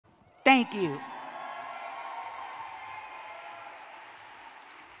Thank you.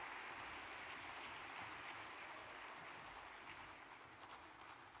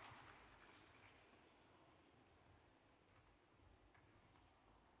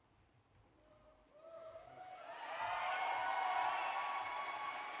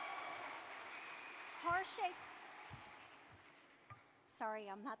 Sorry,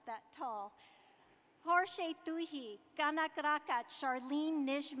 I'm not that tall. Horshe Tuhi, Ganakrakat, Charlene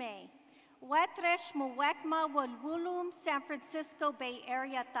Nijme, Wetresh Muwekma Walwulum, San Francisco Bay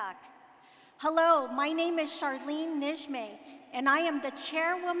Area Tak. Hello, my name is Charlene Nijme, and I am the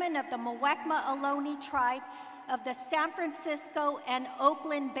chairwoman of the Muwekma Ohlone tribe of the San Francisco and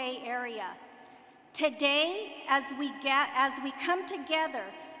Oakland Bay Area. Today, as we come together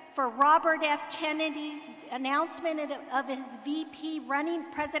for Robert F. Kennedy's announcement of his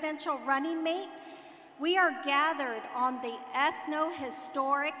presidential running mate, we are gathered on the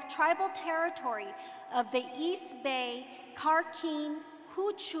ethno-historic tribal territory of the East Bay, Karkin,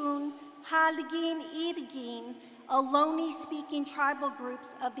 Huchun, Halgin, Irgin, Ohlone-speaking tribal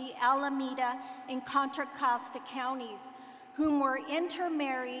groups of the Alameda and Contra Costa counties, whom were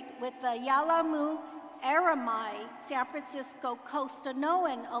intermarried with the Yalamu, Aramai, San Francisco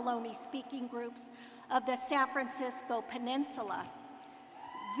Costanoan Ohlone-speaking groups of the San Francisco Peninsula.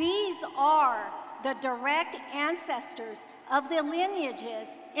 These are the direct ancestors of the lineages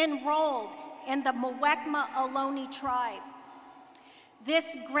enrolled in the Muwekma Ohlone tribe. This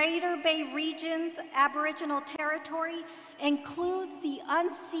Greater Bay Region's Aboriginal territory includes the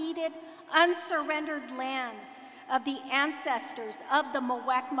unceded, unsurrendered lands of the ancestors of the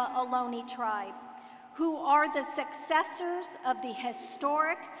Muwekma Ohlone tribe, who are the successors of the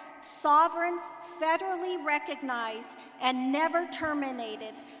historic, sovereign, federally recognized, and never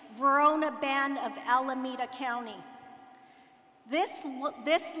terminated Verona Band of Alameda County. This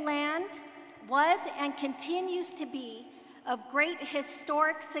land was and continues to be of great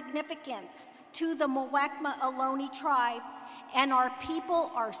historic significance to the Muwekma Ohlone tribe, and our people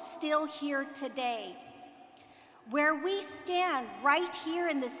are still here today. Where we stand right here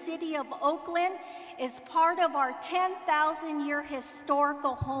in the city of Oakland is part of our 10,000-year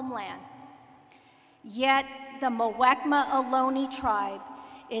historical homeland. Yet the Muwekma Ohlone tribe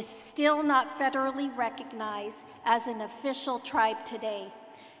is still not federally recognized as an official tribe today,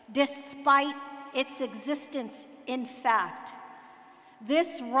 despite its existence in fact.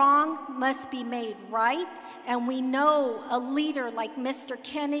 This wrong must be made right, and we know a leader like Mr.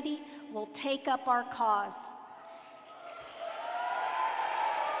 Kennedy will take up our cause.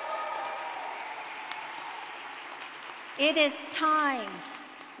 It is time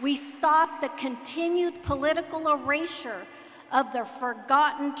we stop the continued political erasure of the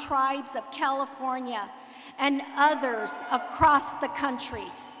forgotten tribes of California and others across the country.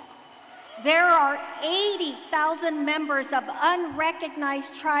 There are 80,000 members of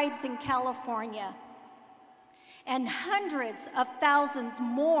unrecognized tribes in California and hundreds of thousands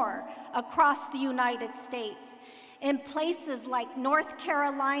more across the United States in places like North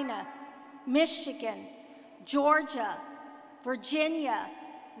Carolina, Michigan, Georgia, Virginia,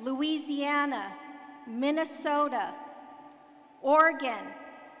 Louisiana, Minnesota, Oregon,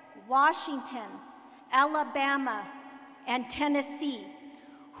 Washington, Alabama, and Tennessee,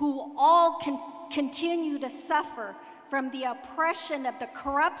 who all continue to suffer from the oppression of the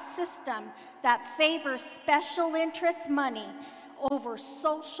corrupt system that favors special interest money over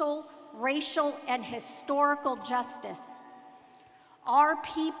social, racial, and historical justice. Our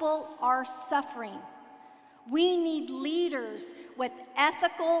people are suffering. We need leaders with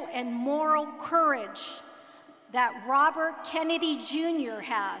ethical and moral courage that Robert Kennedy Jr.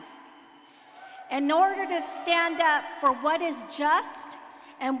 has. In order to stand up for what is just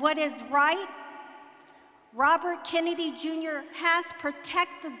and what is right, Robert Kennedy Jr. has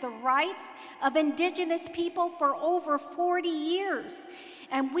protected the rights of indigenous people for over 40 years,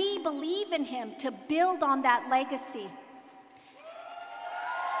 and we believe in him to build on that legacy.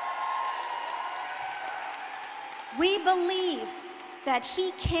 We believe that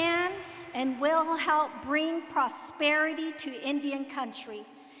he can and will help bring prosperity to Indian country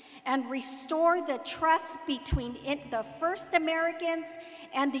and restore the trust between the first Americans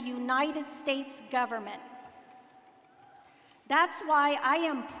and the United States government. That's why I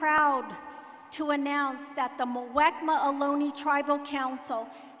am proud to announce that the Muwekma Ohlone Tribal Council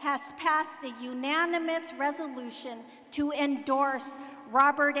has passed a unanimous resolution to endorse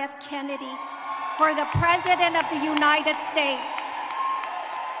Robert F. Kennedy for the President of the United States.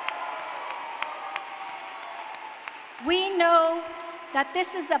 We know that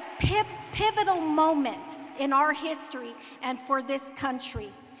this is a pivotal moment in our history and for this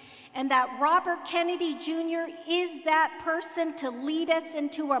country. and that Robert Kennedy Jr. is that person to lead us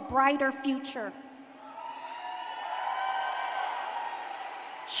into a brighter future.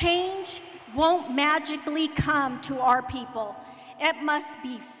 Change won't magically come to our people. It must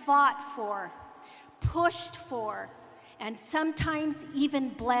be fought for, pushed for, and sometimes even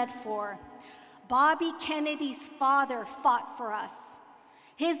bled for. Bobby Kennedy's father fought for us.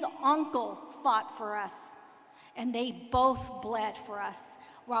 His uncle fought for us, and they both bled for us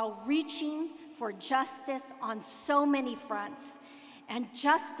while reaching for justice on so many fronts, and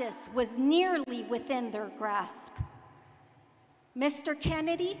justice was nearly within their grasp. Mr.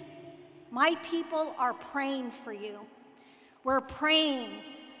 Kennedy, my people are praying for you. We're praying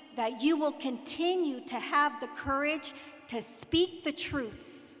that you will continue to have the courage to speak the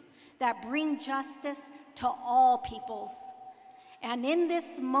truths that bring justice to all peoples. And in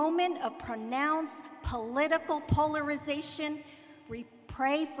this moment of pronounced political polarization, we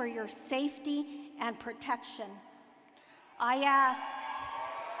pray for your safety and protection. I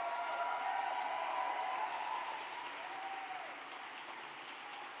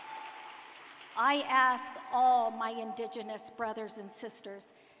ask all my Indigenous brothers and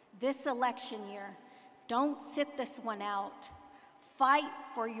sisters this election year, don't sit this one out. Fight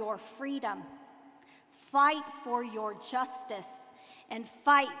for your freedom, fight for your justice, and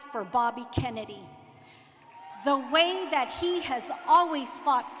fight for Bobby Kennedy, the way that he has always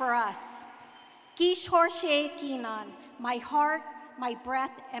fought for us. Gish Horshe Kinan, my heart, my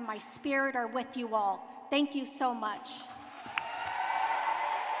breath, and my spirit are with you all. Thank you so much.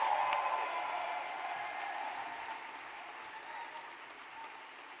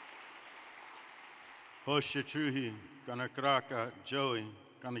 Hoshe Truhi, Ganakraka, Joey,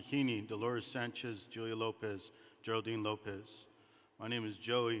 Ganahini, Dolores Sanchez, Julia Lopez, Geraldine Lopez. My name is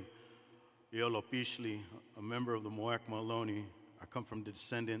Joey Iolopishli, a member of the Muwekma Ohlone. I come from the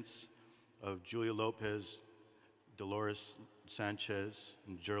descendants of Julia Lopez, Dolores Sanchez,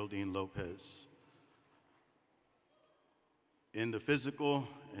 and Geraldine Lopez. In the physical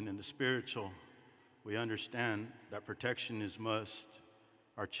and in the spiritual, we understand that protection is must.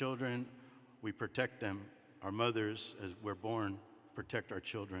 Our children, we protect them. Our mothers, as we're born, protect our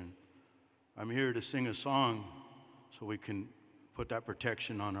children. I'm here to sing a song so we can put that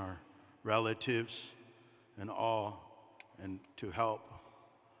protection on our relatives and all, and to help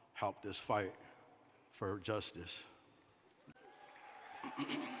this fight for justice.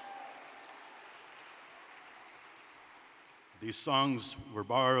 These songs were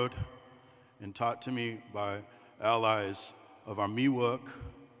borrowed and taught to me by allies of our Miwok,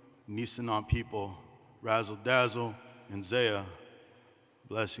 Nisenan people, Razzle Dazzle, and Zaya.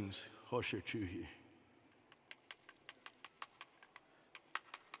 Blessings. Hoshe Chuhi.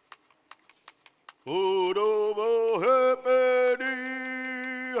 Udobo hepedi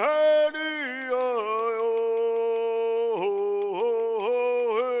hani ayo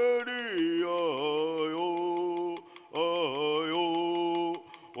hedi ayo ayo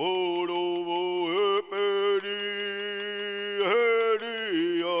udobo hepedi hedi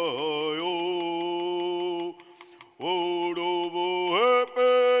ayo udobo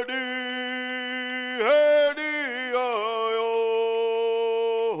hepedi hedi ayo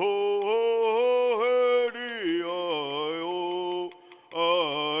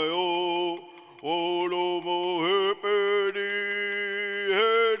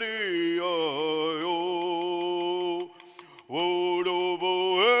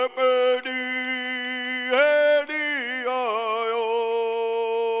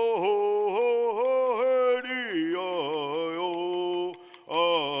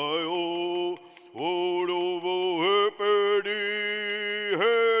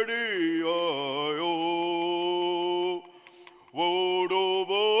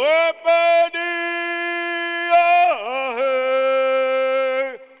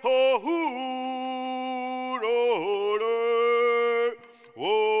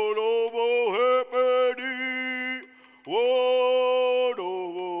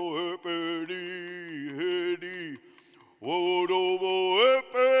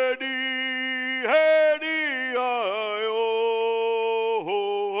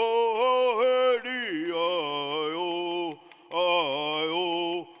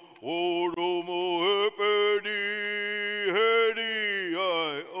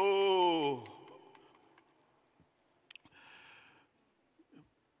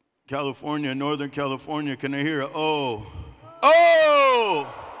California, Northern California, can I hear a oh?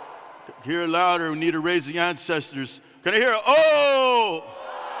 Oh! Hear it louder, we need to raise the ancestors. Can I hear a oh?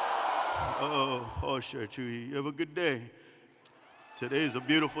 Oh, oh, sure, Chewy. You have a good day. Today is a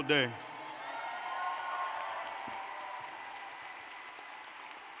beautiful day.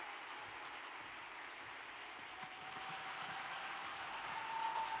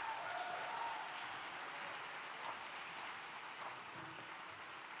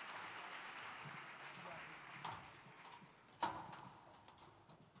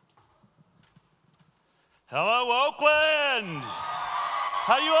 Hello, Oakland!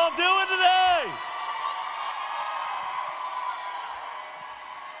 How you all doing today?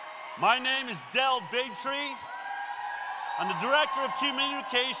 My name is Del Bigtree. I'm the Director of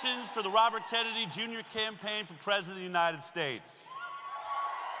Communications for the Robert Kennedy Jr. campaign for President of the United States.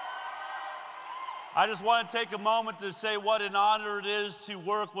 I just want to take a moment to say what an honor it is to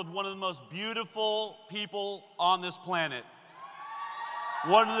work with one of the most beautiful people on this planet.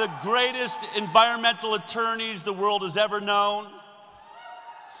 One of the greatest environmental attorneys the world has ever known,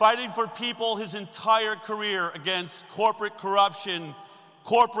 fighting for people his entire career against corporate corruption,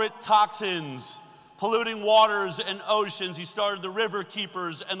 corporate toxins, polluting waters and oceans. He started the river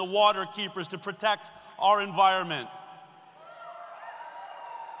keepers and the water keepers to protect our environment.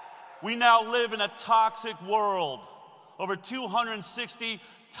 We now live in a toxic world. Over 260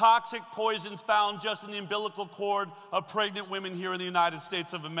 toxic poisons found just in the umbilical cord of pregnant women here in the United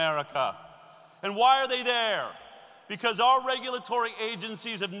States of America. And why are they there? Because our regulatory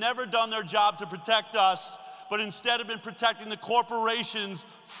agencies have never done their job to protect us, but instead have been protecting the corporations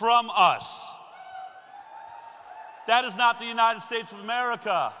from us. That is not the United States of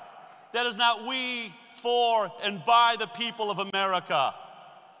America. That is not we, for, and by the people of America.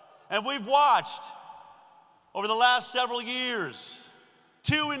 And we've watched, over the last several years,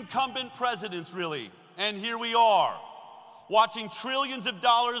 two incumbent presidents, really, and here we are, watching trillions of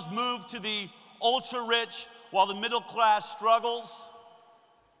dollars move to the ultra-rich while the middle class struggles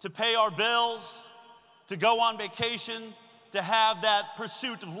to pay our bills, to go on vacation, to have that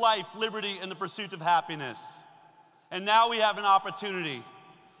pursuit of life, liberty, and the pursuit of happiness. And now we have an opportunity.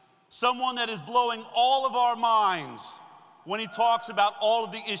 Someone that is blowing all of our minds when he talks about all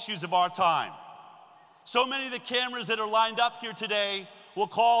of the issues of our time. So many of the cameras that are lined up here today will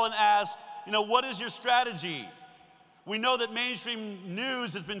call and ask, what is your strategy? We know that mainstream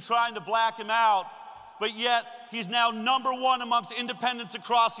news has been trying to black him out, but yet he's now #1 amongst independents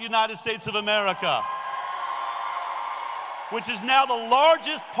across the United States of America, which is now the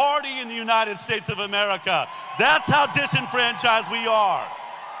largest party in the United States of America. That's how disenfranchised we are.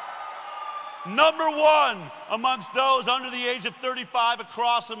 #1 amongst those under the age of 35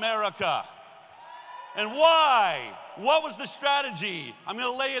 across America. And why? What was the strategy? I'm going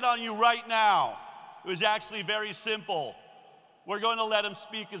to lay it on you right now. It was actually very simple. We're going to let him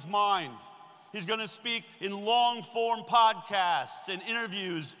speak his mind. He's going to speak in long-form podcasts and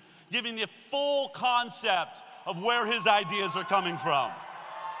interviews, giving the full concept of where his ideas are coming from.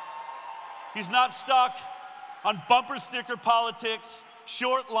 He's not stuck on bumper sticker politics,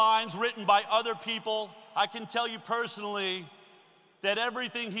 short lines written by other people. I can tell you personally that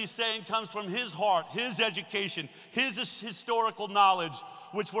everything he's saying comes from his heart, his education, his historical knowledge,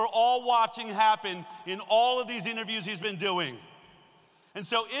 which we're all watching happen in all of these interviews he's been doing. And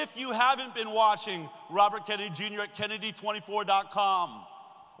so if you haven't been watching Robert Kennedy Jr. at Kennedy24.com,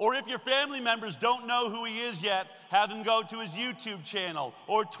 or if your family members don't know who he is yet, have them go to his YouTube channel,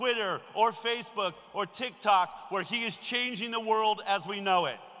 or Twitter, or Facebook, or TikTok, where he is changing the world as we know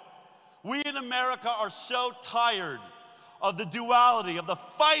it. We in America are so tired of the duality, of the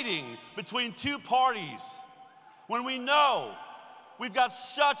fighting between two parties, when we know we've got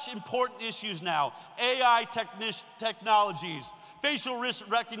such important issues now. AI technologies, facial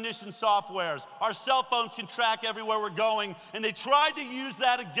recognition softwares, our cell phones can track everywhere we're going, and they tried to use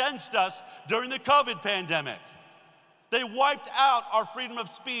that against us during the COVID pandemic. They wiped out our freedom of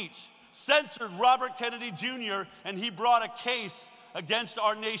speech, censored Robert Kennedy Jr., and he brought a case against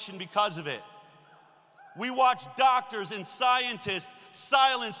our nation because of it. We watched doctors and scientists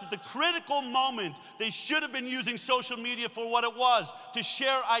silenced at the critical moment. They should have been using social media for what it was, to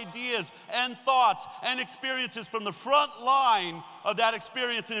share ideas and thoughts and experiences from the front line of that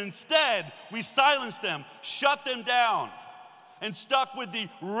experience. And instead, we silenced them, shut them down, and stuck with the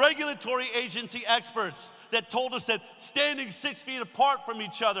regulatory agency experts that told us that standing 6 feet apart from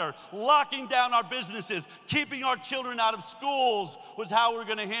each other, locking down our businesses, keeping our children out of schools was how we were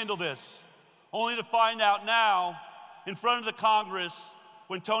going to handle this. Only to find out now, in front of the Congress,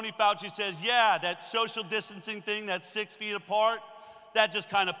 when Tony Fauci says, yeah, that social distancing thing, that's 6 feet apart, that just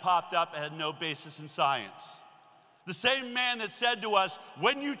kind of popped up and had no basis in science. The same man that said to us,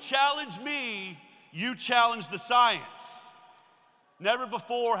 when you challenge me, you challenge the science. Never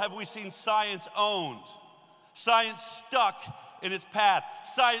before have we seen science owned, science stuck in its path,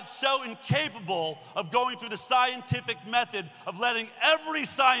 science so incapable of going through the scientific method of letting every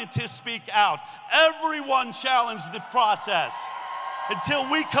scientist speak out, everyone challenge the process until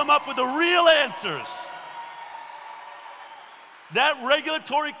we come up with the real answers. That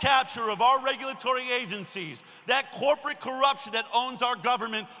regulatory capture of our regulatory agencies, that corporate corruption that owns our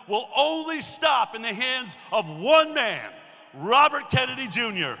government will only stop in the hands of one man, Robert Kennedy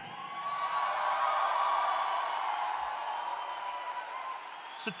Jr.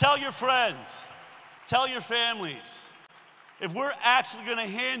 So tell your friends, tell your families, if we're actually going to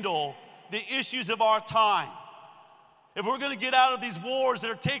handle the issues of our time, if we're going to get out of these wars that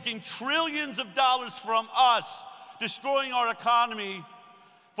are taking trillions of dollars from us, destroying our economy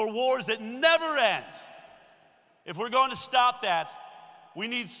for wars that never end, if we're going to stop that, we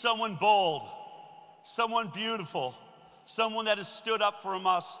need someone bold, someone beautiful, someone that has stood up for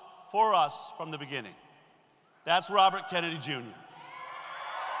us from the beginning. That's Robert Kennedy Jr.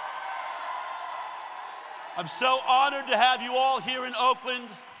 I'm so honored to have you all here in Oakland.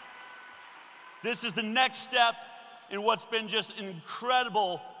 This is the next step in what's been just an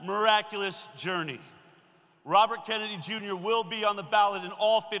incredible, miraculous journey. Robert Kennedy Jr. will be on the ballot in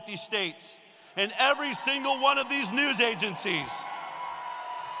all 50 states, and every single one of these news agencies,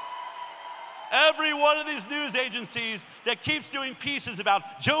 every one of these news agencies that keeps doing pieces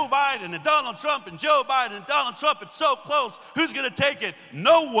about Joe Biden and Donald Trump and Joe Biden and Donald Trump, it's so close, who's gonna take it?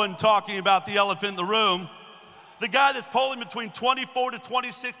 No one talking about the elephant in the room. The guy that's polling between 24 to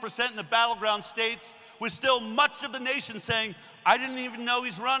 26% in the battleground states, with still much of the nation saying, I didn't even know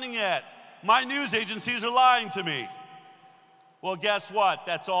he's running yet. My news agencies are lying to me. Well, guess what?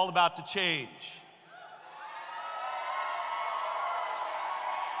 That's all about to change.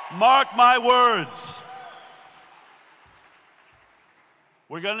 Mark my words.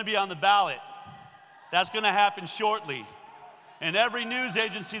 We're going to be on the ballot. That's going to happen shortly. And every news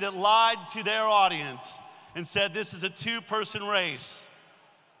agency that lied to their audience and said this is a two-person race,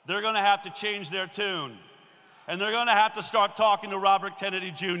 they're going to have to change their tune. And they're going to have to start talking to Robert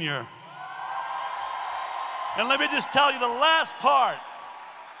Kennedy Jr. And let me just tell you the last part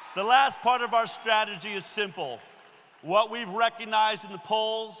of our strategy is simple. What we've recognized in the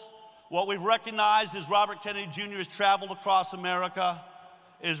polls, what we've recognized as Robert Kennedy Jr. has traveled across America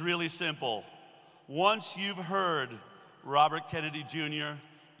is really simple. Once you've heard Robert Kennedy Jr.,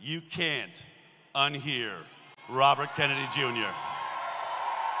 you can't unhear Robert Kennedy Jr.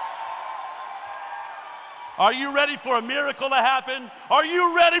 Are you ready for a miracle to happen? Are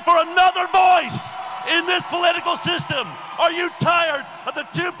you ready for another voice in this political system? Are you tired of the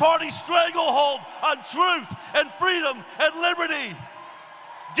two-party stranglehold on truth and freedom and liberty?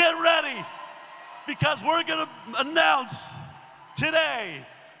 Get ready, because we're going to announce today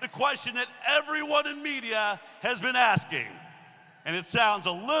the question that everyone in media has been asking. And it sounds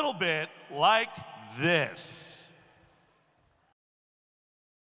a little bit like this.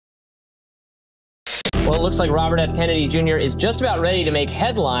 Well, it looks like Robert F. Kennedy Jr. is just about ready to make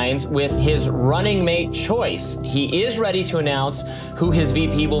headlines with his running mate choice. He is ready to announce who his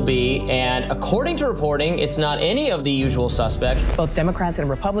VP will be, and according to reporting, it's not any of the usual suspects. Both Democrats and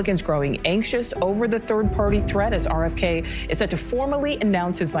Republicans growing anxious over the third-party threat as RFK is set to formally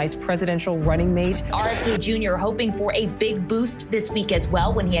announce his vice presidential running mate. RFK Jr. hoping for a big boost this week as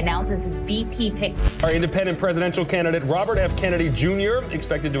well when he announces his VP pick. Our independent presidential candidate, Robert F. Kennedy Jr.,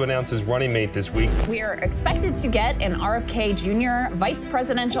 expected to announce his running mate this week. We are expected to get an RFK Jr. vice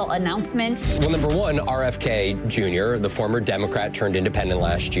presidential announcement. Well, number one, RFK Jr., the former Democrat turned independent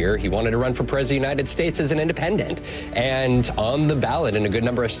last year. He wanted to run for president of the United States as an independent. And on the ballot in a good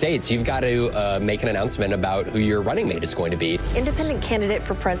number of states, you've got to make an announcement about who your running mate is going to be. Independent candidate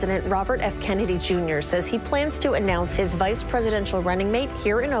for president Robert F. Kennedy Jr. says he plans to announce his vice presidential running mate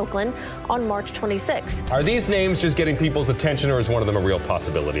here in Oakland on March 26. Are these names just getting people's attention, or is one of them a real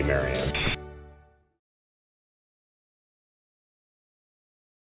possibility, Marianne?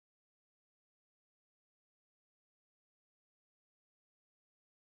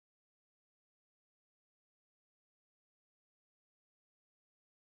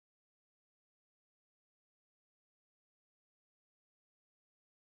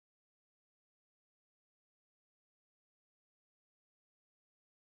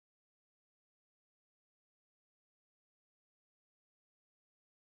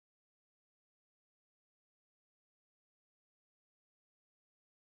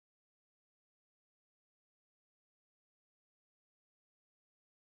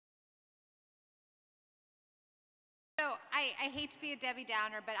 So I hate to be a Debbie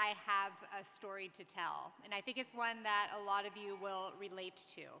Downer, but I have a story to tell, and I think it's one that a lot of you will relate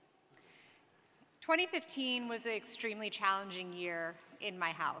to. 2015 was an extremely challenging year in my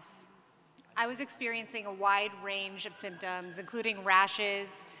house. I was experiencing a wide range of symptoms, including rashes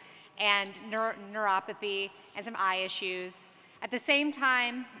and neuropathy and some eye issues. At the same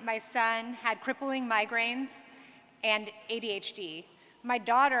time, my son had crippling migraines, and ADHD. My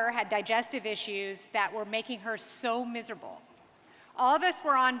daughter had digestive issues that were making her so miserable. All of us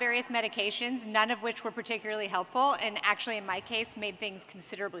were on various medications, none of which were particularly helpful, and actually in my case made things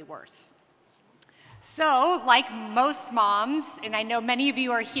considerably worse. So, like most moms, and I know many of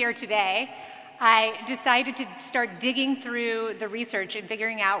you are here today, I decided to start digging through the research and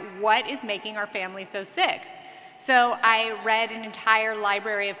figuring out what is making our family so sick. So I read an entire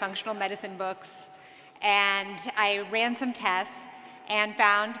library of functional medicine books, and I ran some tests and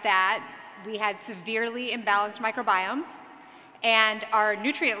found that we had severely imbalanced microbiomes, and our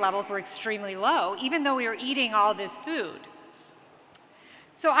nutrient levels were extremely low, even though we were eating all this food.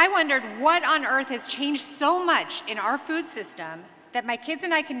 So I wondered what on earth has changed so much in our food system that my kids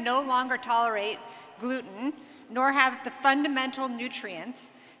and I can no longer tolerate gluten, nor have the fundamental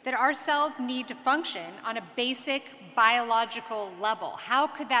nutrients that our cells need to function on a basic biological level. How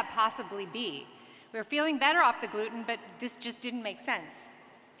could that possibly be? We were feeling better off the gluten, but this just didn't make sense.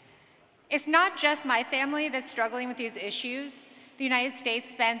 It's not just my family that's struggling with these issues. The United States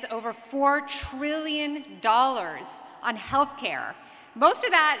spends over $4 trillion on healthcare. Most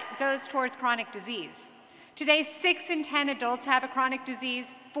of that goes towards chronic disease. Today, 6 in 10 adults have a chronic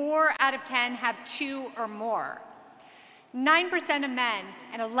disease, 4 out of 10 have 2 or more. 9% of men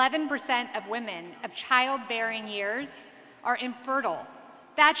and 11% of women of childbearing years are infertile.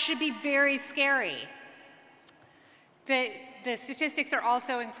 That should be very scary. The statistics are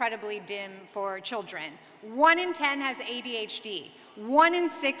also incredibly dim for children. 1 in 10 has ADHD, 1 in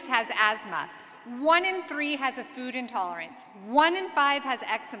 6 has asthma, 1 in 3 has a food intolerance, 1 in 5 has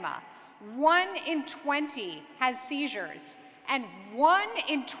eczema, 1 in 20 has seizures, and 1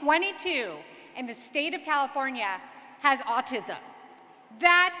 in 22 in the state of California has autism.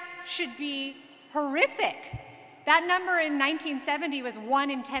 That should be horrific. That number in 1970 was 1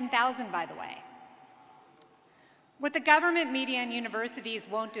 in 10,000, by the way. What the government, media, and universities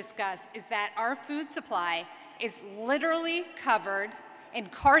won't discuss is that our food supply is literally covered in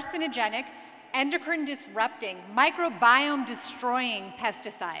carcinogenic, endocrine-disrupting, microbiome-destroying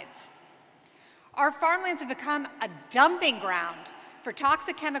pesticides. Our farmlands have become a dumping ground for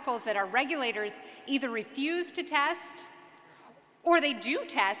toxic chemicals that our regulators either refuse to test, or they do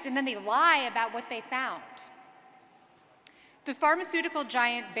test and then they lie about what they found. The pharmaceutical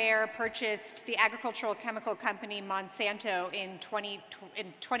giant Bayer purchased the agricultural chemical company Monsanto in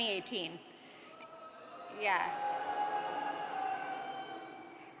 2018. Yeah.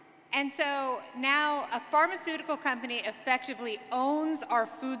 And so now a pharmaceutical company effectively owns our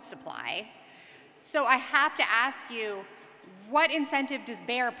food supply. So I have to ask you, what incentive does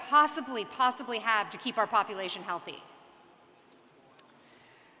Bayer possibly have to keep our population healthy?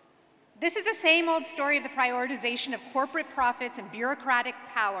 This is the same old story of the prioritization of corporate profits and bureaucratic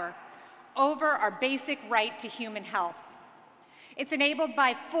power over our basic right to human health. It's enabled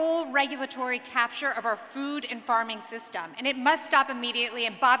by full regulatory capture of our food and farming system, and it must stop immediately,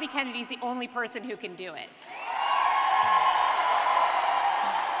 and Bobby Kennedy's the only person who can do it.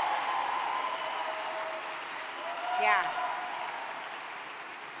 Yeah.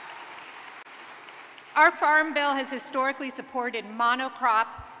 Our farm bill has historically supported monocrop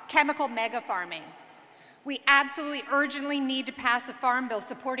chemical mega farming. We absolutely urgently need to pass a farm bill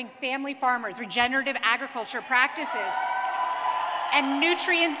supporting family farmers, regenerative agriculture practices, and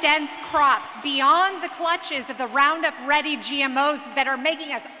nutrient-dense crops beyond the clutches of the Roundup-ready GMOs that are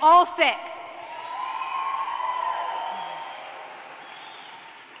making us all sick.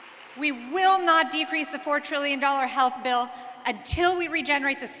 We will not decrease the $4 trillion health bill until we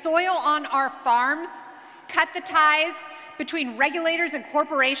regenerate the soil on our farms, cut the ties between regulators and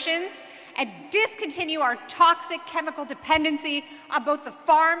corporations, and discontinue our toxic chemical dependency on both the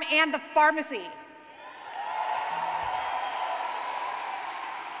farm and the pharmacy.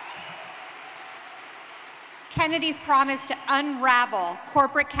 Kennedy's promise to unravel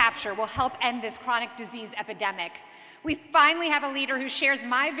corporate capture will help end this chronic disease epidemic. We finally have a leader who shares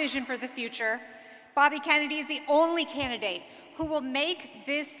my vision for the future. Bobby Kennedy is the only candidate who will make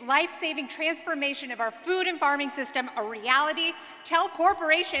this life-saving transformation of our food and farming system a reality. Tell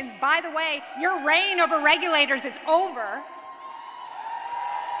corporations, by the way, your reign over regulators is over.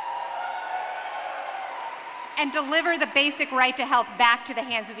 And deliver the basic right to health back to the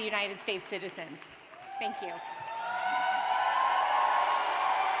hands of the United States citizens. Thank you.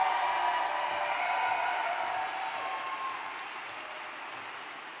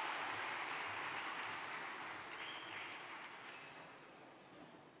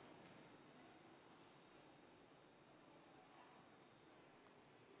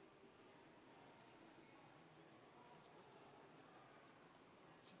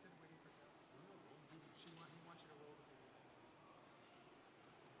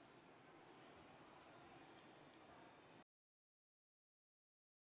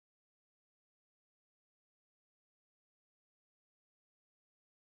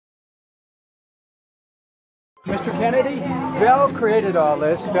 Mr. Kennedy, Bill created all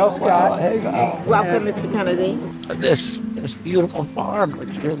this. Bill Scott. Well, hey, Val. Welcome, Mr. Kennedy. This beautiful farm, which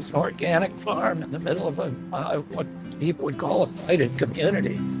is an organic farm in the middle of what people would call a blighted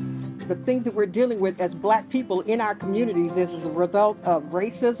community. The things that we're dealing with as Black people in our communities is a result of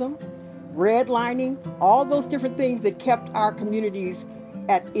racism, redlining, all those different things that kept our communities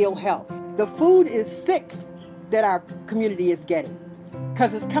at ill health. The food is sick that our community is getting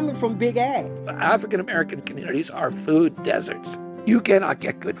because it's coming from big ag. African-American communities are food deserts. You cannot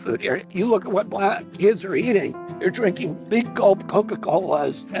get good food here. You look at what Black kids are eating. They're drinking big gulp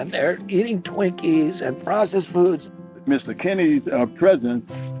Coca-Colas and they're eating Twinkies and processed foods. Mr. Kennedy's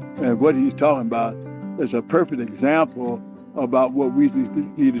presence and what he's talking about is a perfect example about what we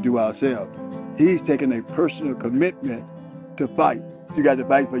need to do ourselves. He's taking a personal commitment to fight. You got to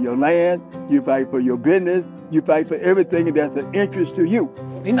fight for your land, you fight for your business, you fight for everything that's of interest to you.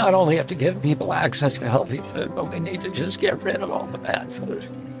 We not only have to give people access to healthy food, but we need to just get rid of all the bad food.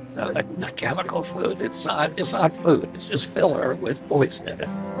 The chemical food, it's not food, it's just filler with poison in it.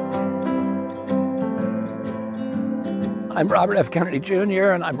 I'm Robert F. Kennedy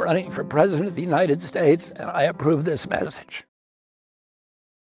Jr., and I'm running for President of the United States, and I approve this message.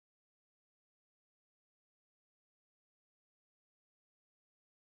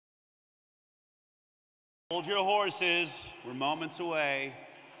 Hold your horses. We're moments away.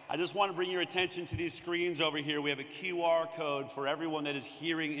 I just want to bring your attention to these screens over here. We have a QR code for everyone that is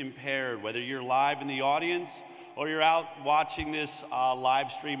hearing impaired, whether you're live in the audience or you're out watching this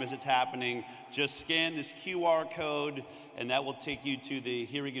live stream as it's happening. Just scan this QR code and that will take you to the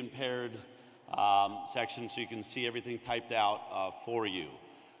hearing impaired section so you can see everything typed out for you.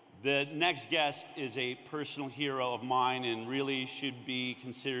 The next guest is a personal hero of mine and really should be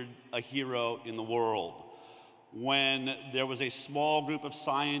considered a hero in the world. When there was a small group of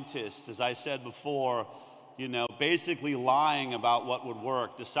scientists, as I said before, basically lying about what would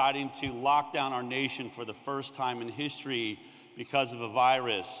work, deciding to lock down our nation for the first time in history because of a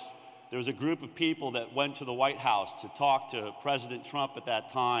virus. There was a group of people that went to the White House to talk to President Trump at that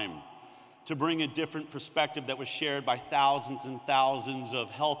time, to bring a different perspective that was shared by thousands and thousands of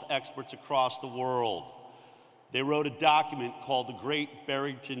health experts across the world. They wrote a document called the Great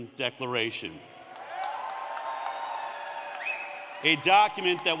Barrington Declaration. A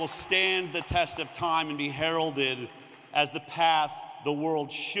document that will stand the test of time and be heralded as the path the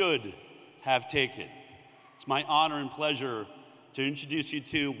world should have taken. It's my honor and pleasure to introduce you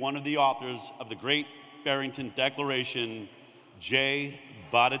to one of the authors of the Great Barrington Declaration, Jay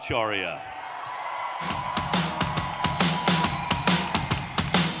Bhattacharya.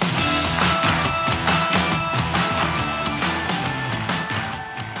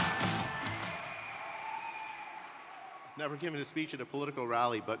 Never given a speech at a political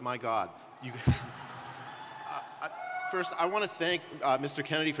rally, but my God. First, I want to thank Mr.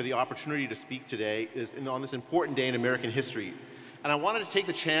 Kennedy for the opportunity to speak today on this important day in American history. And I wanted to take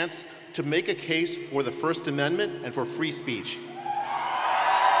the chance to make a case for the First Amendment and for free speech.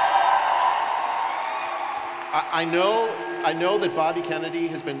 I know that Bobby Kennedy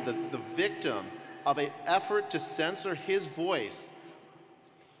has been the victim of an effort to censor his voice.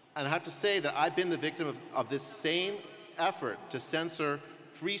 And I have to say that I've been the victim of this same effort to censor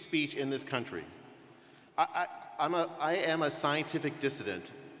free speech in this country. I am a scientific dissident.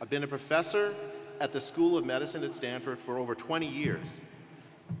 I've been a professor at the School of Medicine at Stanford for over 20 years.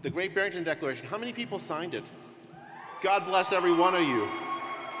 The Great Barrington Declaration, how many people signed it? God bless every one of you.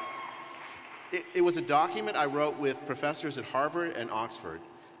 It was a document I wrote with professors at Harvard and Oxford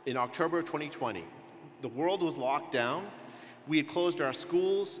in October of 2020. The world was locked down. We had closed our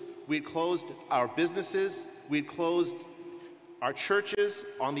schools. We had closed our businesses. We had closed our churches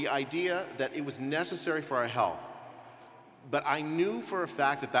on the idea that it was necessary for our health. But I knew for a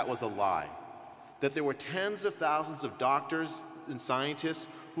fact that that was a lie, that there were tens of thousands of doctors and scientists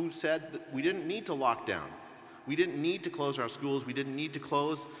who said that we didn't need to lock down. We didn't need to close our schools. We didn't need to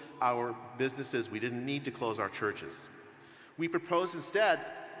close our businesses. We didn't need to close our churches. We proposed instead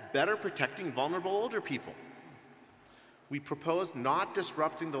better protecting vulnerable older people. We proposed not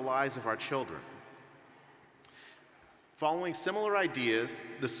disrupting the lives of our children. Following similar ideas,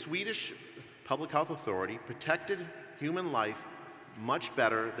 the Swedish Public Health Authority protected human life much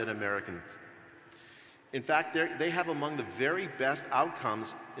better than Americans. In fact, they have among the very best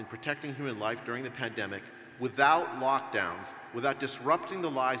outcomes in protecting human life during the pandemic without lockdowns, without disrupting the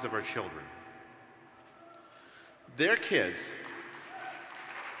lives of our children. Their kids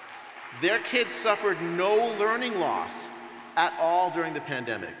suffered no learning loss at all during the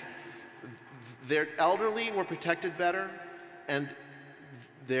pandemic. Their elderly were protected better, and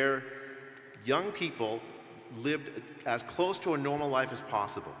their young people lived as close to a normal life as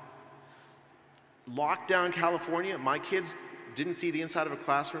possible. Lockdown California, my kids didn't see the inside of a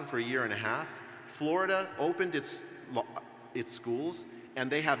classroom for a year and a half. Florida opened its schools, and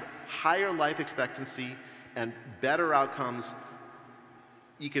they have higher life expectancy and better outcomes,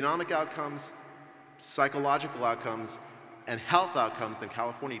 economic outcomes, psychological outcomes, and health outcomes than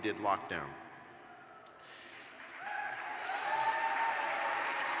California did locked down.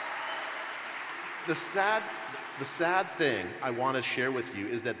 The sad thing I want to share with you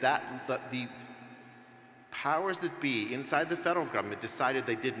is that the powers that be inside the federal government decided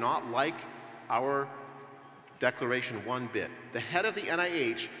they did not like our declaration one bit. The head of the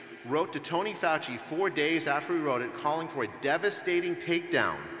NIH wrote to Tony Fauci 4 days after he wrote it, calling for a devastating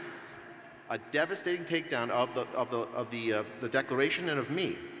takedown of the declaration and of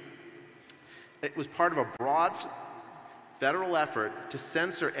me. It was part of a broad federal effort to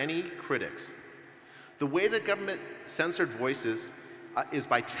censor any critics. The way the government censored voices is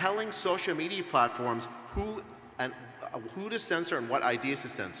by telling social media platforms who to censor and what ideas to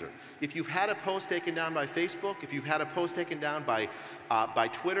censor. If you've had a post taken down by Facebook, if you've had a post taken down by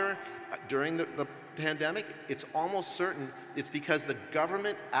Twitter during the pandemic, it's almost certain it's because the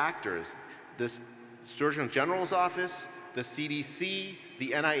government actors, the Surgeon General's office, the CDC, the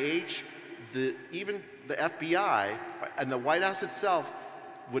NIH, even the FBI, and the White House itself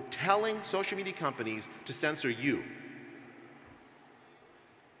were telling social media companies to censor you.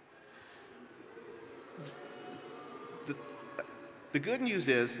 The good news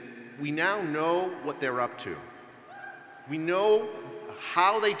is we now know what they're up to. We know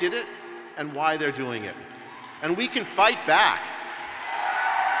how they did it and why they're doing it. And we can fight back.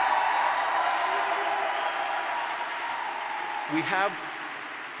 We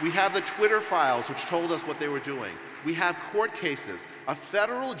have the Twitter files which told us what they were doing. We have court cases. A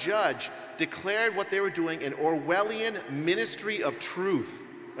federal judge declared what they were doing an Orwellian ministry of truth.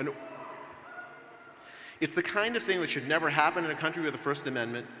 It's the kind of thing that should never happen in a country with the First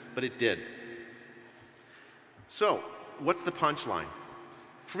Amendment, but it did. So, what's the punchline?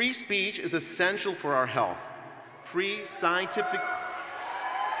 Free speech is essential for our health. Free scientific...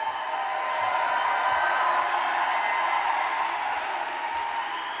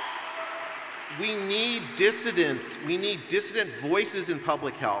 We need dissidents. We need dissident voices in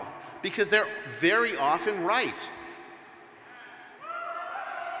public health because they're very often right.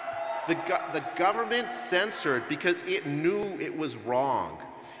 The government censored because it knew it was wrong.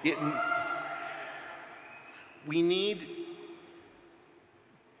 We need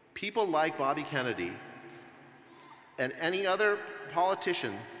people like Bobby Kennedy and any other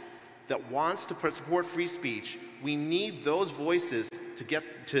politician that wants to support free speech. We need those voices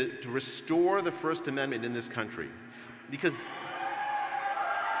to restore the First Amendment in this country, because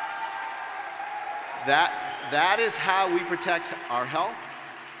that is how we protect our health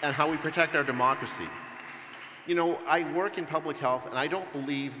and how we protect our democracy. You know, I work in public health, and I don't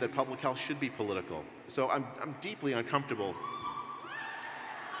believe that public health should be political. So I'm deeply uncomfortable.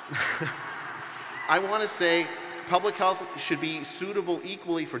 I want to say public health should be suitable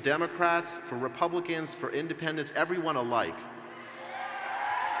equally for Democrats, for Republicans, for independents, everyone alike.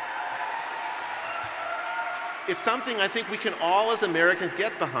 It's something I think we can all as Americans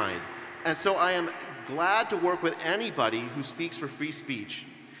get behind. And so I am glad to work with anybody who speaks for free speech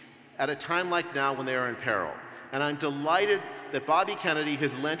at a time like now when they are in peril. And I'm delighted that Bobby Kennedy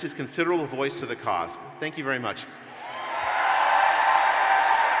has lent his considerable voice to the cause. Thank you very much.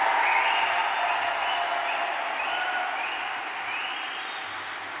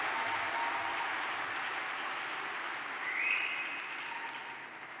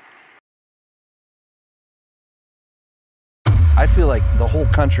 I feel like the whole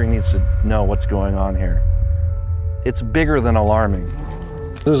country needs to know what's going on here. It's bigger than alarming.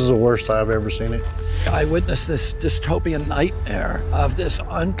 This is the worst I've ever seen it. I witnessed this dystopian nightmare of this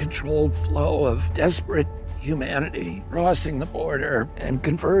uncontrolled flow of desperate humanity crossing the border and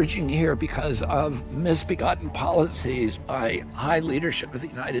converging here because of misbegotten policies by high leadership of the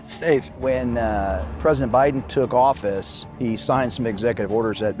United States. When President Biden took office, he signed some executive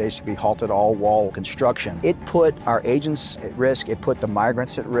orders that basically halted all wall construction. It put our agents at risk, it put the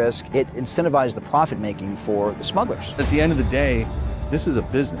migrants at risk, it incentivized the profit making for the smugglers. At the end of the day, this is a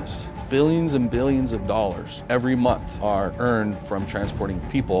business. Billions and billions of dollars every month are earned from transporting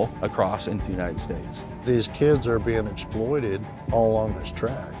people across into the United States. These kids are being exploited all along this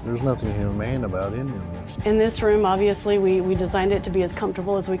track. There's nothing humane about any of this. In this room, obviously, we designed it to be as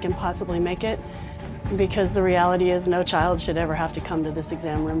comfortable as we can possibly make it, because the reality is no child should ever have to come to this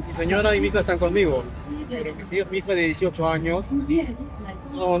exam room. Mi señora y mi hija están conmigo, pero mi hija de 18 años,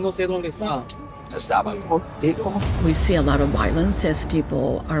 no sé dónde está. estaba contigo. We see a lot of violence as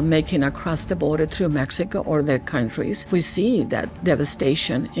people are making across the border through Mexico or their countries. We see that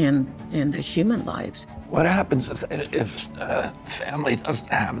devastation in the human lives. What happens if the family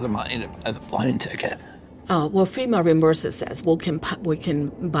doesn't have the money to buy the plane ticket? Well, FEMA reimburses us. We can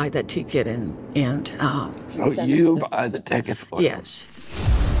buy that ticket and so you buy the ticket for them? Yes.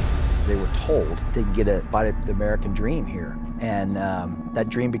 They were told they could get a bite at the American dream here, and that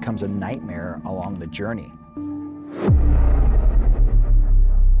dream becomes a nightmare along the journey.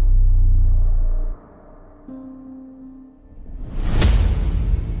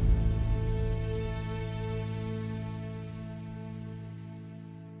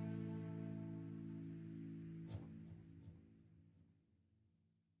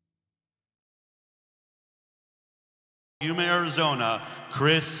 Yuma, Arizona,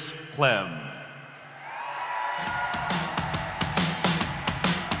 Chris Clem.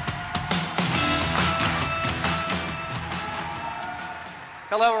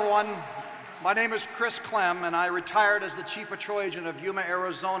 Hello, everyone. My name is Chris Clem, and I retired as the Chief Patrol Agent of Yuma,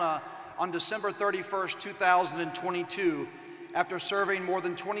 Arizona on December 31st, 2022, after serving more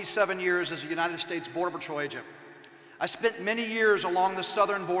than 27 years as a United States Border Patrol agent. I spent many years along the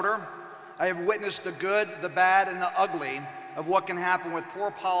southern border. I have witnessed the good, the bad, and the ugly of what can happen with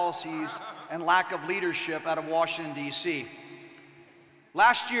poor policies and lack of leadership out of Washington, D.C.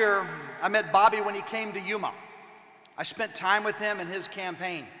 Last year, I met Bobby when he came to Yuma. I spent time with him and his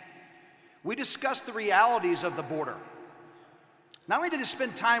campaign. We discussed the realities of the border. Not only did he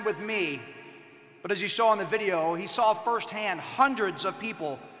spend time with me, but as you saw in the video, he saw firsthand hundreds of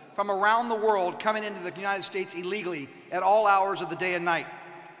people from around the world coming into the United States illegally at all hours of the day and night,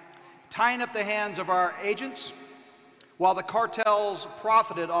 tying up the hands of our agents while the cartels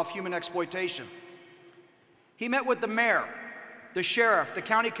profited off human exploitation. He met with the mayor, the sheriff, the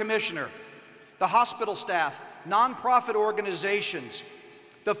county commissioner, the hospital staff, nonprofit organizations,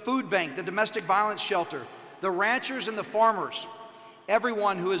 the food bank, the domestic violence shelter, the ranchers and the farmers,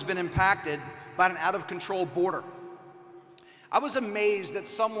 everyone who has been impacted by an out-of-control border. I was amazed that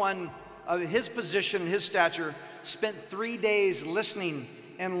someone of his position, his stature, spent 3 days listening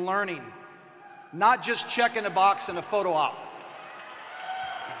and learning, not just checking a box in a photo op.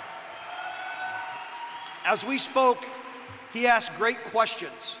 As we spoke, he asked great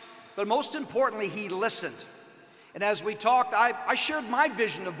questions, but most importantly, he listened. And as we talked, I shared my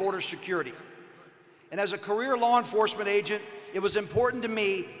vision of border security. And as a career law enforcement agent, it was important to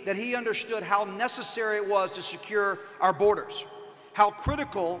me that he understood how necessary it was to secure our borders, how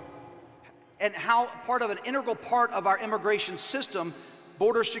critical and how part of an integral part of our immigration system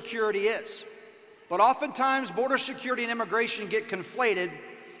border security is. But oftentimes, border security and immigration get conflated,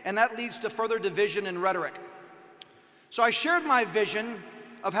 and that leads to further division and rhetoric. So I shared my vision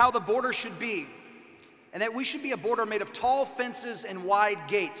of how the border should be, and that we should be a border made of tall fences and wide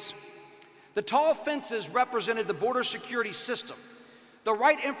gates. The tall fences represented the border security system, the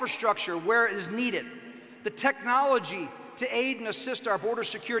right infrastructure where it is needed, the technology to aid and assist our border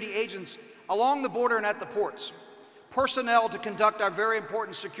security agents along the border and at the ports, personnel to conduct our very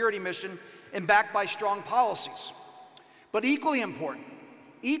important security mission and backed by strong policies. But equally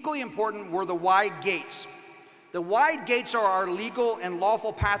important were the wide gates. The wide gates are our legal and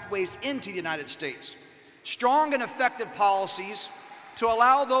lawful pathways into the United States. Strong and effective policies to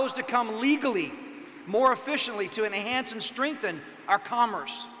allow those to come legally, more efficiently, to enhance and strengthen our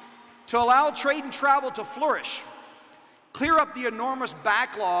commerce, to allow trade and travel to flourish, clear up the enormous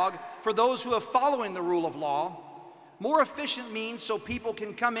backlog for those who are following the rule of law, more efficient means so people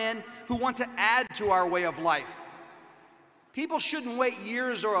can come in who want to add to our way of life. People shouldn't wait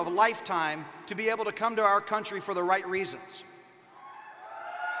years or a lifetime to be able to come to our country for the right reasons.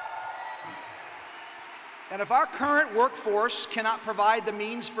 And if our current workforce cannot provide the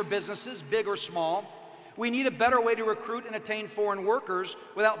means for businesses, big or small, we need a better way to recruit and attain foreign workers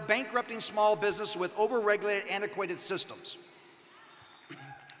without bankrupting small business with over-regulated, antiquated systems.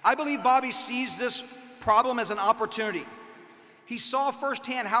 I believe Bobby sees this problem as an opportunity. He saw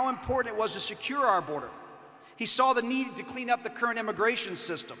firsthand how important it was to secure our border. He saw the need to clean up the current immigration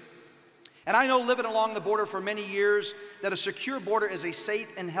system. And I know, living along the border for many years, that a secure border is a safe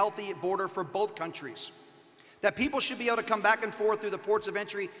and healthy border for both countries. That people should be able to come back and forth through the ports of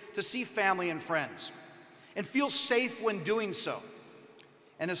entry to see family and friends and feel safe when doing so.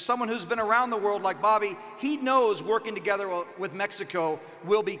 And as someone who's been around the world like Bobby, he knows working together with Mexico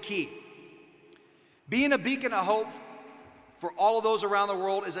will be key. Being a beacon of hope for all of those around the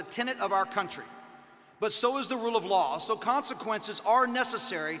world is a tenet of our country. But so is the rule of law. So consequences are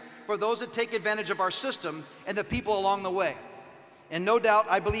necessary for those that take advantage of our system and the people along the way. And no doubt,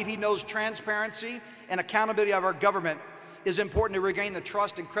 I believe he knows transparency and accountability of our government is important to regain the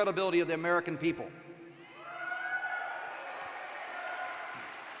trust and credibility of the American people.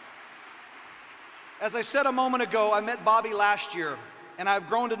 As I said a moment ago, I met Bobby last year, and I've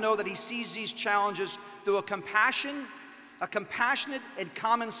grown to know that he sees these challenges through a compassionate and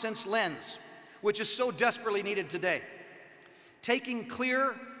common sense lens, which is so desperately needed today. Taking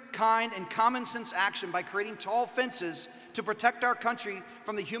clear, kind, and common sense action by creating tall fences to protect our country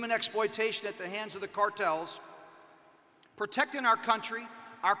from the human exploitation at the hands of the cartels, protecting our country,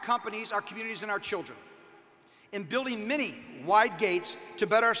 our companies, our communities, and our children, and building many wide gates to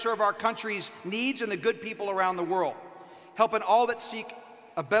better serve our country's needs and the good people around the world. Helping all that seek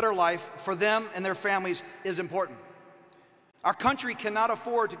a better life for them and their families is important. Our country cannot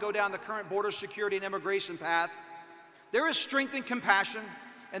afford to go down the current border security and immigration path. There is strength and compassion,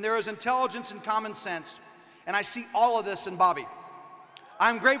 and there is intelligence and common sense, and I see all of this in Bobby.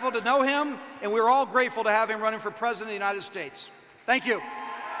 I'm grateful to know him, and we're all grateful to have him running for President of the United States. Thank you.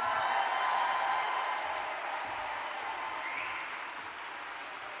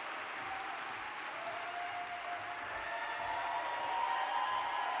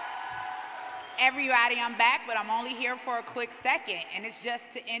 Everybody, I'm back, but I'm only here for a quick second, and it's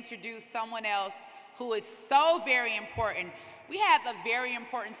just to introduce someone else who is so very important. We have a very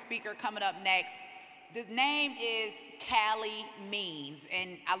important speaker coming up next. The name is Callie Means,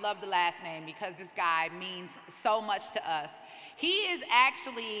 and I love the last name because this guy means so much to us. He is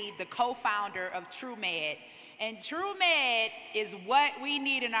actually the co-founder of TrueMed, and TrueMed is what we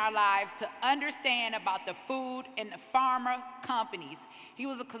need in our lives to understand about the food and the pharma companies. He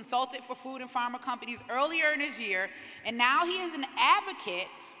was a consultant for food and pharma companies earlier in his year, and now he is an advocate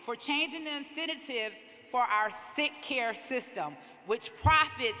for changing the incentives for our sick care system, which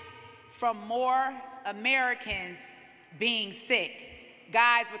profits from more Americans being sick.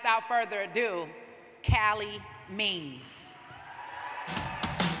 Guys, without further ado, Callie Means.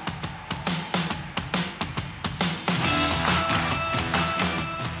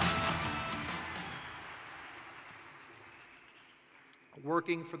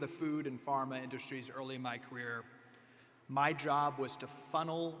 Working for the food and pharma industries early in my career, my job was to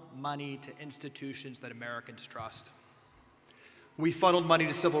funnel money to institutions that Americans trust. We funneled money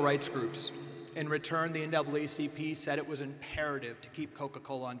to civil rights groups. In return, the NAACP said it was imperative to keep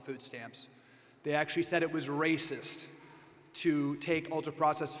Coca-Cola on food stamps. They actually said it was racist to take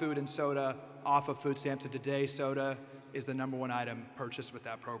ultra-processed food and soda off of food stamps, and today soda is the #1 item purchased with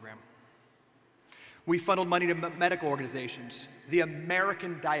that program. We funneled money to medical organizations. The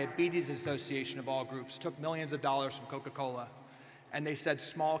American Diabetes Association, of all groups, took millions of dollars from Coca-Cola, and they said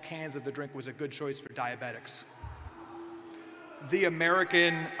small cans of the drink was a good choice for diabetics. The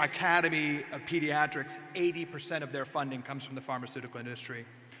American Academy of Pediatrics, 80% of their funding comes from the pharmaceutical industry.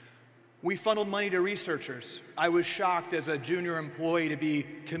 We funneled money to researchers. I was shocked as a junior employee to be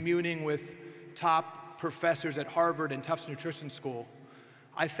communing with top professors at Harvard and Tufts Nutrition School.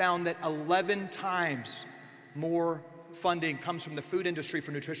 I found that 11 times more funding comes from the food industry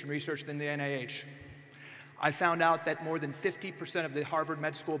for nutrition research than the NIH. I found out that more than 50% of the Harvard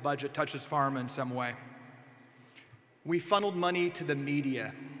Med School budget touches pharma in some way. We funneled money to the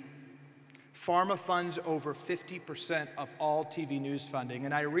media. Pharma funds over 50% of all TV news funding,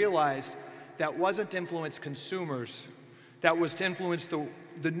 and I realized that wasn't to influence consumers, that was to influence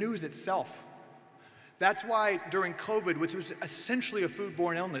the news itself. That's why during COVID, which was essentially a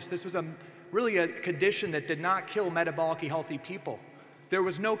foodborne illness, this was really a condition that did not kill metabolically healthy people. There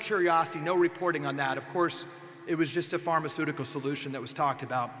was no curiosity, no reporting on that. Of course, it was just a pharmaceutical solution that was talked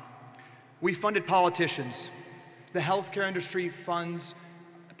about. We funded politicians. The healthcare industry funds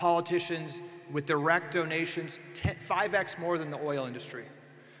politicians with direct donations 5x more than the oil industry,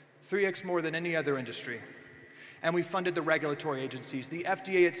 3x more than any other industry. And we funded the regulatory agencies. The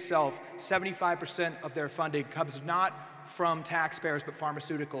FDA itself, 75% of their funding comes not from taxpayers, but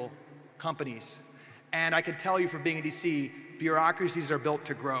pharmaceutical companies. And I can tell you from being in DC, bureaucracies are built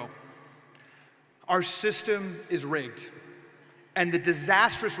to grow. Our system is rigged, and the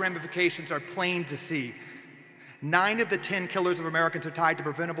disastrous ramifications are plain to see. 9 of the 10 killers of Americans are tied to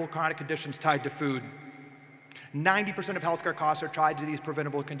preventable chronic conditions tied to food. 90% of healthcare costs are tied to these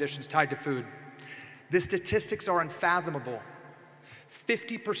preventable conditions tied to food. The statistics are unfathomable.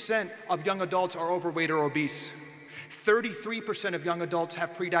 50% of young adults are overweight or obese. 33% of young adults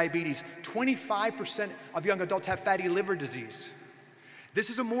have prediabetes. 25% of young adults have fatty liver disease. This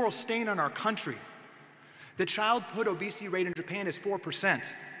is a moral stain on our country. The childhood obesity rate in Japan is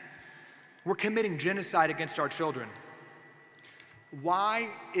 4%. We're committing genocide against our children. Why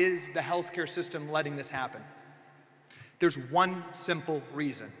is the healthcare system letting this happen? There's one simple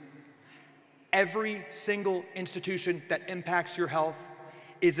reason. Every single institution that impacts your health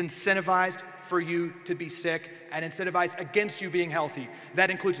is incentivized for you to be sick and incentivized against you being healthy.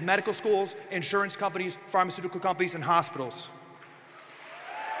 That includes medical schools, insurance companies, pharmaceutical companies, and hospitals.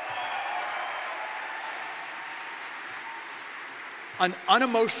 An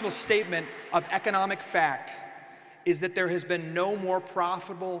unemotional statement of economic fact is that there has been no more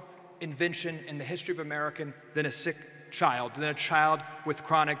profitable invention in the history of America than a sick child, than a child with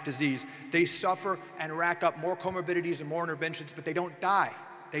chronic disease. They suffer and rack up more comorbidities and more interventions, but they don't die.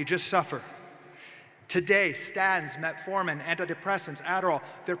 They just suffer. Today, statins, metformin, antidepressants, Adderall,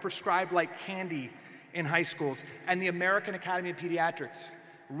 they're prescribed like candy in high schools. And the American Academy of Pediatrics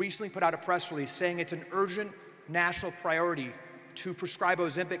recently put out a press release saying it's an urgent national priority to prescribe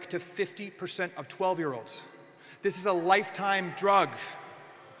Ozempic to 50% of 12-year-olds. This is a lifetime drug.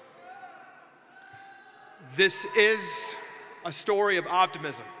 This is a story of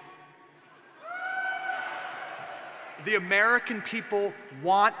optimism. The American people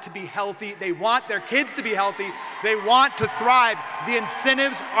want to be healthy. They want their kids to be healthy. They want to thrive. The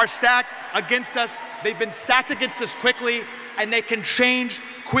incentives are stacked against us. They've been stacked against us quickly, and they can change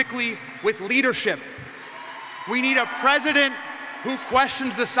quickly with leadership. We need a president who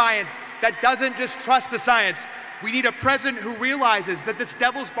questions the science, that doesn't just trust the science. We need a president who realizes that this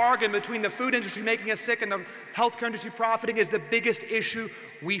devil's bargain between the food industry making us sick and the healthcare industry profiting is the biggest issue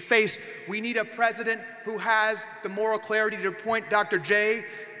we face. We need a president who has the moral clarity to appoint Dr. J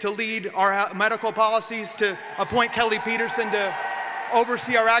to lead our medical policies, to appoint Kelly Peterson to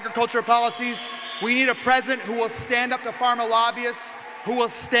oversee our agriculture policies. We need a president who will stand up to pharma lobbyists, who will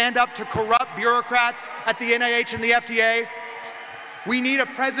stand up to corrupt bureaucrats at the NIH and the FDA. We need a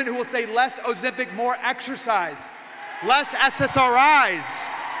president who will say less Ozempic, more exercise, less SSRIs,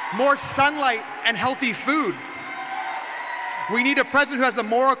 more sunlight and healthy food. We need a president who has the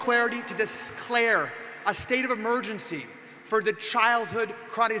moral clarity to declare a state of emergency for the childhood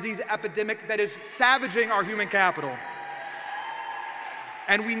chronic disease epidemic that is savaging our human capital.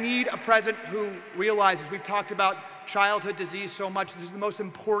 And we need a president who realizes, we've talked about childhood disease so much, this is the most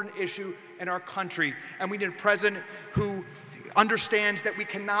important issue in our country. And we need a president who understands that we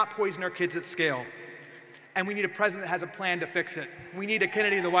cannot poison our kids at scale. And we need a president that has a plan to fix it. We need a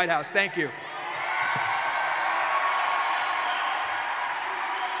Kennedy in the White House. Thank you.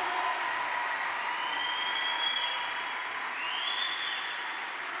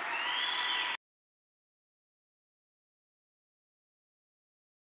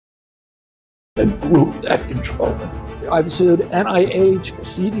 The group that control it. I've sued NIH,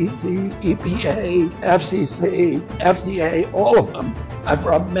 CDC, EPA, FCC, FDA, all of them. I've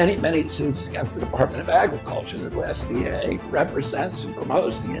brought many, many suits against the Department of Agriculture. The USDA represents and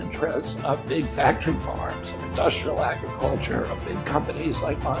promotes the interests of big factory farms, of industrial agriculture, of big companies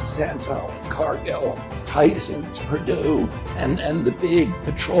like Monsanto, Cargill, Tyson's, Purdue, and the big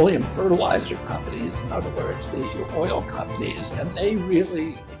petroleum fertilizer companies, in other words, the oil companies. And they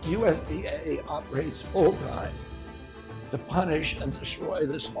really, USDA operates full-time to punish and destroy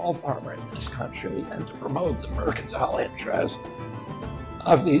the small farmer in this country and to promote the mercantile interest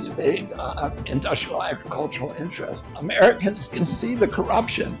of these big industrial agricultural interests. Americans can see the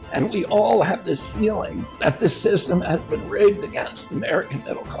corruption, and we all have this feeling that this system has been rigged against the American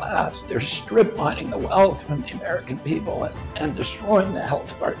middle class. They're strip mining the wealth from the American people and destroying the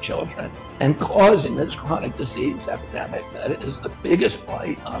health of our children and causing this chronic disease epidemic that is the biggest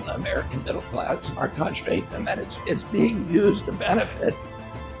blight on the American middle class in our country, and that it's being used to benefit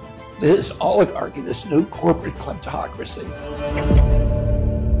this oligarchy, this new corporate kleptocracy.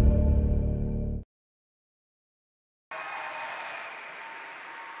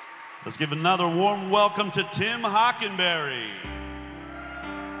 Let's give another warm welcome to Tim Hockenberry.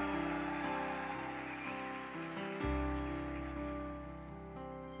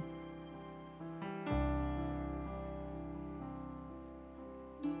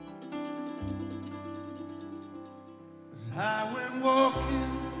 As I went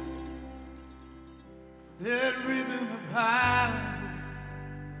walking that ribbon of highway,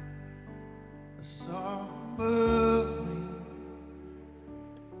 I saw above me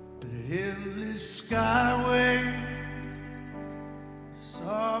the endless skyway. I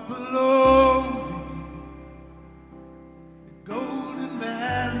saw below me the golden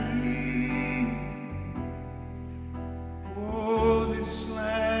valley. Oh, this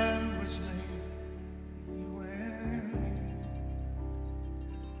land was made you and me.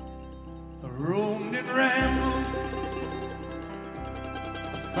 I roamed and rambled,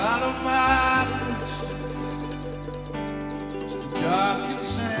 I followed my footsteps to the dark and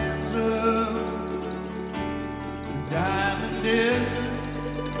sands of the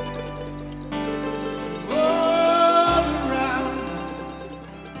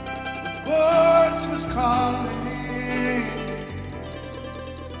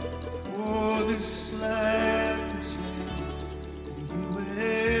this land is made for you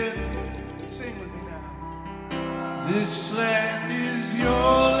and me. Sing with me now. This land is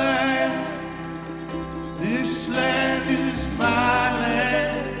your land. This land is my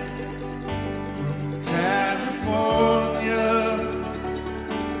land. From California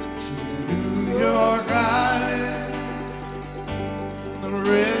to New York Island, the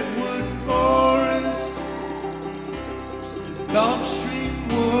redwood forest to the Gulf Stream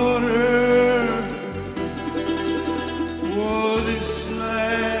water. Oh, this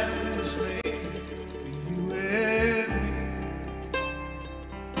land is made for you and me.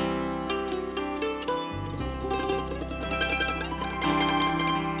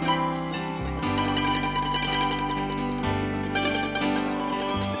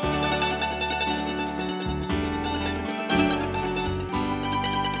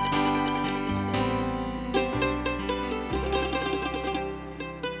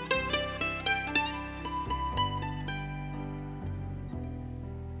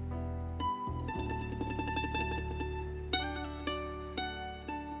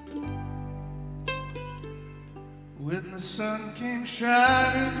 When the sun came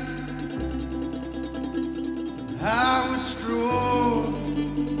shining, and I was strolling,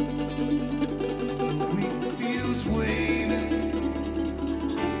 the wheat fields waving,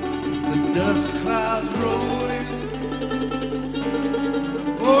 the dust clouds rolling,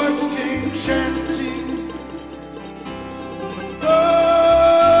 the voice came chanting, the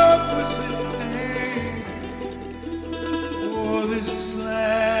fog was lifting. Oh, this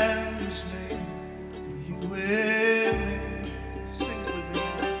land is made for you and me. Sing it with me.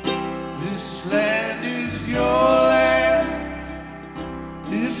 This land is your land.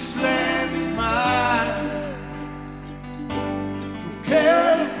 This land is mine. From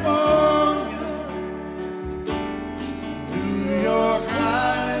California to New York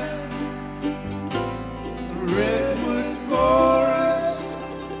Island, the redwood forest,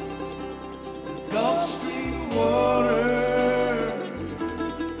 the Gulf Stream water.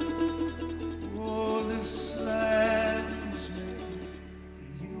 Oh, this land is made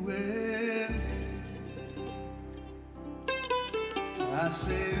for you and me. I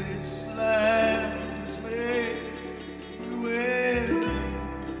say this land is made for you and me.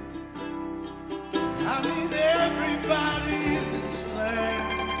 I mean everybody in this land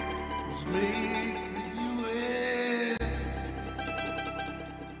was made for you and me.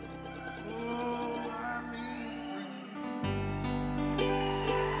 Oh, I mean for you.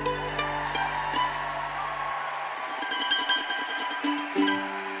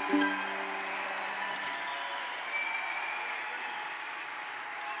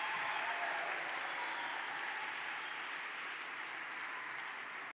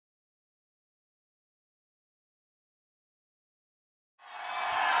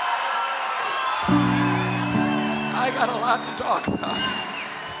 I got a lot to talk about.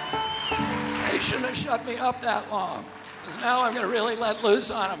 They shouldn't have shut me up that long, because now I'm going to really let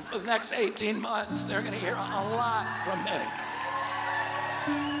loose on them for the next 18 months. They're going to hear a lot from me.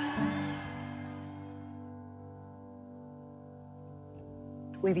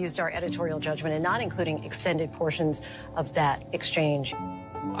 We've used our editorial judgment in not including extended portions of that exchange.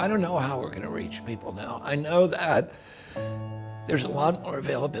 I don't know how we're going to reach people now. I know that there's a lot more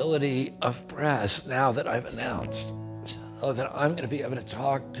availability of press now that I've announced, so that I'm going to be able to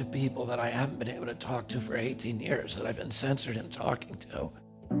talk to people that I haven't been able to talk to for 18 years, that I've been censored in talking to.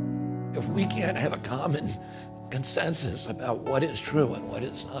 If we can't have a common consensus about what is true and what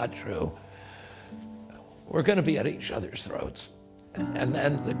is not true, we're going to be at each other's throats. And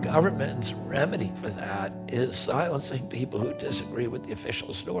then the government's remedy for that is silencing people who disagree with the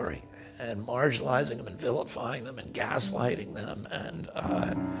official story and marginalizing them and vilifying them and gaslighting them and,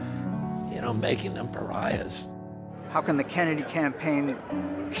 making them pariahs. How can the Kennedy campaign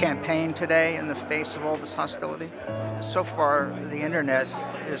today in the face of all this hostility? So far, the internet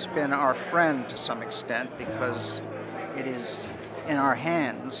has been our friend to some extent because it is in our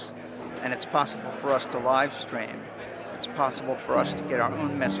hands and it's possible for us to live stream. It's possible for us to get our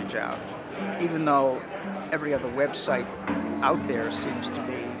own message out, even though every other website out there seems to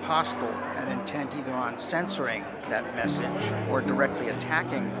be hostile and intent either on censoring that message or directly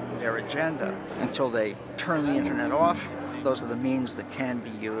attacking their agenda. Until they turn the internet off, those are the means that can be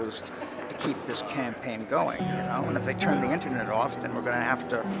used to keep this campaign going, And if they turn the internet off, then we're going to have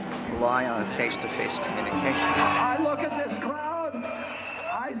to rely on face-to-face communication. I look at this crowd,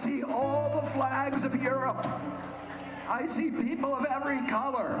 I see all the flags of Europe. I see people of every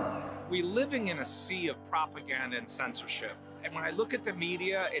color. We're living in a sea of propaganda and censorship. And when I look at the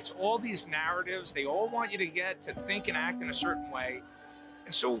media, it's all these narratives. They all want you to get to think and act in a certain way.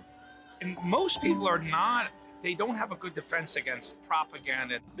 And so And most people are not, they don't have a good defense against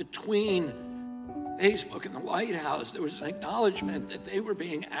propaganda. Between Facebook and the White House, there was an acknowledgement that they were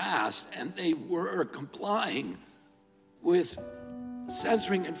being asked, and they were complying with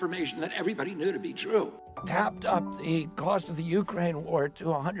censoring information that everybody knew to be true. Tapped up the cost of the Ukraine war to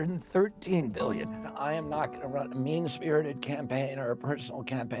 $113 billion. I am not going to run a mean-spirited campaign or a personal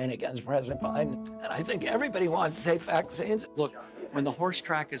campaign against President Biden. And I think everybody wants safe vaccines. Look, when the horse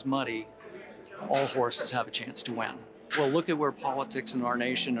track is muddy, all horses have a chance to win. Well, look at where politics in our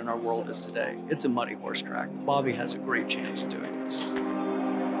nation and our world is today. It's a muddy horse track. Bobby has a great chance of doing this.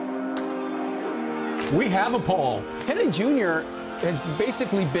 We have a poll. Kennedy Jr. has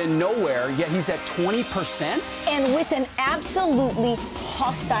basically been nowhere, yet he's at 20%. And with an absolutely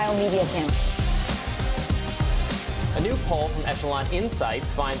hostile media channel. A new poll from Echelon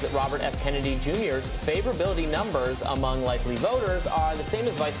Insights finds that Robert F. Kennedy Jr.'s favorability numbers among likely voters are the same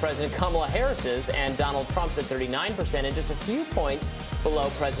as Vice President Kamala Harris's and Donald Trump's at 39% and just a few points below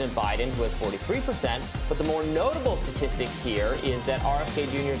President Biden, who has 43%. But the more notable statistic here is that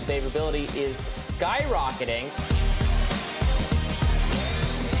RFK Jr.'s favorability is skyrocketing.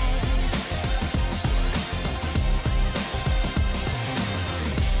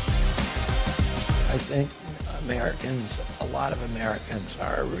 I think Americans, a lot of Americans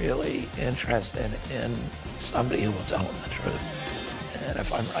are really interested in somebody who will tell them the truth. And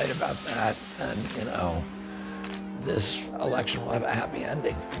if I'm right about that, then, you know, this election will have a happy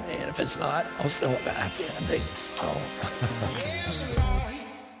ending for me. And if it's not, I'll still have a happy ending. So.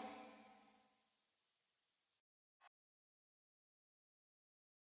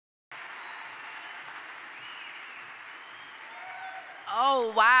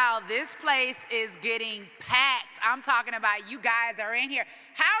 Oh, wow, this place is getting packed. I'm talking about you guys are in here.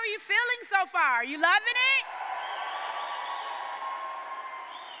 How are you feeling so far? Are you loving it?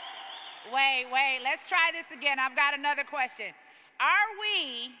 Wait, let's try this again. I've got another question. Are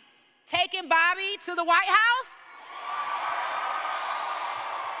we taking Bobby to the White House?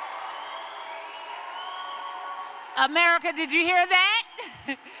 America, did you hear that?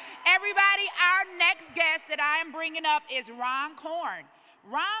 Everybody, our next guest that I am bringing up is Ron Korn.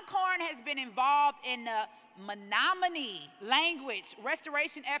 Ron Korn has been involved in the Menominee language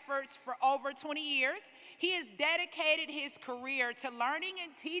restoration efforts for over 20 years. He has dedicated his career to learning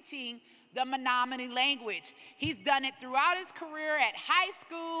and teaching the Menominee language. He's done it throughout his career at high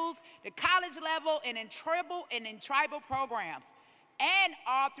schools, the college level, and in tribal programs, and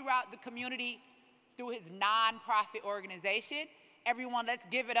all throughout the community through his nonprofit organization. Everyone, let's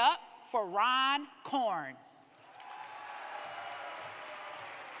give it up for Ron Korn.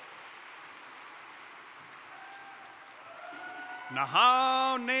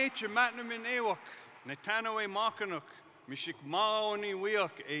 Nahau nature matnamin ewak, netanawe makanuk, mishik maoni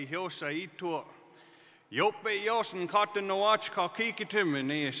wiak e hiosa itua. Yope yos and cotton no watch kakikitim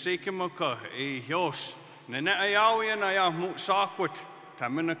and e sekimuka e hios. Nene ayawi and ayah mut sakwat,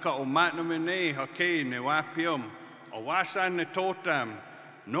 taminaka o matnamin e hake ne wapium. Awasan ne totam,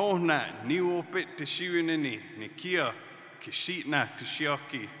 no na ni wopit te shiwinini, ne kia kishitna te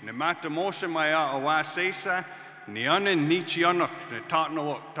shiaki, ne mata mose maya awasesa, ne anen ni chianok, ne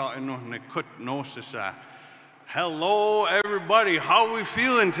tatnawak tatino ne kut nosesa. Hello everybody, how are we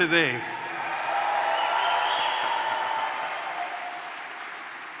feeling today?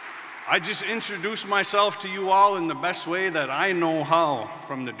 I just introduced myself to you all in the best way that I know how,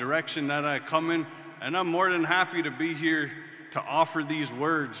 from the direction that I come in. And I'm more than happy to be here to offer these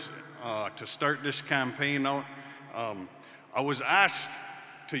words to start this campaign out. I was asked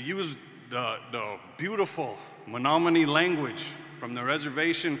to use the beautiful Menominee language from the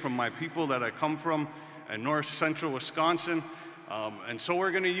reservation, from my people that I come from in north central Wisconsin. And so we're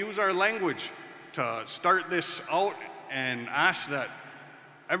going to use our language to start this out and ask that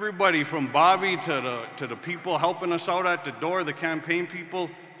everybody from Bobby to the people helping us out at the door, the campaign people,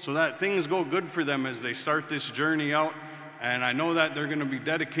 so that things go good for them as they start this journey out. And I know that they're going to be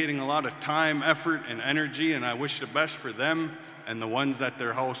dedicating a lot of time, effort, and energy, and I wish the best for them and the ones at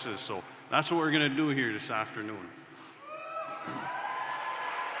their houses. So that's what we're going to do here this afternoon.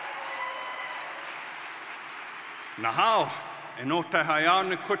 Nahau, enota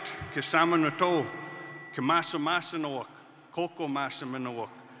hayane kut kesamanato, kemasamasanoak, koko masamanawak.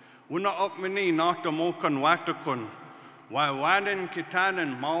 Una opmini nata mokan watakun. Waiwaden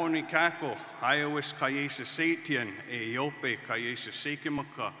kitanen maoni kako, Iowis kayesa satian, e yope kayesa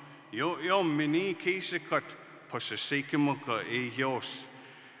sekimaka, yo mini kesekut, pasa sekimaka e yos.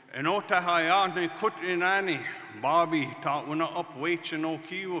 En ota hayane kut inani, Bobby ta una up wait no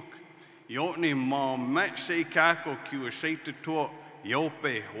kiwuk, yotni ma met se kako kiwa sata to,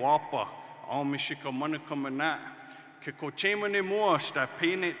 Iope, Wapa, Almishika Manakamanat, Kiko Chamane Moa, Sta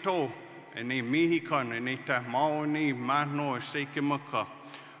Pene To, and ne Mihikan, and ne Ta Maoni, Mahno, Sekimaka,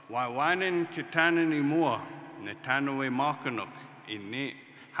 Waiwanen Kitanani Moa, Netanoe Makanuk, in ne.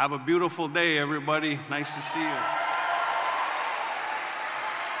 Have a beautiful day, everybody. Nice to see you.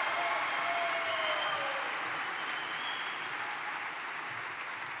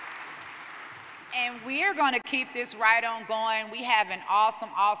 And we're going to keep this right on going. We have an awesome,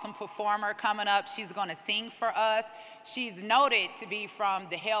 awesome performer coming up. She's going to sing for us. She's noted to be from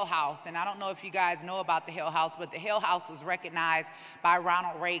the Hill House. And I don't know if you guys know about the Hill House, but the Hill House was recognized by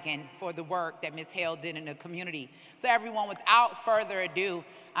Ronald Reagan for the work that Ms. Hale did in the community. So everyone, without further ado,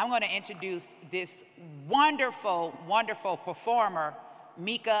 I'm going to introduce this wonderful, wonderful performer,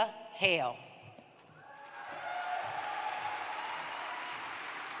 Mika Hale.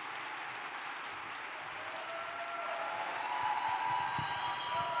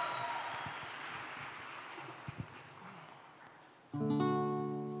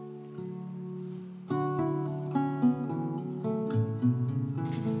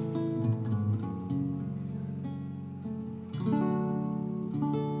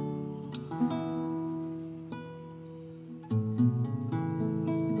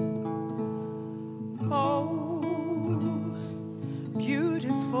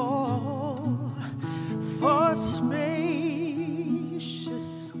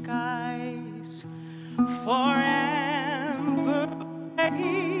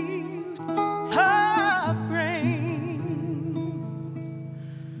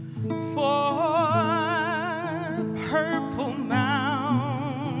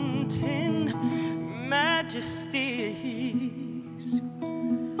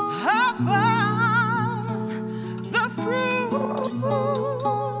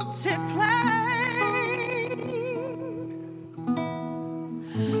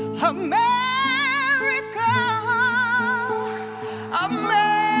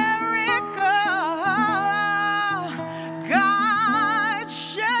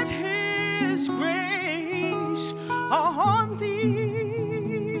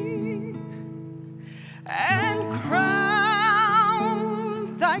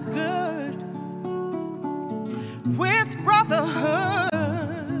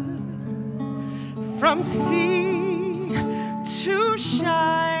 From sea to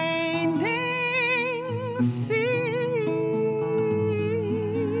shining sea.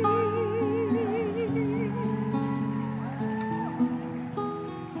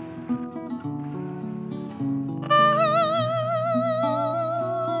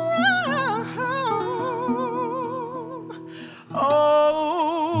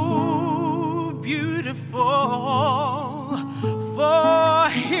 Oh, beautiful, for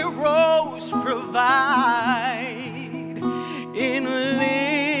heroes provide in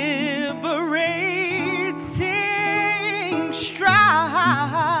liberating strife.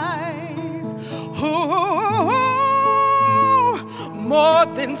 Ooh, more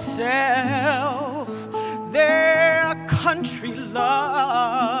than self, their country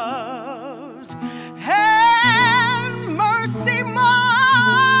loves, and mercy more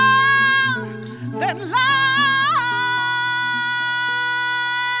than life.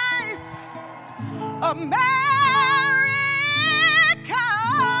 America,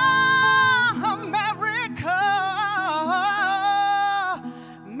 America,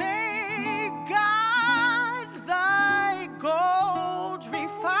 may God thy gold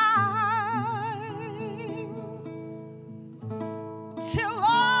refine, till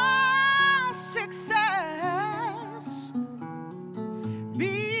all success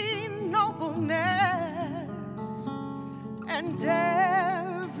be nobleness, and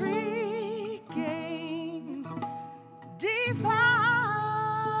every gain divine.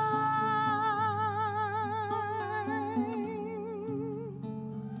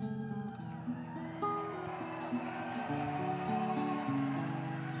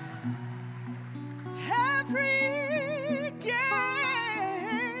 Every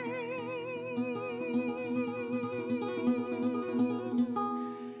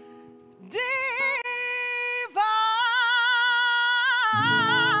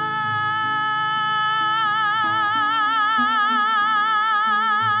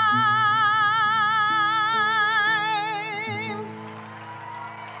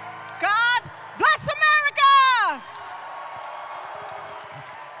God bless America!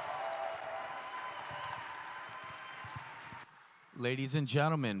 Ladies and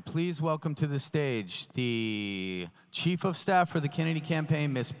gentlemen, please welcome to the stage the Chief of Staff for the Kennedy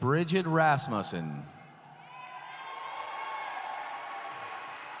campaign, Miss Bridget Rasmussen.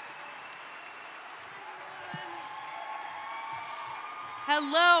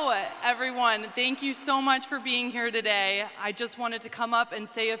 Hello, everyone. Thank you so much for being here today. I just wanted to come up and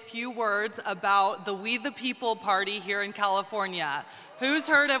say a few words about the We the People party here in California. Who's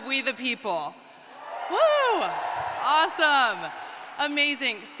heard of We the People? Woo! Awesome.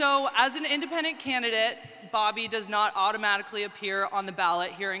 Amazing. So as an independent candidate, Bobby does not automatically appear on the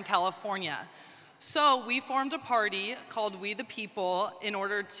ballot here in California. So we formed a party called We the People in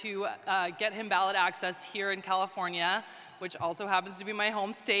order to get him ballot access here in California, which also happens to be my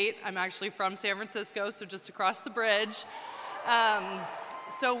home state. I'm actually from San Francisco, so just across the bridge.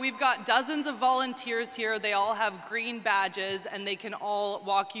 So we've got dozens of volunteers here. They all have green badges, and they can all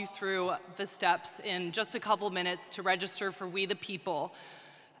walk you through the steps in just a couple minutes to register for We the People.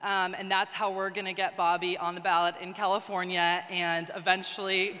 And that's how we're gonna get Bobby on the ballot in California and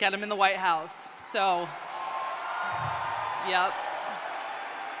eventually get him in the White House. So, yep.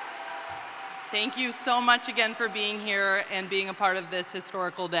 Thank you so much again for being here and being a part of this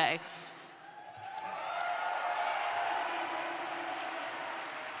historical day.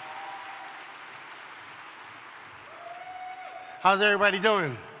 How's everybody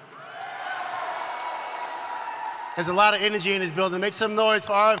doing? There's a lot of energy in this building. Make some noise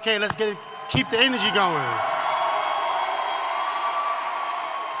for RFK. Let's keep the energy going.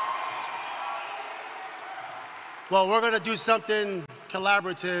 Well, we're going to do something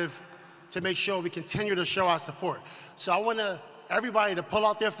collaborative to make sure we continue to show our support. So I want everybody to pull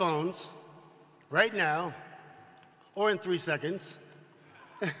out their phones right now, or in 3 seconds,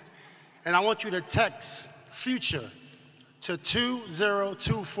 and I want you to text FUTURE to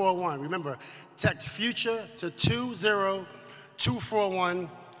 20241. Remember, text FUTURE to 20241,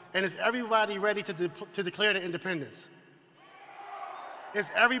 and is everybody ready to declare their independence?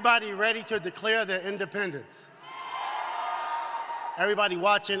 Is everybody ready to declare their independence? Everybody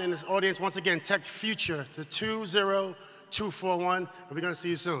watching in this audience, once again, text FUTURE to 20241, and we're going to see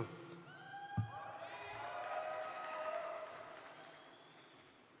you soon.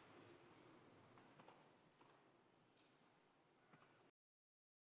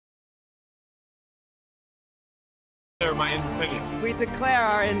 My independence. We declare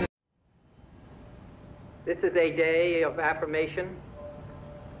our independence. This is a day of affirmation,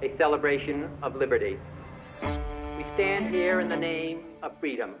 a celebration of liberty. We stand here in the name of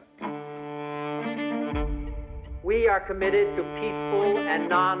freedom. We are committed to peaceful and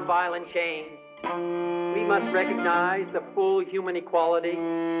nonviolent change. We must recognize the full human equality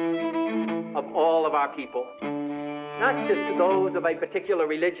of all of our people, not just to those of a particular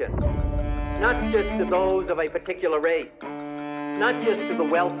religion, not just to those of a particular race, not just to the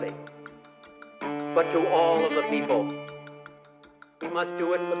wealthy, but to all of the people. We must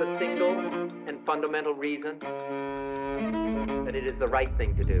do it for the single and fundamental reason that it is the right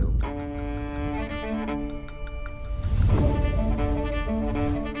thing to do.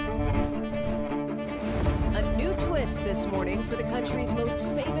 A new twist this morning for the country's most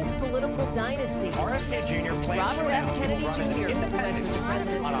famous political dynasty. RFK Jr. plans Robert F. Kennedy Jr. defended the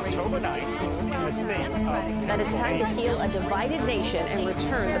presidential race in the state. That it's time to heal a divided nation and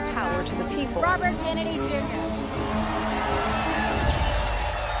return the power to the people. Robert Kennedy Jr.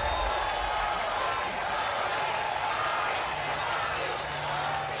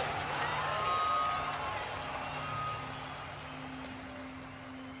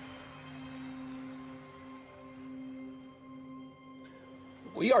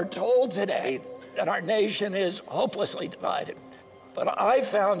 We are told today that our nation is hopelessly divided. But I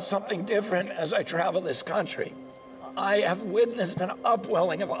found something different as I travel this country. I have witnessed an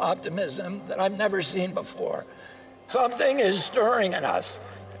upwelling of optimism that I've never seen before. Something is stirring in us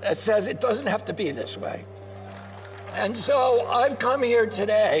that says it doesn't have to be this way. And so I've come here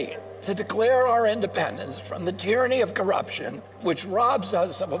today to declare our independence from the tyranny of corruption, which robs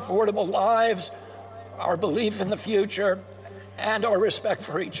us of affordable lives, our belief in the future, and our respect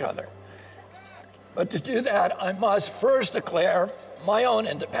for each other. But to do that, I must first declare my own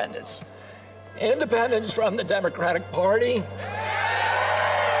independence. Independence from the Democratic Party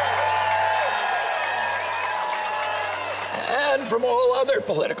and from all other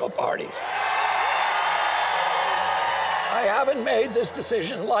political parties. I haven't made this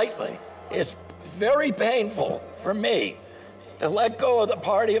decision lightly. It's very painful for me to let go of the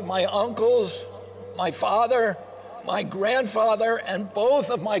party of my uncles, my father, my grandfather, and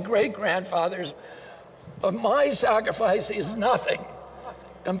both of my great-grandfathers, but my sacrifice is nothing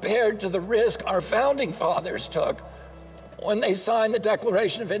compared to the risk our founding fathers took when they signed the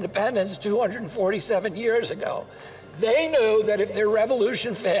Declaration of Independence 247 years ago. They knew that if their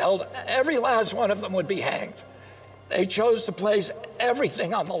revolution failed, every last one of them would be hanged. They chose to place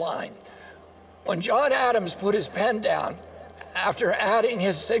everything on the line. When John Adams put his pen down after adding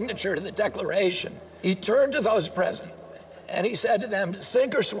his signature to the Declaration, he turned to those present and he said to them,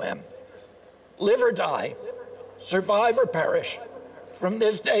 sink or swim, live or die, survive or perish. From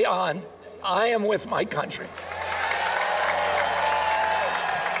this day on, I am with my country.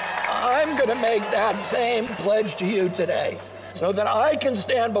 I'm going to make that same pledge to you today so that I can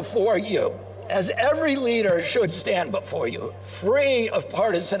stand before you, as every leader should stand before you, free of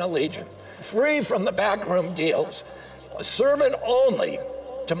partisan allegiance, free from the backroom deals, a servant only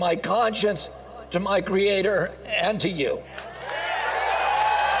to my conscience, to my Creator, and to you.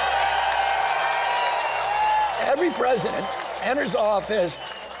 Every president enters office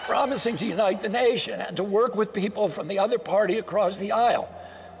promising to unite the nation and to work with people from the other party across the aisle.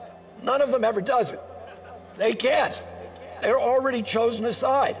 None of them ever does it. They can't. They're already chosen a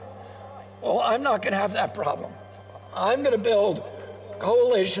side. Well, I'm not going to have that problem. I'm going to build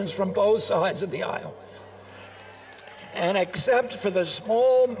coalitions from both sides of the aisle. And except for the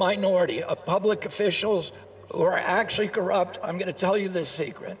small minority of public officials who are actually corrupt, I'm going to tell you this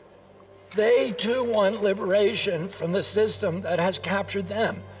secret. They too want liberation from the system that has captured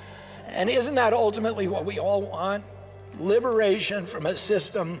them. And isn't that ultimately what we all want? Liberation from a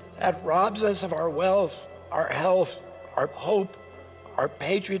system that robs us of our wealth, our health, our hope, our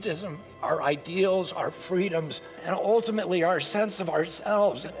patriotism, our ideals, our freedoms, and ultimately our sense of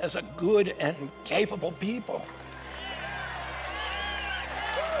ourselves as a good and capable people.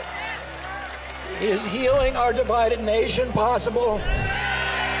 Is healing our divided nation possible?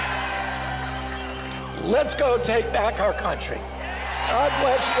 Let's go take back our country. God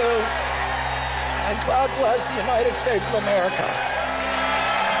bless you, and God bless the United States of America.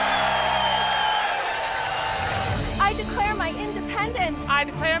 I declare my independence. I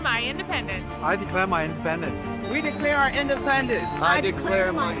declare my independence. I declare my independence. We declare our independence. I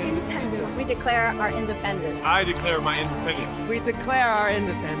declare my independence. We declare our independence. I declare my independence. We declare our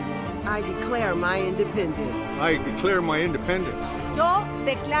independence. I declare my independence. I declare my independence. Yo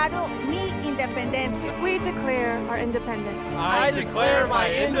declaro mi independencia. We declare our independence. I declare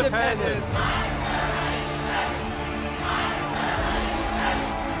my independence.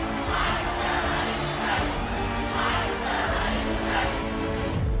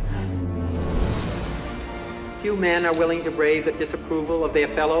 Few men are willing to brave the disapproval of their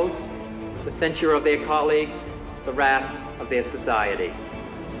fellows, the censure of their colleagues, the wrath of their society.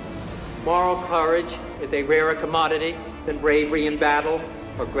 Moral courage is a rarer commodity than bravery in battle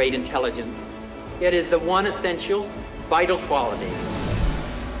or great intelligence. It is the one essential, vital quality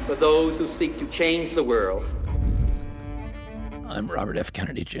for those who seek to change the world. I'm Robert F.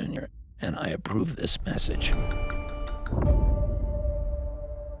 Kennedy Jr., and I approve this message.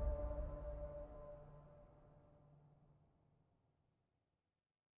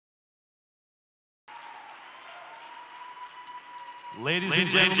 Ladies and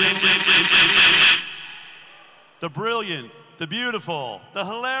gentlemen, the brilliant, the beautiful, the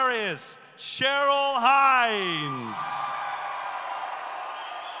hilarious Cheryl Hines.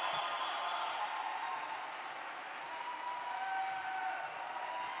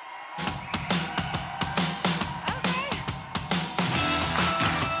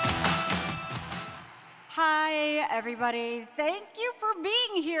 Hi, everybody. Thank you for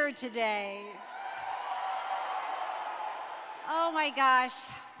being here today. Oh my gosh,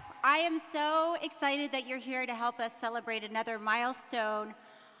 I am so excited that you're here to help us celebrate another milestone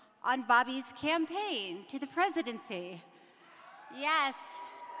on Bobby's campaign to the presidency. Yes.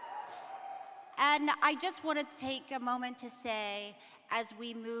 And I just want to take a moment to say, as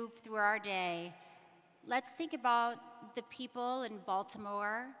we move through our day, let's think about the people in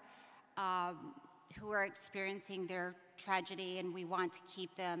Baltimore who are experiencing their tragedy, and we want to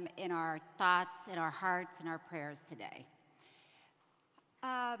keep them in our thoughts, in our hearts, in our prayers today.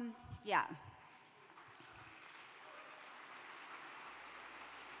 Yeah.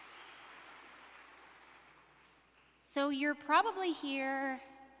 So you're probably here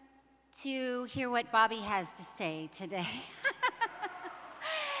to hear what Bobby has to say today.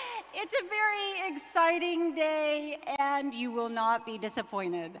 It's a very exciting day, and you will not be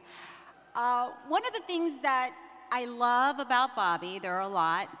disappointed. One of the things that I love about Bobby, there are a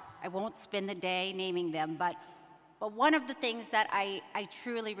lot, I won't spend the day naming them, but one of the things that I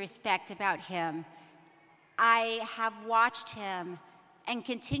truly respect about him, I have watched him and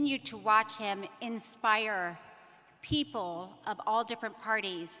continue to watch him inspire people of all different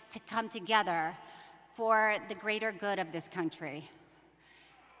parties to come together for the greater good of this country.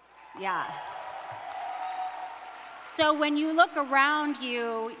 Yeah. So when you look around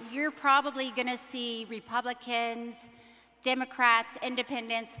you, you're probably gonna see Republicans, Democrats,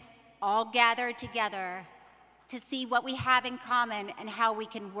 Independents, all gathered together to see what we have in common and how we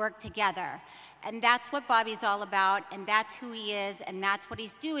can work together. And that's what Bobby's all about, and that's who he is, and that's what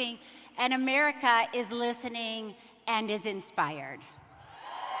he's doing. And America is listening and is inspired.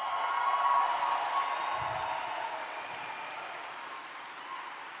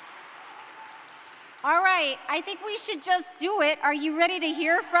 All right, I think we should just do it. Are you ready to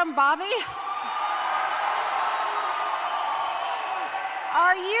hear from Bobby?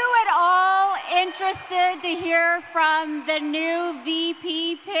 Are you at all interested to hear from the new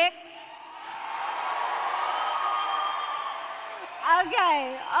VP pick?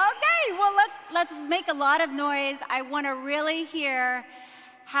 Okay, well, let's make a lot of noise. I want to really hear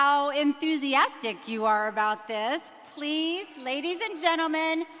how enthusiastic you are about this. Please, ladies and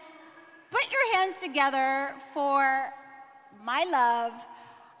gentlemen, put your hands together for my love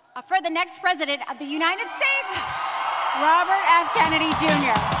for the next president of the United States, Robert F. Kennedy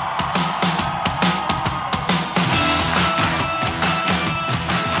Jr.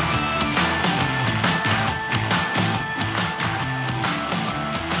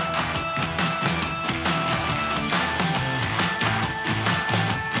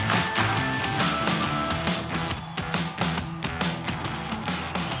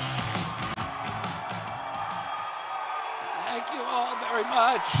 Thank you all very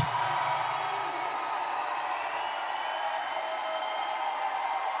much.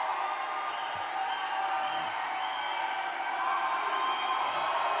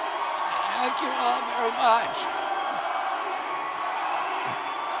 Thank you all very much.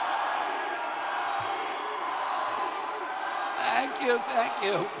 Thank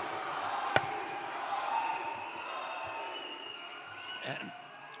you. And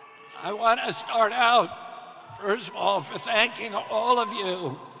I want to start out, first of all, for thanking all of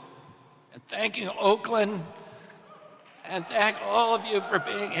you, and thanking Oakland, and thank all of you for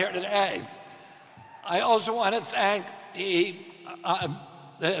being here today. I also want to thank the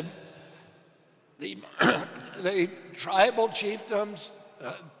tribal chiefdoms,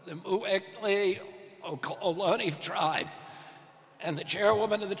 the Mu'ekli Ohlone tribe, and the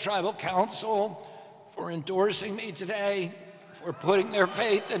chairwoman of the tribal council for endorsing me today, for putting their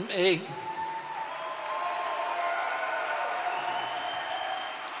faith in me.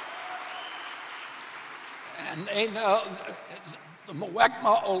 And they know, the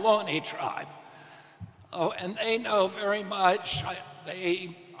Mu'ekma Ohlone tribe. Oh, and they know very much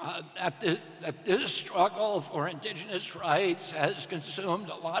that this struggle for indigenous rights has consumed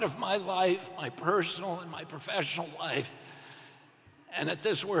a lot of my life, my personal and my professional life, and that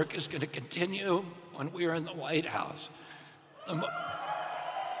this work is going to continue when we're in the White House.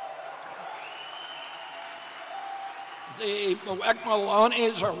 The Mu'ekma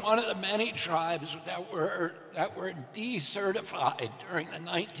Ohlones are one of the many tribes that were decertified during the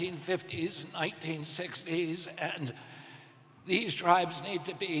 1950s and 1960s, and these tribes need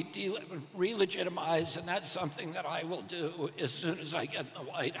to be re-legitimized, and that's something that I will do as soon as I get in the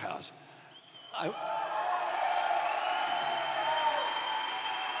White House. I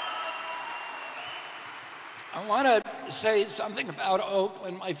want to say something about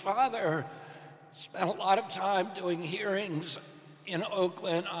Oakland. My father spent a lot of time doing hearings in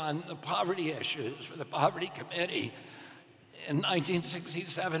Oakland on the poverty issues for the Poverty Committee in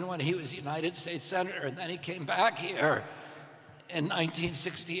 1967 when he was United States Senator, and then he came back here in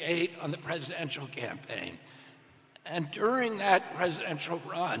 1968 on the presidential campaign. And during that presidential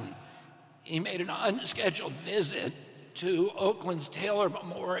run, he made an unscheduled visit to Oakland's Taylor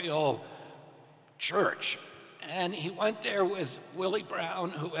Memorial Church. And he went there with Willie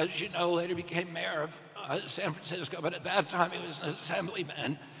Brown, who, as you know, later became mayor of San Francisco, but at that time he was an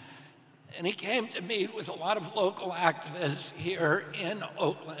assemblyman. And he came to meet with a lot of local activists here in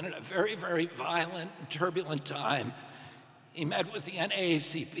Oakland at a very, very violent and turbulent time. He met with the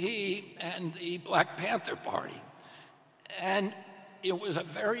NAACP and the Black Panther Party. And it was a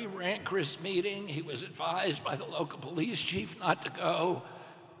very rancorous meeting. He was advised by the local police chief not to go.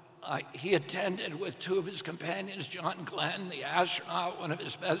 He attended with two of his companions, John Glenn, the astronaut, one of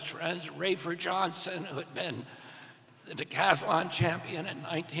his best friends, Rayford Johnson, who had been the decathlon champion in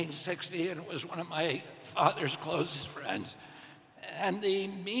 1960 and was one of my father's closest friends. And the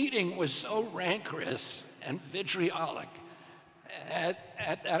meeting was so rancorous and vitriolic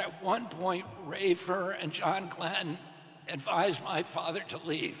that at one point, Rayford and John Glenn advised my father to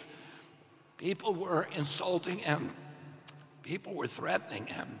leave. People were insulting him. People were threatening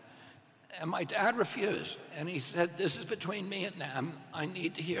him. And my dad refused, and he said, this is between me and them. I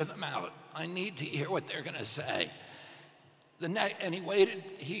need to hear them out. I need to hear what they're going to say. And he waited,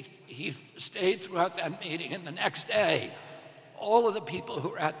 he stayed throughout that meeting, and the next day, all of the people who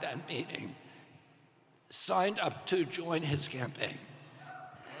were at that meeting signed up to join his campaign.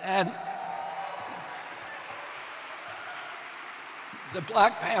 And the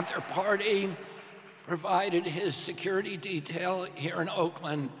Black Panther Party provided his security detail here in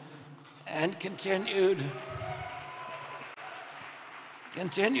Oakland and continued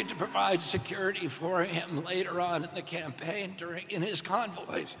to provide security for him later on in the campaign in his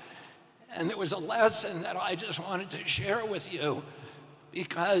convoys. And there was a lesson that I just wanted to share with you,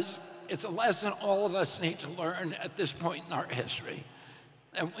 because it's a lesson all of us need to learn at this point in our history.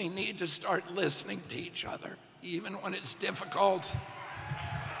 And we need to start listening to each other, even when it's difficult.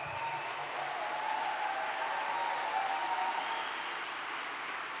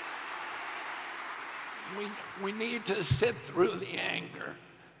 We need to sit through the anger.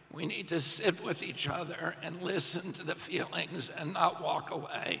 We need to sit with each other and listen to the feelings and not walk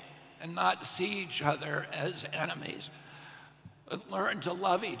away and not see each other as enemies, but learn to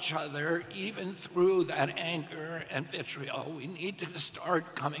love each other even through that anger and vitriol. We need to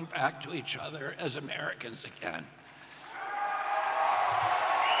start coming back to each other as Americans again.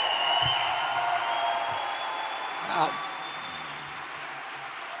 Now,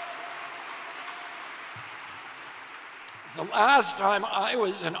 the last time I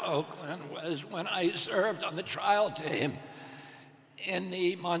was in Oakland was when I served on the trial team in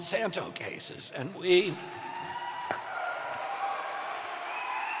the Monsanto cases, and we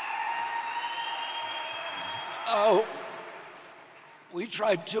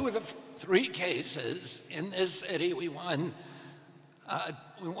tried 2 of the 3 cases in this city. We won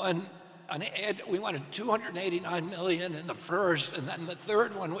 $289 million in the first, and then the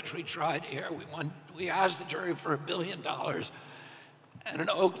third one, which we tried here, we asked the jury for $1 billion, and an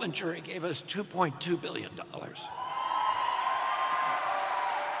Oakland jury gave us $2.2 billion.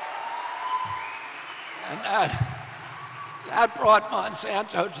 And that brought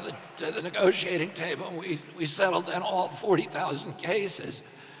Monsanto to the negotiating table, and we settled then all 40,000 cases.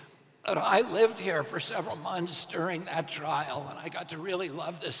 But I lived here for several months during that trial, and I got to really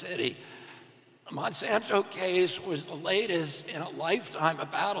love the city. The Monsanto case was the latest in a lifetime of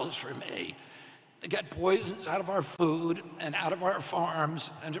battles for me to get poisons out of our food and out of our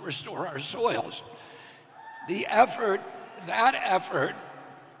farms and to restore our soils. That effort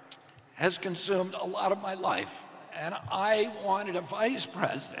has consumed a lot of my life, and I wanted a vice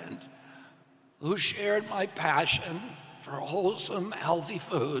president who shared my passion for wholesome, healthy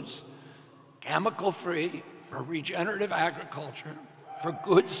foods, chemical-free, for regenerative agriculture, for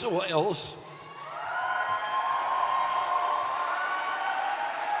good soils,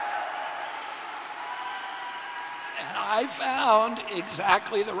 and I found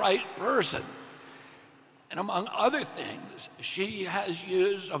exactly the right person. And among other things, she has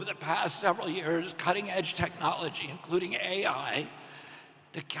used over the past several years cutting-edge technology, including AI,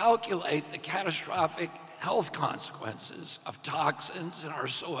 to calculate the catastrophic health consequences of toxins in our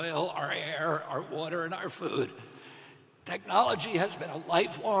soil, our air, our water, and our food. Technology has been a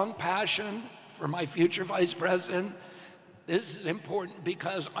lifelong passion for my future vice president. This is important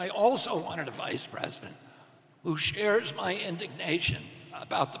because I also wanted a vice president who shares my indignation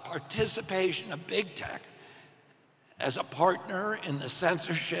about the participation of big tech as a partner in the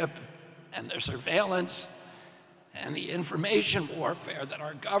censorship and the surveillance and the information warfare that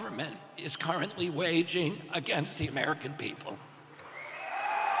our government is currently waging against the American people.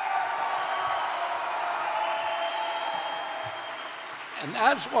 And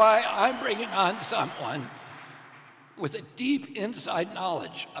that's why I'm bringing on someone with a deep inside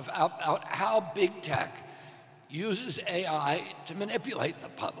knowledge about how big tech uses AI to manipulate the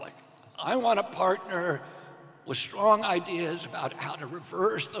public. I want a partner with strong ideas about how to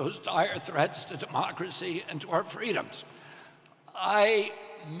reverse those dire threats to democracy and to our freedoms. I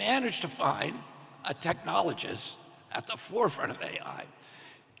managed to find a technologist at the forefront of AI.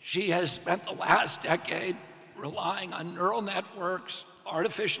 She has spent the last decade relying on neural networks,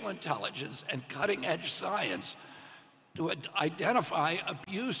 artificial intelligence, and cutting-edge science to identify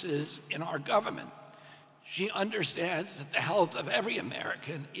abuses in our government. She understands that the health of every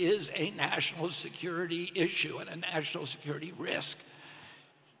American is a national security issue and a national security risk.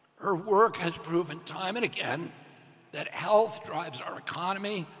 Her work has proven time and again that health drives our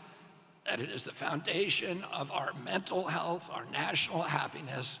economy, that it is the foundation of our mental health, our national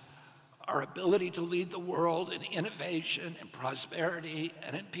happiness, our ability to lead the world in innovation, in prosperity,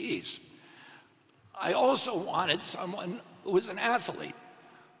 and in peace. I also wanted someone who was an athlete,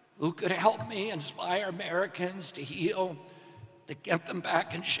 who could help me inspire Americans to heal, to get them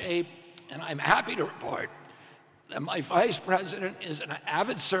back in shape. And I'm happy to report that my vice president is an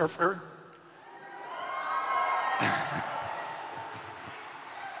avid surfer,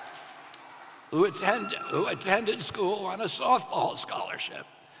 who attended school on a softball scholarship.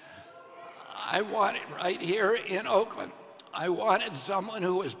 I wanted, right here in Oakland, I wanted someone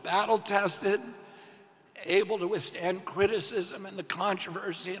who was battle-tested, able to withstand criticism and the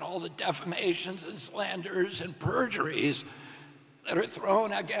controversy and all the defamations and slanders and perjuries that are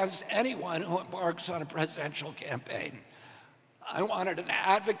thrown against anyone who embarks on a presidential campaign. I wanted an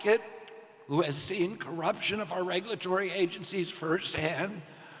advocate who has seen corruption of our regulatory agencies firsthand,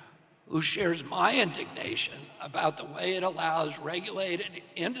 who shares my indignation about the way it allows regulated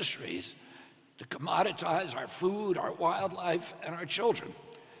industries to commoditize our food, our wildlife, and our children.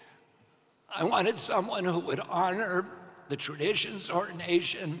 I wanted someone who would honor the traditions of our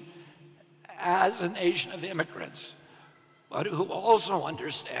nation as a nation of immigrants, but who also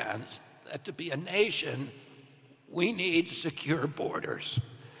understands that to be a nation, we need secure borders.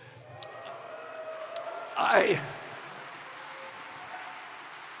 I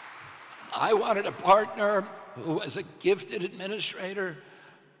wanted a partner who was a gifted administrator,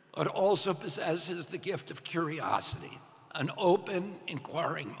 but also possesses the gift of curiosity, an open,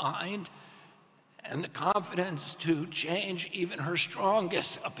 inquiring mind, and the confidence to change even her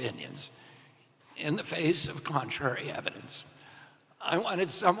strongest opinions in the face of contrary evidence. I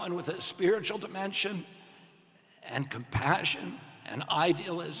wanted someone with a spiritual dimension and compassion and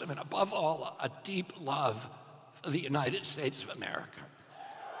idealism, and above all, a deep love for the United States of America.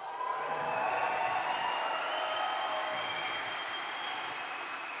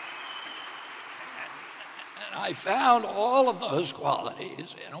 And I found all of those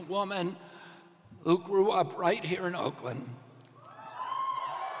qualities in a woman who grew up right here in Oakland,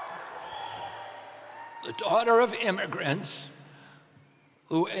 the daughter of immigrants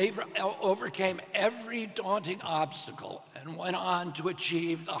who overcame every daunting obstacle and went on to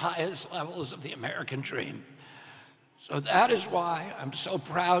achieve the highest levels of the American dream. So that is why I'm so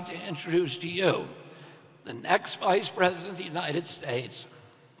proud to introduce to you the next Vice President of the United States,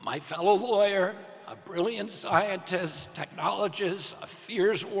 my fellow lawyer, a brilliant scientist, technologist, a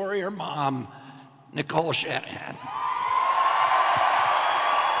fierce warrior mom, Nicole Shanahan.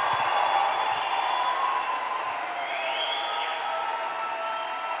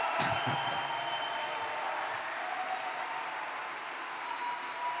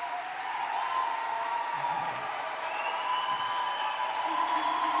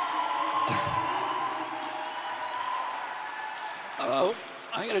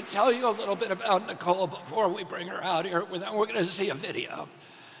 I'm going to tell you a little bit about Nicole before we bring her out here. Then we're going to see a video.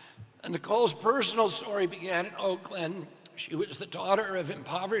 And Nicole's personal story began in Oakland. She was the daughter of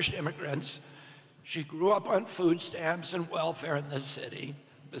impoverished immigrants. She grew up on food stamps and welfare in the city,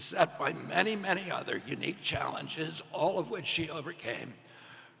 beset by many, many other unique challenges, all of which she overcame.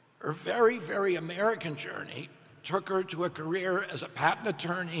 Her very, very American journey took her to a career as a patent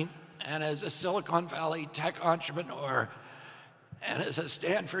attorney and as a Silicon Valley tech entrepreneur and as a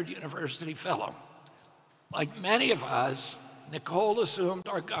Stanford University fellow. Like many of us, Nicole assumed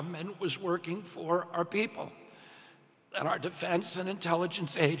our government was working for our people, that our defense and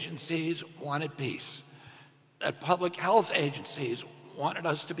intelligence agencies wanted peace, that public health agencies wanted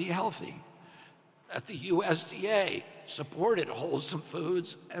us to be healthy, that the USDA supported wholesome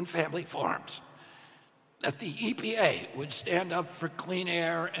foods and family farms, that the EPA would stand up for clean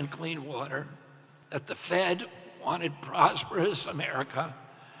air and clean water, that the Fed wanted prosperous America,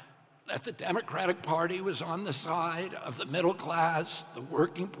 that the Democratic Party was on the side of the middle class, the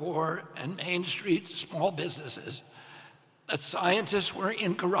working poor, and Main Street small businesses, that scientists were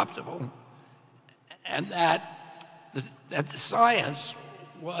incorruptible, and that the science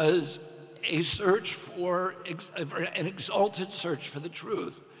was a search for, an exalted search for the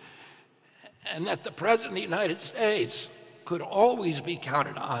truth, and that the President of the United States could always be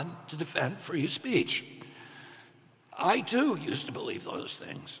counted on to defend free speech. I, too, used to believe those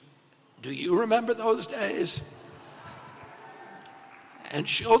things. Do you remember those days? And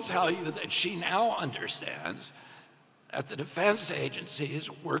she'll tell you that she now understands that the defense agencies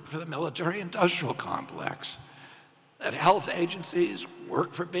work for the military-industrial complex, that health agencies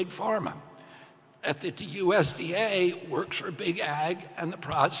work for big pharma, that the USDA works for big ag and the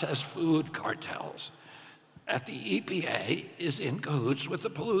processed food cartels, that the EPA is in cahoots with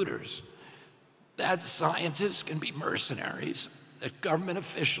the polluters, that scientists can be mercenaries, that government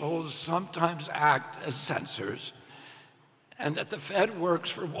officials sometimes act as censors, and that the Fed works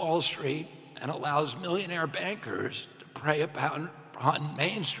for Wall Street and allows millionaire bankers to prey upon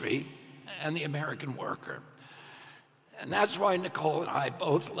Main Street and the American worker. And that's why Nicole and I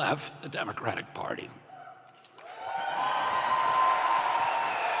both left the Democratic Party.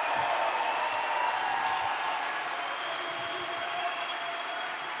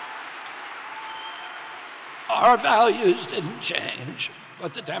 Our values didn't change,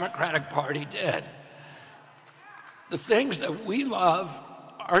 but the Democratic Party did. The things that we love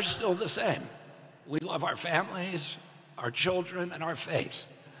are still the same. We love our families, our children, and our faith.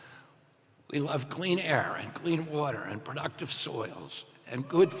 We love clean air and clean water and productive soils and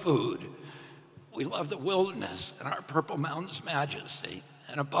good food. We love the wilderness and our Purple Mountains majesty.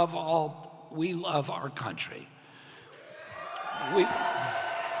 And above all, we love our country.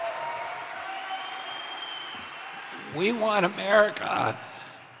 We want America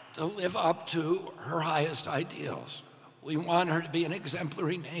to live up to her highest ideals. We want her to be an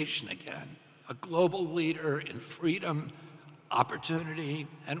exemplary nation again, a global leader in freedom, opportunity,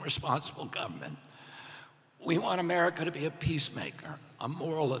 and responsible government. We want America to be a peacemaker, a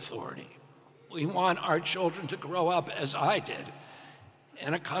moral authority. We want our children to grow up, as I did,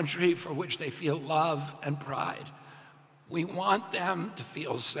 in a country for which they feel love and pride. We want them to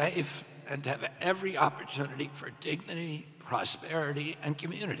feel safe and to have every opportunity for dignity, prosperity, and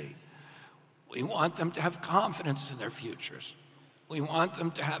community. We want them to have confidence in their futures. We want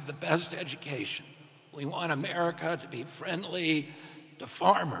them to have the best education. We want America to be friendly to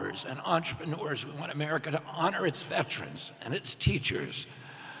farmers and entrepreneurs. We want America to honor its veterans and its teachers.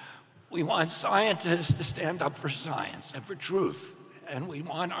 We want scientists to stand up for science and for truth. And we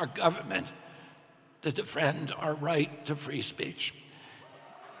want our government to defend our right to free speech.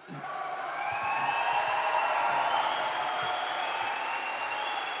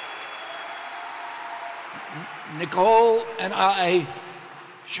 Nicole and I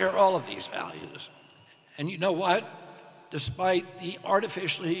share all of these values. And you know what? Despite the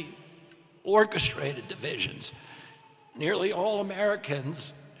artificially orchestrated divisions, nearly all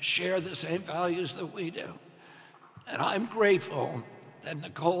Americans share the same values that we do. And I'm grateful that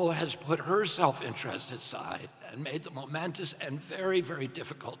Nicole has put her self-interest aside and made the momentous and very, very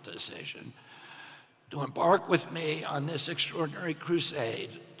difficult decision to embark with me on this extraordinary crusade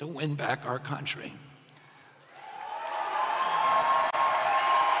to win back our country.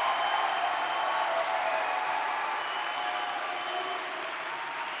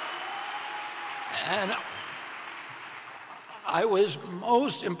 And I was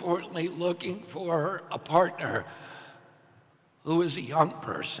most importantly looking for a partner who is a young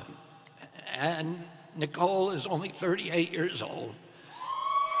person. And Nicole is only 38 years old.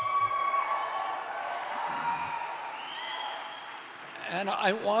 And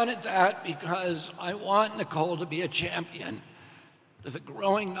I wanted that because I want Nicole to be a champion to the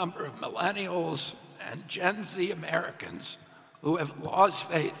growing number of millennials and Gen Z Americans who have lost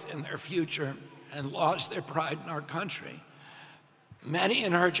faith in their future and lost their pride in our country. Many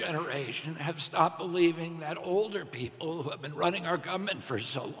in her generation have stopped believing that older people who have been running our government for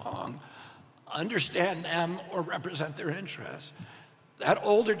so long understand them or represent their interests. That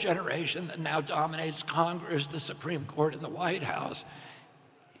older generation that now dominates Congress, the Supreme Court, and the White House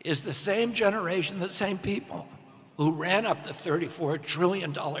is the same generation, the same people who ran up the $34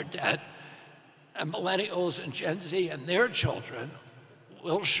 trillion debt, and millennials and Gen Z and their children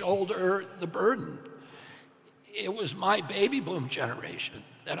will shoulder the burden. It was my baby boom generation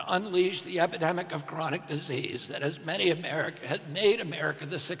that unleashed the epidemic of chronic disease that has made America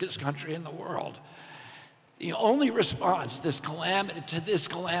the sickest country in the world. The only response to this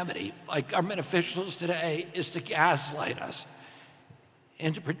calamity by government officials today is to gaslight us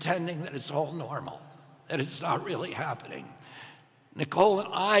into pretending that it's all normal, that it's not really happening. Nicole and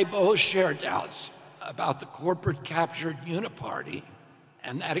I both share doubts about the corporate captured uniparty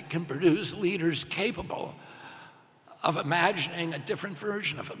and that it can produce leaders capable of imagining a different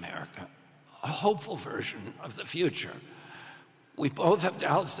version of America, a hopeful version of the future. We both have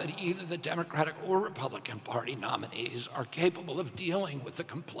doubts that either the Democratic or Republican Party nominees are capable of dealing with the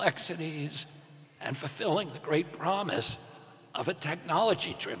complexities and fulfilling the great promise of a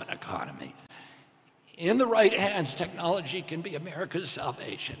technology-driven economy. In the right hands, technology can be America's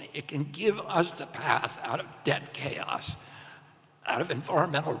salvation. It can give us the path out of debt chaos, out of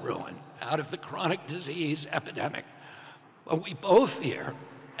environmental ruin, out of the chronic disease epidemic. But we both fear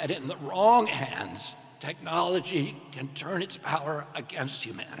that in the wrong hands, technology can turn its power against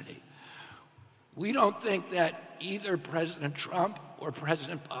humanity. We don't think that either President Trump or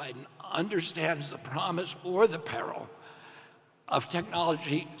President Biden understands the promise or the peril of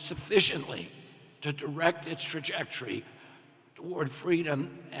technology sufficiently to direct its trajectory toward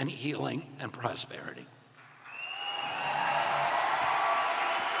freedom and healing and prosperity.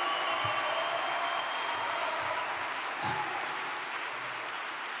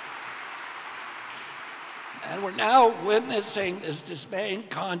 And we're now witnessing this dismaying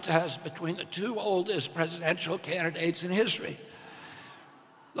contest between the two oldest presidential candidates in history.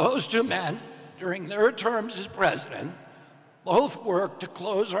 Those two men, during their terms as president, both worked to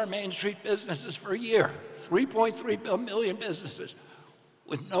close our Main Street businesses for a year, 3.3 million businesses,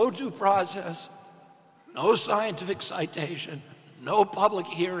 with no due process, no scientific citation, no public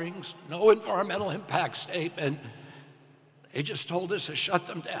hearings, no environmental impact statement. They just told us to shut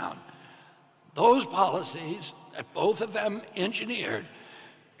them down. Those policies that both of them engineered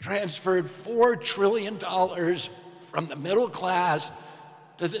transferred $4 trillion from the middle class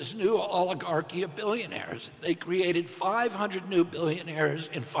to this new oligarchy of billionaires. They created 500 new billionaires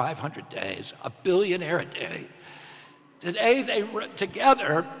in 500 days, a billionaire a day. Today,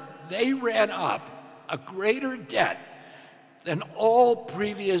 together, they ran up a greater debt than all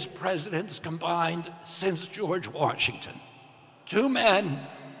previous presidents combined since George Washington. Two men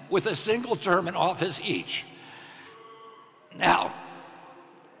with a single term in office each. Now,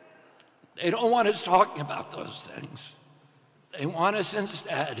 they don't want us talking about those things. They want us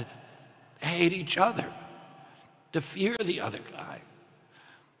instead to hate each other, to fear the other guy.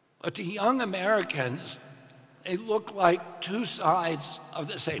 But to young Americans, they look like two sides of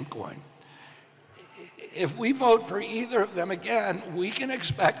the same coin. If we vote for either of them again, we can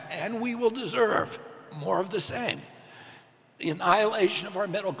expect, and we will deserve, more of the same. The annihilation of our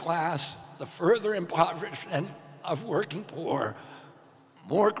middle class, the further impoverishment of working poor,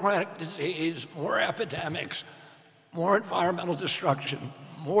 more chronic disease, more epidemics, more environmental destruction,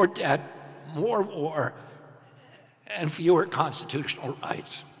 more debt, more war, and fewer constitutional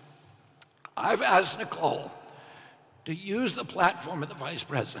rights. I've asked Nicole to use the platform of the vice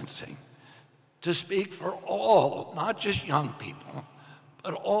presidency to speak for all, not just young people,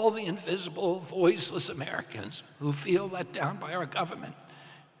 but all the invisible, voiceless Americans who feel let down by our government.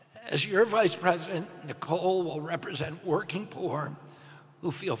 As your vice president, Nicole will represent working poor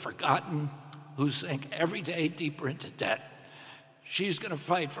who feel forgotten, who sink every day deeper into debt. She's going to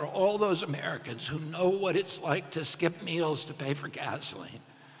fight for all those Americans who know what it's like to skip meals to pay for gasoline,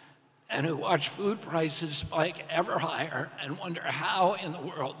 and who watch food prices spike ever higher and wonder how in the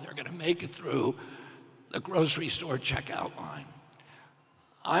world they're going to make it through the grocery store checkout line.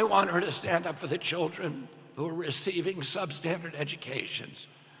 I want her to stand up for the children who are receiving substandard educations,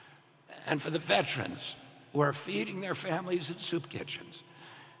 and for the veterans who are feeding their families in soup kitchens,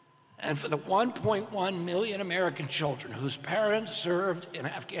 and for the 1.1 million American children whose parents served in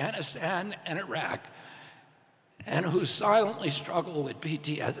Afghanistan and Iraq, and who silently struggle with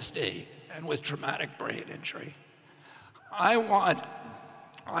PTSD and with traumatic brain injury. I want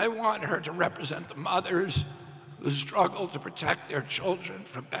her to represent the mothers who struggle to protect their children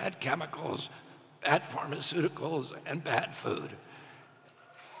from bad chemicals, bad pharmaceuticals, and bad food.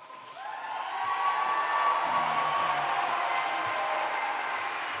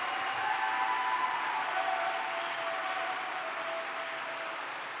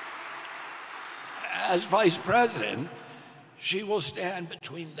 As vice president, she will stand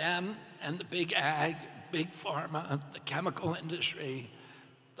between them and the big ag, big pharma, the chemical industry,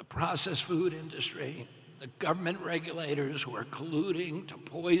 the processed food industry, the government regulators who are colluding to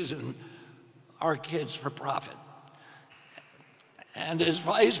poison our kids for profit. And as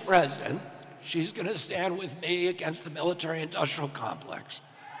vice president, she's going to stand with me against the military-industrial complex.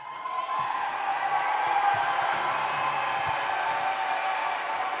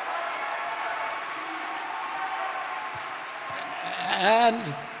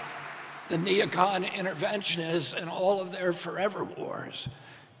 And the neocon interventionists and all of their forever wars.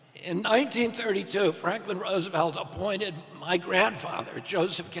 In 1932, Franklin Roosevelt appointed my grandfather,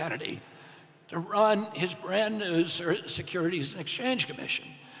 Joseph Kennedy, to run his brand new Securities and Exchange Commission.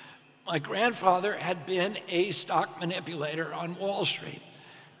 My grandfather had been a stock manipulator on Wall Street,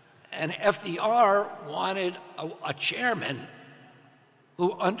 and FDR wanted a chairman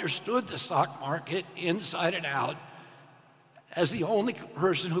who understood the stock market inside and out as the only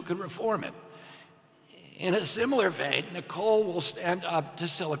person who could reform it. In a similar vein, Nicole will stand up to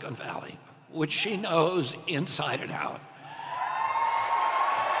Silicon Valley, which she knows inside and out.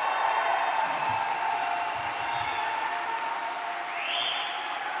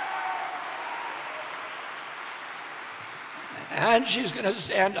 And she's going to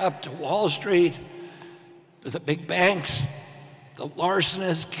stand up to Wall Street, to the big banks, the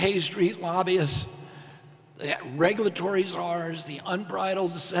larcenous K Street lobbyists, the regulatory czars, the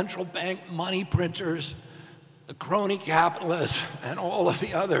unbridled central bank money printers, the crony capitalists, and all of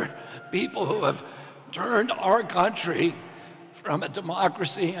the other people who have turned our country from a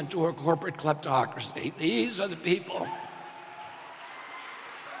democracy into a corporate kleptocracy. These are the people.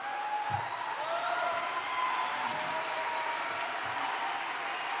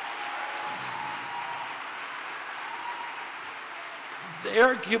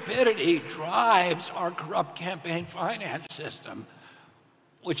 Their cupidity drives our corrupt campaign finance system,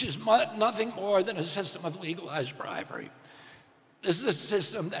 which is nothing more than a system of legalized bribery. This is a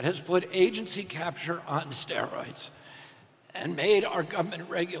system that has put agency capture on steroids and made our government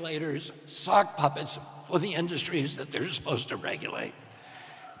regulators sock puppets for the industries that they're supposed to regulate.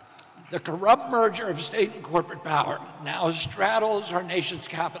 The corrupt merger of state and corporate power now straddles our nation's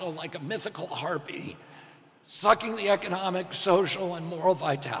capital like a mythical harpy, sucking the economic, social, and moral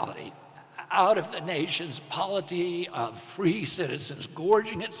vitality out of the nation's polity of free citizens,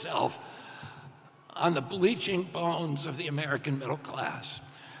 gorging itself on the bleaching bones of the American middle class.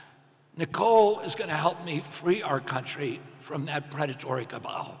 Nicole is going to help me free our country from that predatory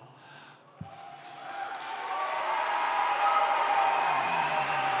cabal.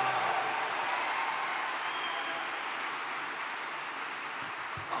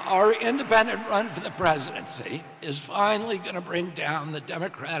 Our independent run for the presidency is finally going to bring down the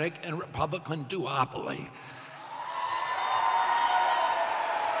Democratic and Republican duopoly.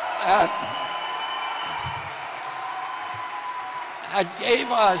 That gave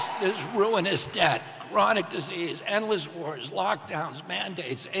us this ruinous debt, chronic disease, endless wars, lockdowns,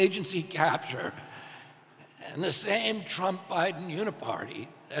 mandates, agency capture, and the same Trump-Biden uniparty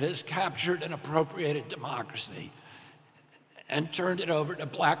that has captured and appropriated democracy and turned it over to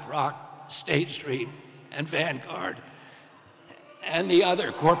BlackRock, State Street, and Vanguard, and the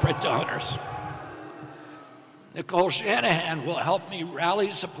other corporate donors. Nicole Shanahan will help me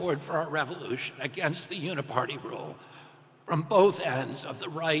rally support for our revolution against the uniparty rule from both ends of the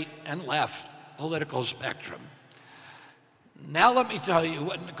right and left political spectrum. Now let me tell you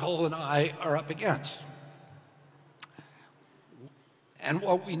what Nicole and I are up against and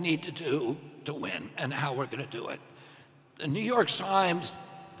what we need to do to win and how we're going to do it. The New York Times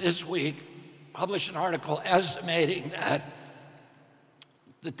this week published an article estimating that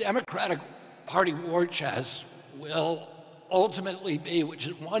the Democratic Party war chest will ultimately be, which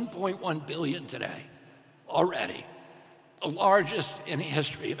is $1.1 billion today already, the largest in the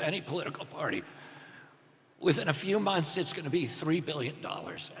history of any political party. Within a few months, it's going to be $3 billion.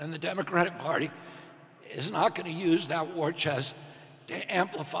 And the Democratic Party is not going to use that war chest to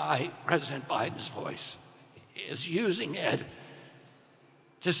amplify President Biden's voice. Is using it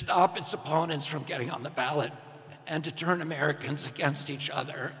to stop its opponents from getting on the ballot and to turn Americans against each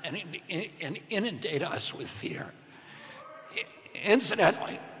other and inundate us with fear.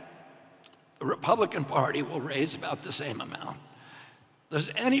 Incidentally, the Republican Party will raise about the same amount. Does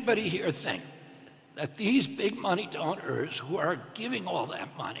anybody here think that these big money donors who are giving all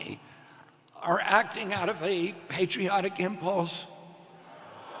that money are acting out of a patriotic impulse?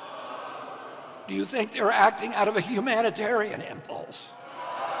 Do you think they're acting out of a humanitarian impulse?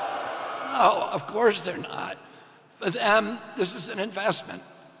 No, of course they're not. For them, this is an investment,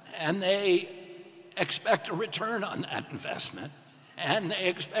 and they expect a return on that investment, and they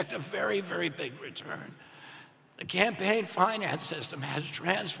expect a very, very big return. The campaign finance system has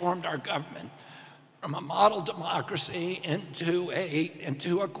transformed our government from a model democracy into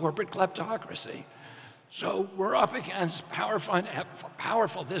a corporate kleptocracy. So we're up against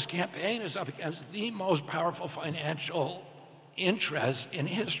this campaign is up against the most powerful financial interest in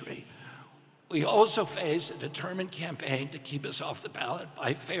history. We also face a determined campaign to keep us off the ballot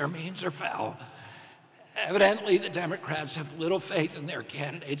by fair means or foul. Evidently, the Democrats have little faith in their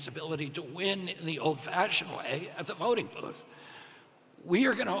candidate's ability to win in the old-fashioned way at the voting booth. We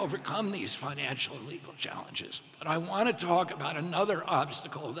are going to overcome these financial and legal challenges, but I want to talk about another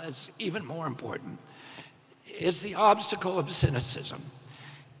obstacle that's even more important. It's the obstacle of cynicism.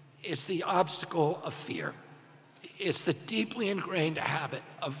 It's the obstacle of fear. It's the deeply ingrained habit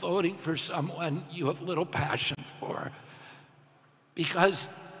of voting for someone you have little passion for because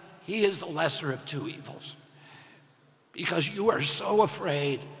he is the lesser of two evils, because you are so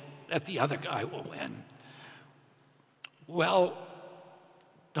afraid that the other guy will win. Well,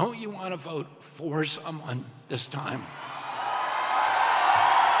 don't you want to vote for someone this time?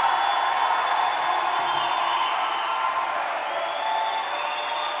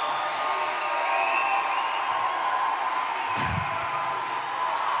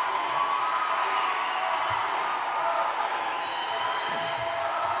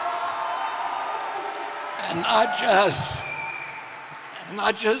 And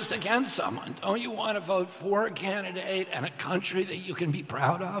not just against someone. Don't you want to vote for a candidate and a country that you can be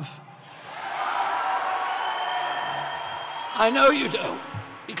proud of? I know you do,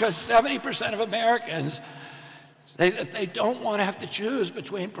 because 70% of Americans say that they don't want to have to choose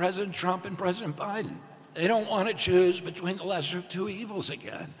between President Trump and President Biden. They don't want to choose between the lesser of two evils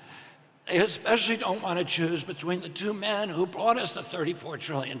again. They especially don't want to choose between the two men who brought us the $34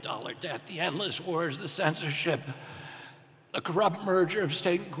 trillion debt, the endless wars, the censorship, the corrupt merger of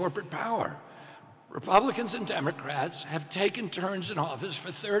state and corporate power. Republicans and Democrats have taken turns in office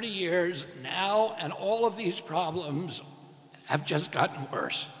for 30 years now, and all of these problems have just gotten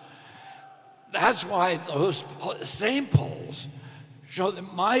worse. That's why those same polls show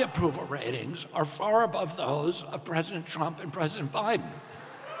that my approval ratings are far above those of President Trump and President Biden.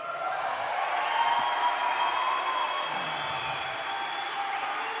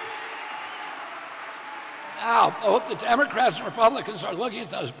 Now, both the Democrats and Republicans are looking at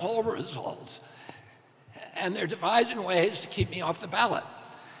those poll results, and they're devising ways to keep me off the ballot.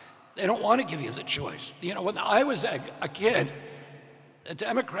 They don't want to give you the choice. You know, when I was a kid, the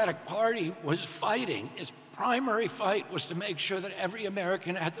Democratic Party was fighting. Its primary fight was to make sure that every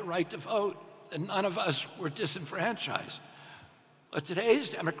American had the right to vote, and none of us were disenfranchised. But today's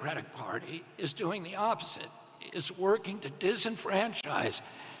Democratic Party is doing the opposite. It's working to disenfranchise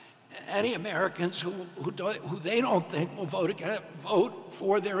any Americans who they don't think will vote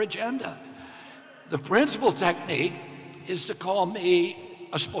for their agenda. The principal technique is to call me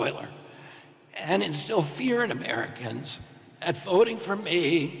a spoiler and instill fear in Americans that voting for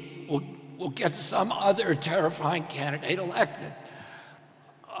me will get some other terrifying candidate elected.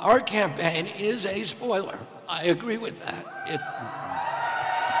 Our campaign is a spoiler. I agree with that.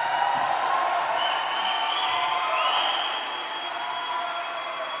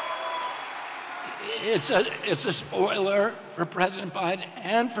 It's a spoiler for President Biden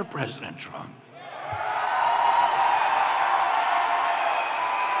and for President Trump.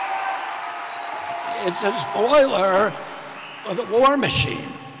 It's a spoiler for the war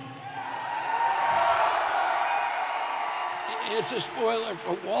machine. It's a spoiler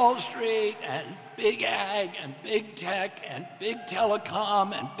for Wall Street and big ag and big tech and big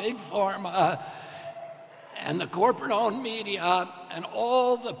telecom and big pharma and the corporate-owned media and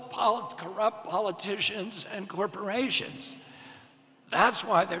all the corrupt politicians and corporations. That's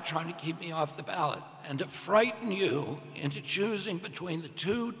why they're trying to keep me off the ballot and to frighten you into choosing between the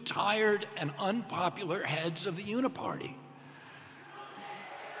two tired and unpopular heads of the uniparty.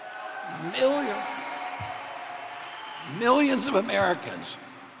 Millions of Americans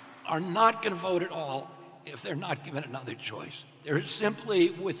are not going to vote at all if they're not given another choice. They're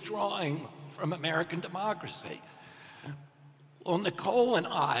simply withdrawing from American democracy. Well, Nicole and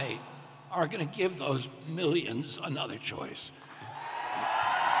I are going to give those millions another choice.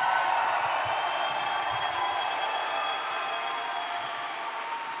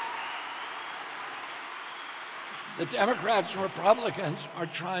 The Democrats and Republicans are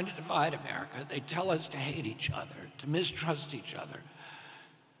trying to divide America. They tell us to hate each other, to mistrust each other,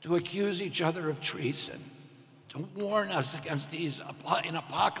 to accuse each other of treason, to warn us against these, in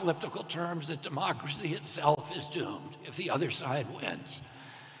apocalyptical terms, that democracy itself is doomed if the other side wins.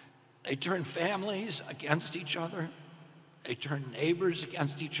 They turn families against each other. They turn neighbors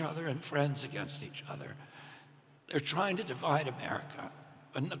against each other and friends against each other. They're trying to divide America,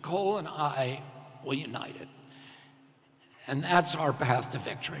 but Nicole and I will unite it. And that's our path to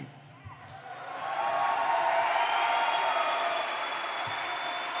victory.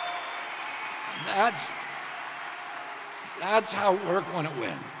 That's how we're going to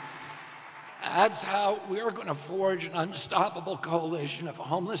win. That's how we're going to forge an unstoppable coalition of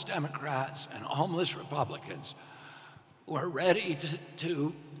homeless Democrats and homeless Republicans who are ready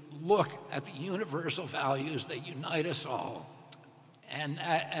to look at the universal values that unite us all, and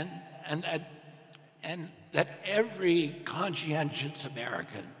that every conscientious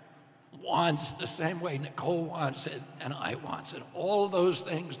American wants the same way Nicole wants it and I want it. All of those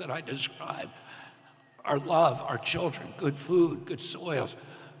things that I described, our love, our children, good food, good soils,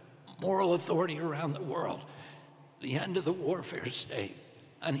 moral authority around the world, the end of the warfare state,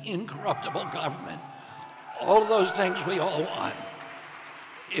 an incorruptible government, all of those things we all want.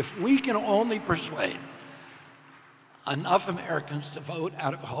 If we can only persuade enough Americans to vote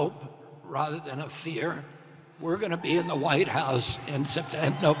out of hope rather than of fear, we're going to be in the White House in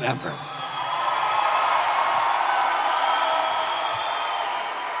November.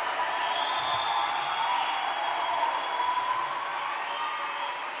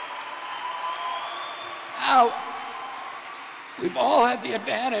 Now, we've all had the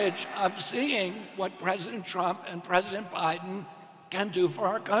advantage of seeing what President Trump and President Biden can do for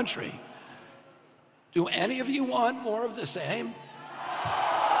our country. Do any of you want more of the same?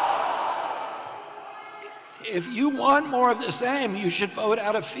 If you want more of the same, you should vote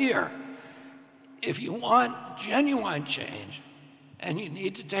out of fear. If you want genuine change, and you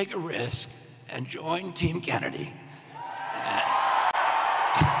need to take a risk and join Team Kennedy.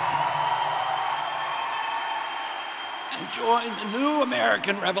 join the new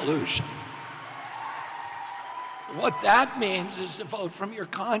American Revolution. What that means is to vote from your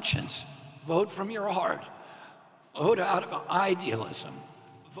conscience, vote from your heart, vote out of idealism,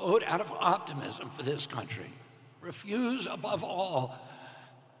 vote out of optimism for this country. Refuse, above all,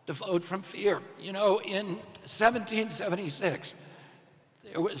 to vote from fear. You know, in 1776,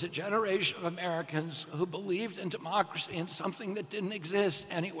 there was a generation of Americans who believed in democracy and something that didn't exist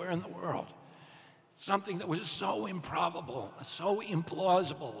anywhere in the world. Something that was so improbable, so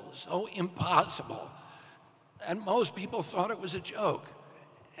implausible, so impossible. And most people thought it was a joke.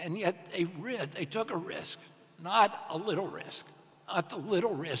 And yet they took a risk, not a little risk, not the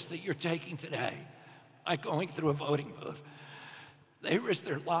little risk that you're taking today by going through a voting booth. They risked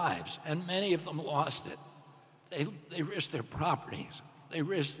their lives, and many of them lost it. They risked their properties. They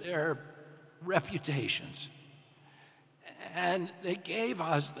risked their reputations. And they gave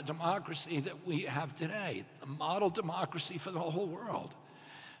us the democracy that we have today, the model democracy for the whole world.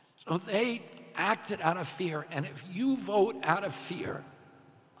 So they acted out of fear, and if you vote out of fear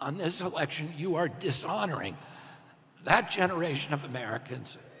on this election, you are dishonoring that generation of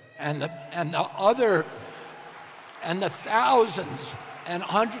Americans and the thousands and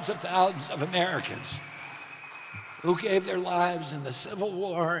hundreds of thousands of Americans who gave their lives in the Civil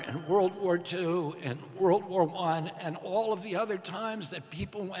War and World War II and World War I and all of the other times that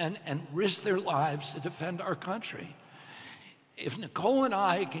people went and risked their lives to defend our country. If Nicole and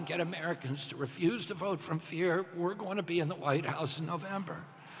I can get Americans to refuse to vote from fear, we're going to be in the White House in November.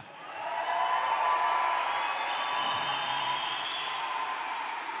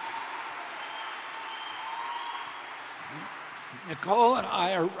 Nicole and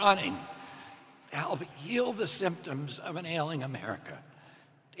I are running to help heal the symptoms of an ailing America,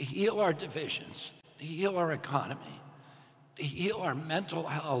 to heal our divisions, to heal our economy, to heal our mental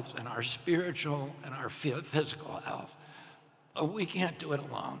health and our spiritual and our physical health. But we can't do it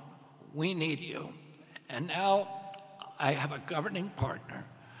alone. We need you. And now I have a governing partner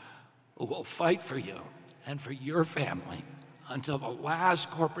who will fight for you and for your family until the last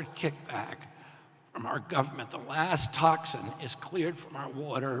corporate kickback from our government, the last toxin is cleared from our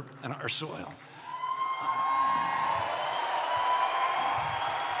water and our soil.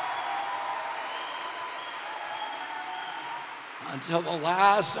 Until the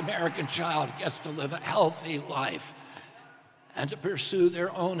last American child gets to live a healthy life and to pursue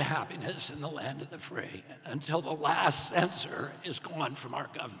their own happiness in the land of the free, until the last censor is gone from our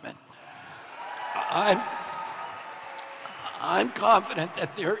government. I'm confident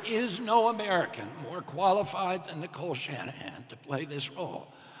that there is no American more qualified than Nicole Shanahan to play this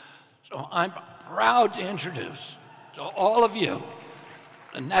role. So I'm proud to introduce to all of you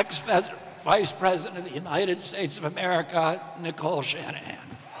the next Vice President of the United States of America, Nicole Shanahan.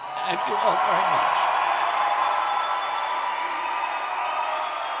 Thank you all very much.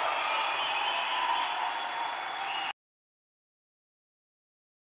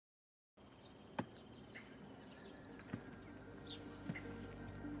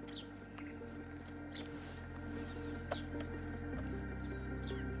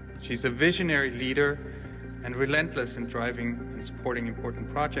 She's a visionary leader and relentless in driving and supporting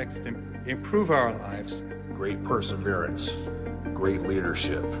important projects to improve our lives. Great perseverance, great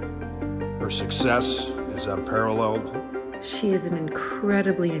leadership. Her success is unparalleled. She is an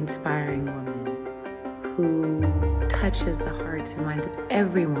incredibly inspiring woman who touches the hearts and minds of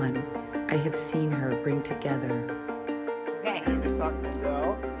everyone I have seen her bring together. Okay.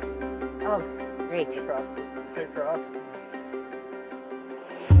 Oh, great. Cross.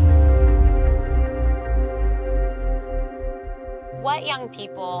 What young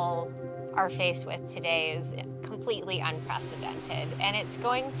people are faced with today is completely unprecedented, and it's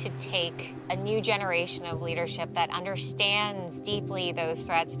going to take a new generation of leadership that understands deeply those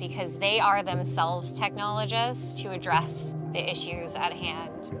threats because they are themselves technologists to address the issues at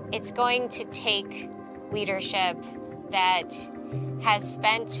hand. It's going to take leadership that has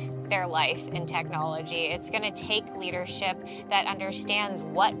spent their life in technology. It's going to take leadership that understands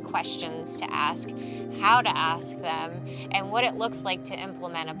what questions to ask, how to ask them, and what it looks like to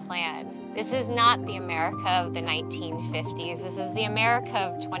implement a plan. This is not the America of the 1950s. This is the America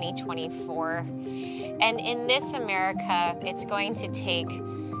of 2024. And in this America, it's going to take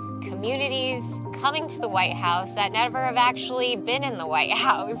communities coming to the White House that never have actually been in the White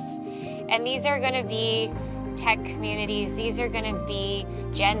House. And these are going to be tech communities, these are going to be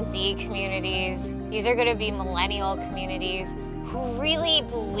Gen Z communities, these are going to be millennial communities who really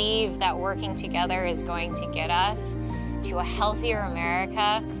believe that working together is going to get us to a healthier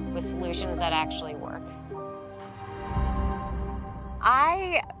America with solutions that actually work.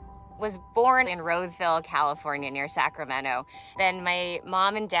 I was born in Roseville, California, near Sacramento. Then my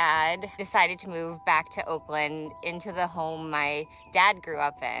mom and dad decided to move back to Oakland into the home my dad grew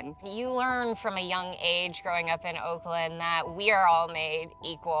up in. You learn from a young age growing up in Oakland that we are all made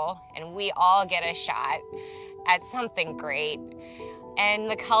equal and we all get a shot at something great. And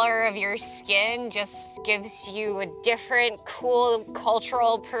the color of your skin just gives you a different, cool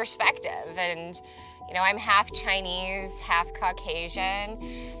cultural perspective. And you know, I'm half Chinese, half Caucasian,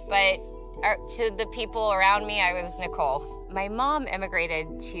 but to the people around me, I was Nicole. My mom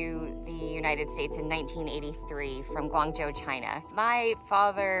immigrated to the United States in 1983 from Guangzhou, China. My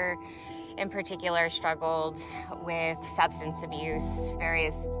father, in particular, struggled with substance abuse,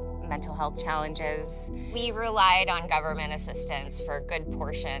 various mental health challenges. We relied on government assistance for a good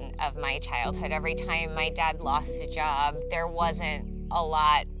portion of my childhood. Every time my dad lost a job, there wasn't a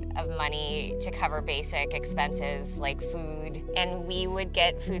lot of money to cover basic expenses like food. And we would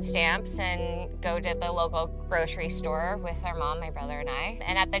get food stamps and go to the local grocery store with our mom, my brother, and I.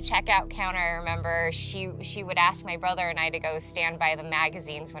 And at the checkout counter, I remember she would ask my brother and I to go stand by the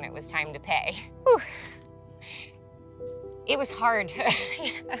magazines when it was time to pay. Whew. It was hard.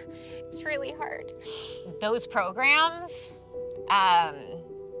 It's really hard. Those programs,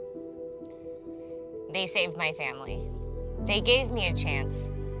 they saved my family. They gave me a chance.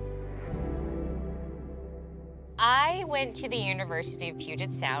 I went to the University of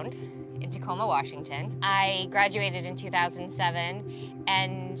Puget Sound in Tacoma, Washington. I graduated in 2007,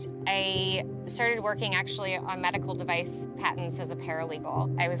 and I started working actually on medical device patents as a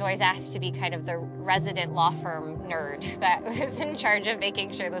paralegal. I was always asked to be kind of the resident law firm nerd that was in charge of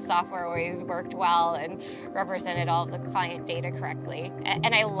making sure the software always worked well and represented all of the client data correctly.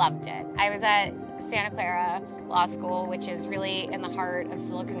 And I loved it. I was at Santa Clara Law School, which is really in the heart of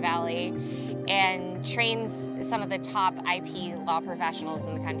Silicon Valley, and trains some of the top IP law professionals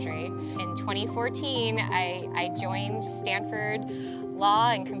in the country. In 2014, I joined Stanford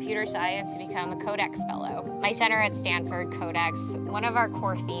Law and Computer Science to become a Codex Fellow. My center at Stanford, Codex, one of our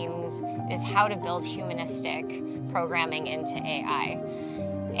core themes is how to build humanistic programming into AI.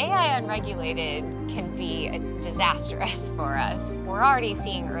 AI unregulated can be disastrous for us. We're already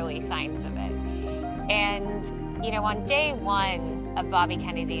seeing early signs of it. And, you know, on day one of Bobby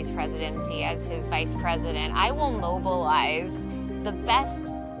Kennedy's presidency as his vice president, I will mobilize the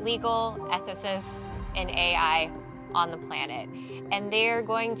best legal ethicists in AI on the planet. And they're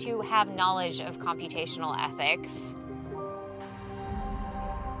going to have knowledge of computational ethics.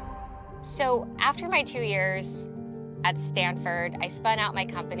 So after my 2 years at Stanford, I spun out my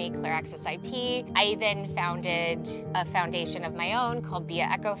company, Clear Access IP. I then founded a foundation of my own called Bia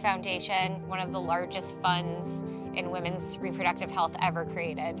Echo Foundation, one of the largest funds in women's reproductive health ever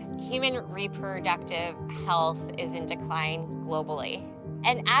created. Human reproductive health is in decline globally,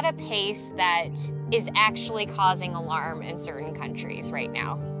 and at a pace that is actually causing alarm in certain countries right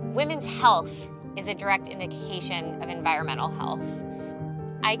now. Women's health is a direct indication of environmental health.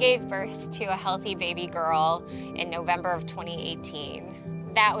 I gave birth to a healthy baby girl in November of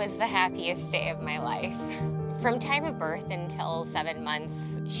 2018. That was the happiest day of my life. From time of birth until 7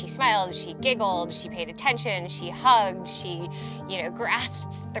 months, she smiled, she giggled, she paid attention, she hugged, she, grasped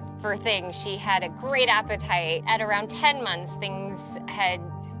for things. She had a great appetite. At around 10 months, things had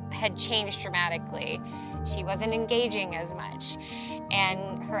changed dramatically. She wasn't engaging as much,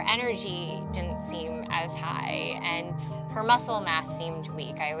 and her energy didn't seem as high, and her muscle mass seemed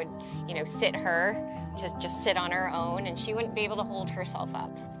weak. I would, sit her to just sit on her own, and she wouldn't be able to hold herself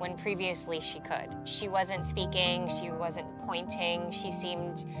up when previously she could. She wasn't speaking, she wasn't pointing, she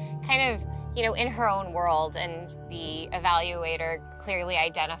seemed kind of, in her own world, and the evaluator clearly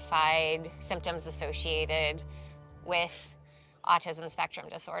identified symptoms associated with autism spectrum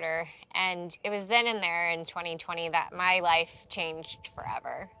disorder. And it was then and there in 2020 that my life changed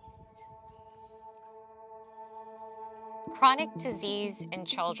forever. Chronic disease in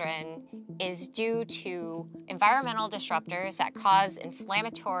children is due to environmental disruptors that cause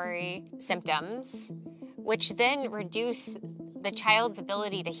inflammatory symptoms, which then reduce the child's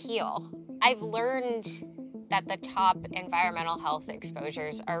ability to heal. I've learned that the top environmental health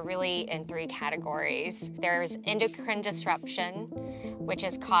exposures are really in 3 categories. There's endocrine disruption, which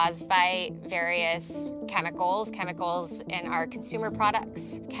is caused by various chemicals in our consumer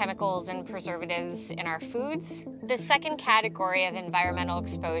products, chemicals and preservatives in our foods. The second category of environmental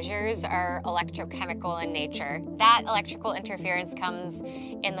exposures are electrochemical in nature. That electrical interference comes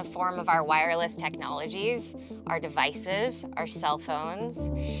in the form of our wireless technologies, our devices, our cell phones,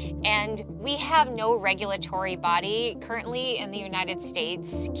 and we have no regulatory body currently in the United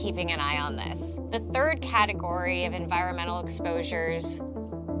States keeping an eye on this. The third category of environmental exposures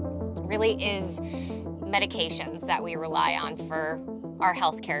really is medications that we rely on for our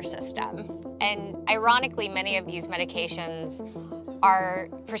healthcare system. And ironically, many of these medications are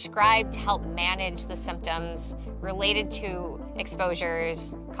prescribed to help manage the symptoms related to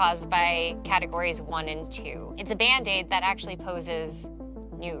exposures caused by categories 1 and 2. It's a Band-Aid that actually poses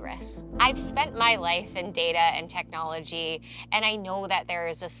new risks. I've spent my life in data and technology, and I know that there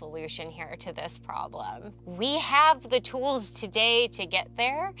is a solution here to this problem. We have the tools today to get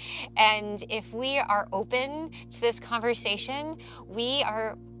there, and if we are open to this conversation, we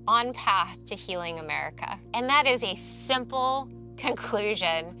are on path to healing America. And that is a simple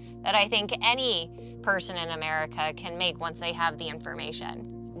conclusion that I think any person in America can make once they have the information.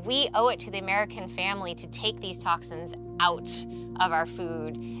 We owe it to the American family to take these toxins out of our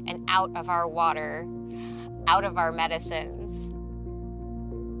food and out of our water, out of our medicines.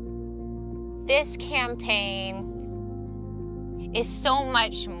 This campaign is so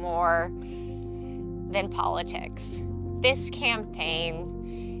much more than politics. This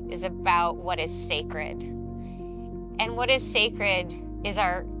campaign is about what is sacred. And what is sacred is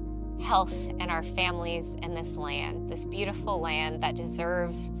our health and our families in this land, this beautiful land that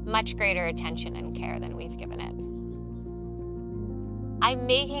deserves much greater attention and care than we've given it. I'm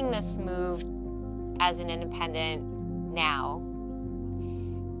making this move as an independent now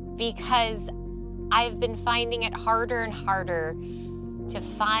because I've been finding it harder and harder to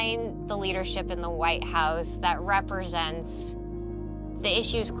find the leadership in the White House that represents the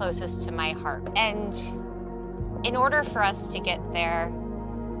issues closest to my heart. And in order for us to get there,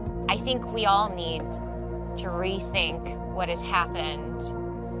 I think we all need to rethink what has happened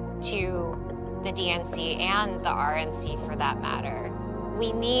to the DNC and the RNC for that matter.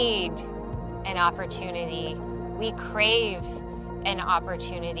 We need an opportunity, we crave an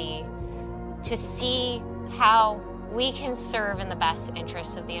opportunity to see how we can serve in the best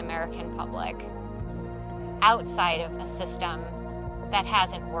interests of the American public outside of a system that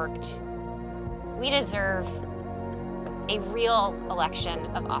hasn't worked. We deserve a real election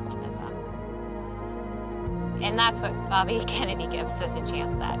of optimism. And that's what Bobby Kennedy gives us a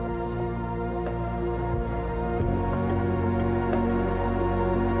chance at.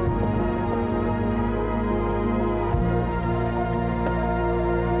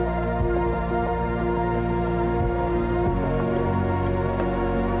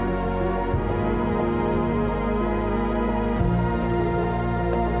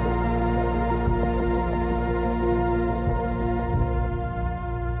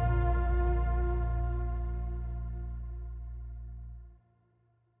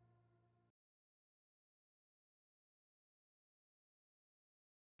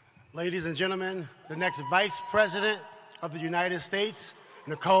 Ladies and gentlemen, the next Vice President of the United States,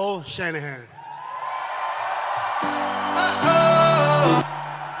 Nicole Shanahan.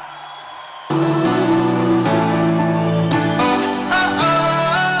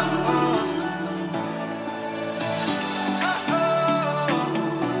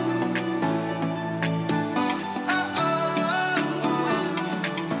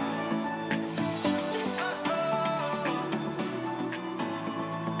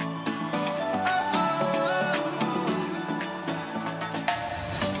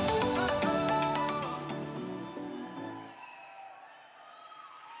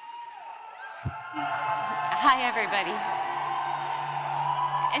 Hi, everybody.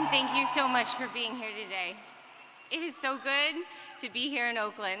 And thank you so much for being here today. It is so good to be here in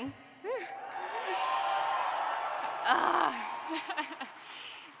Oakland.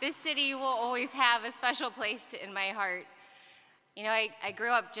 This city will always have a special place in my heart. You know, I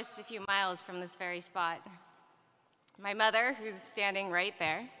grew up just a few miles from this very spot. My mother, who's standing right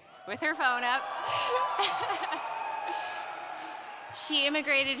there with her phone up, she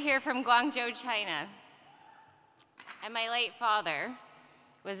immigrated here from Guangzhou, China. And my late father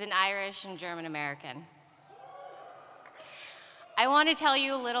was an Irish and German American. I want to tell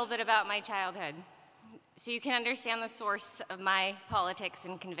you a little bit about my childhood so you can understand the source of my politics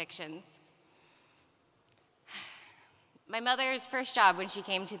and convictions. My mother's first job when she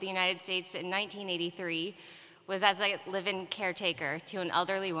came to the United States in 1983 was as a live-in caretaker to an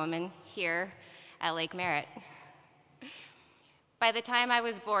elderly woman here at Lake Merritt. By the time I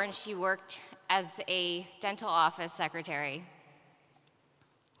was born, she worked as a dental office secretary.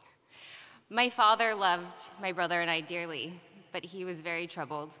 My father loved my brother and I dearly, but he was very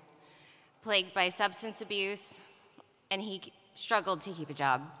troubled, plagued by substance abuse, and he struggled to keep a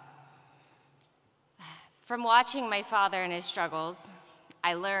job. From watching my father and his struggles,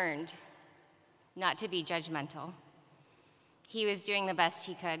 I learned not to be judgmental. He was doing the best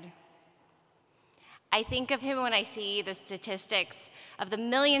he could. I think of him when I see the statistics of the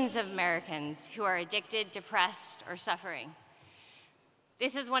millions of Americans who are addicted, depressed, or suffering.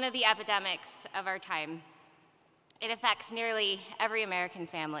 This is one of the epidemics of our time. It affects nearly every American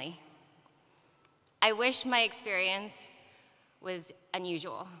family. I wish my experience was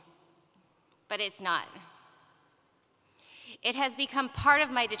unusual, but it's not. It has become part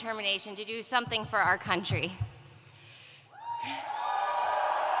of my determination to do something for our country.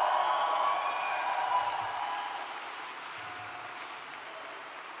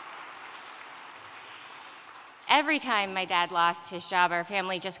 Every time my dad lost his job, our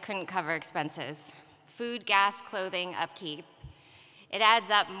family just couldn't cover expenses. Food, gas, clothing, upkeep. It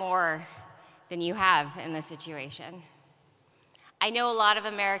adds up more than you have in this situation. I know a lot of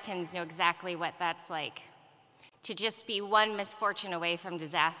Americans know exactly what that's like, to just be one misfortune away from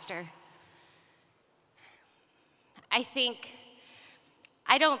disaster. I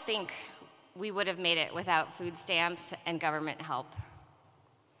don't think we would have made it without food stamps and government help.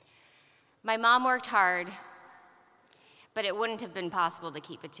 My mom worked hard, but it wouldn't have been possible to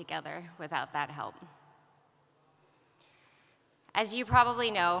keep it together without that help. As you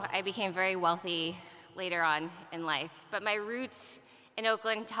probably know, I became very wealthy later on in life, but my roots in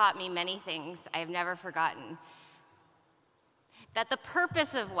Oakland taught me many things I have never forgotten. That the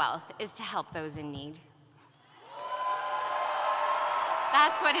purpose of wealth is to help those in need.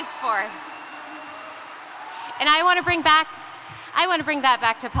 That's what it's for. And I want to bring that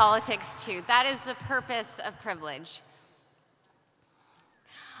back to politics too. That is the purpose of privilege.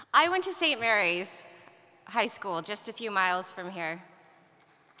 I went to St. Mary's High School, just a few miles from here.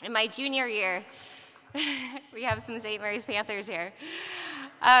 In my junior year, we have some St. Mary's Panthers here.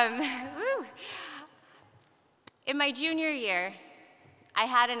 In my junior year, I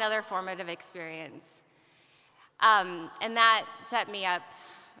had another formative experience, and that set me up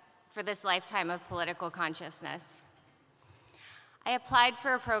for this lifetime of political consciousness. I applied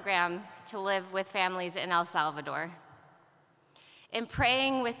for a program to live with families in El Salvador. In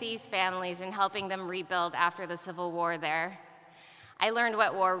praying with these families and helping them rebuild after the civil war there, I learned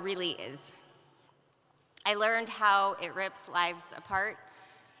what war really is. I learned how it rips lives apart,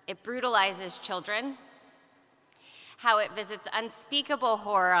 it brutalizes children, how it visits unspeakable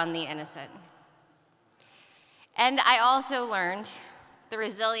horror on the innocent. And I also learned the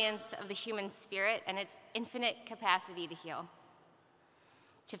resilience of the human spirit and its infinite capacity to heal,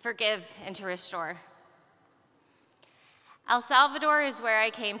 to forgive and to restore. El Salvador is where I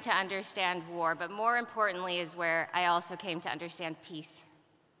came to understand war, but more importantly is where I also came to understand peace.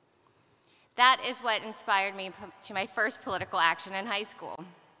 That is what inspired me to my first political action in high school.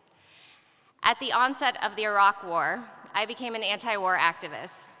 At the onset of the Iraq War, I became an anti-war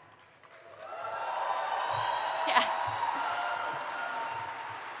activist. Yes.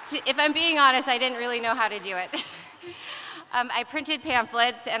 If I'm being honest, I didn't really know how to do it. I printed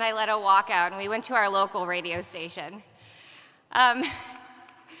pamphlets and I led a walkout, and we went to our local radio station.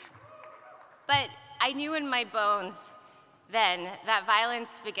 But I knew in my bones then that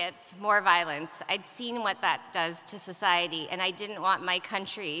violence begets more violence. I'd seen what that does to society, and I didn't want my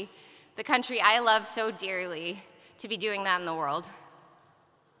country, the country I love so dearly, to be doing that in the world.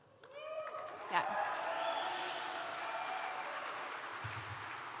 Yeah.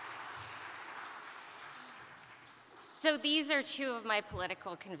 So these are two of my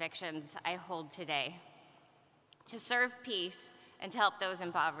political convictions I hold today: to serve peace and to help those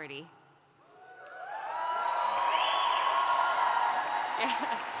in poverty.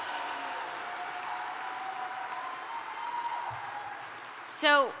 Yeah.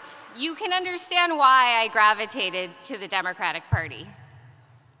 So you can understand why I gravitated to the Democratic Party,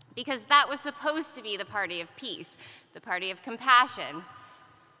 because that was supposed to be the party of peace, the party of compassion.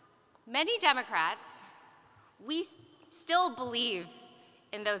 Many Democrats, we still believe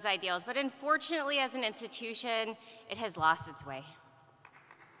in those ideals, but unfortunately, as an institution, it has lost its way.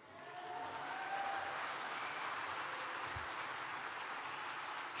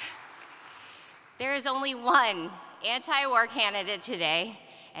 There is only one anti-war candidate today,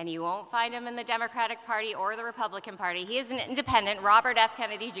 and you won't find him in the Democratic Party or the Republican Party. He is an independent, Robert F.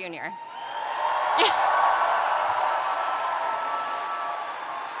 Kennedy Jr.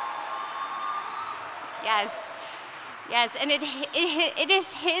 Yes. Yes, and it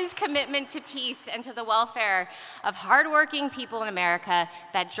is his commitment to peace and to the welfare of hardworking people in America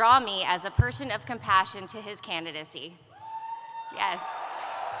that draw me as a person of compassion to his candidacy. Yes.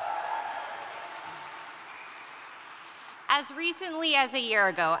 As recently as a year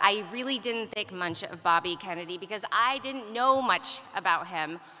ago, I really didn't think much of Bobby Kennedy because I didn't know much about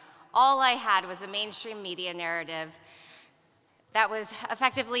him. All I had was a mainstream media narrative that was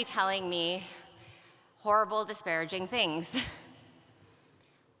effectively telling me horrible, disparaging things.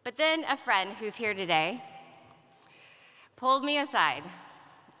 But then a friend who's here today pulled me aside,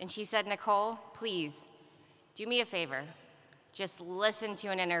 and she said, "Nicole, please, do me a favor. Just listen to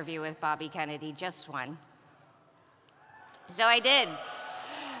an interview with Bobby Kennedy, just one." So I did.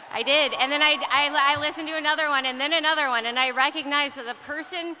 And then I listened to another one, and then another one, and I recognized that the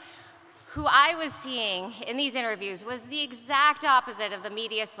person who I was seeing in these interviews was the exact opposite of the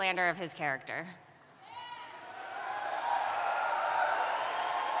media slander of his character.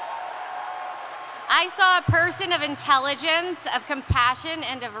 I saw a person of intelligence, of compassion,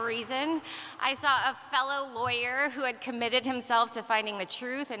 and of reason. I saw a fellow lawyer who had committed himself to finding the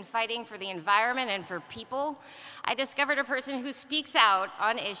truth and fighting for the environment and for people. I discovered a person who speaks out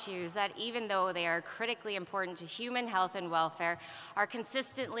on issues that, even though they are critically important to human health and welfare, are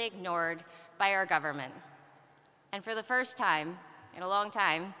consistently ignored by our government. And for the first time in a long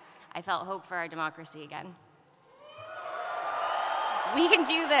time, I felt hope for our democracy again. We can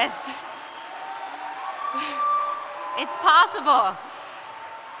do this. It's possible.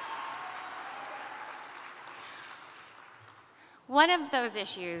 One of those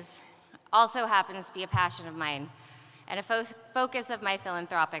issues also happens to be a passion of mine and a focus of my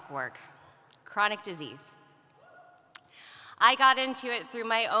philanthropic work: chronic disease. I got into it through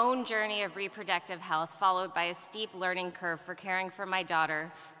my own journey of reproductive health, followed by a steep learning curve for caring for my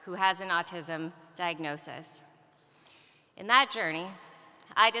daughter, who has an autism diagnosis. In that journey,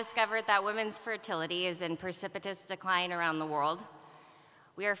 I discovered that women's fertility is in precipitous decline around the world.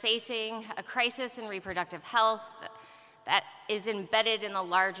 We are facing a crisis in reproductive health that is embedded in the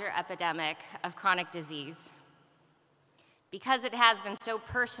larger epidemic of chronic disease. Because it has been so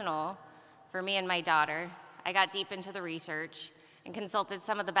personal for me and my daughter, I got deep into the research and consulted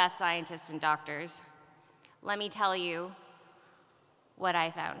some of the best scientists and doctors. Let me tell you what I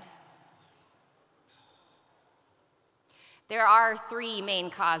found. There are three main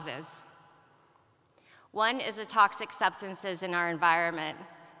causes. One is the toxic substances in our environment,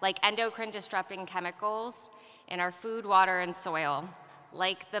 like endocrine disrupting chemicals in our food, water, and soil,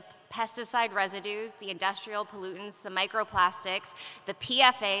 like the pesticide residues, the industrial pollutants, the microplastics, the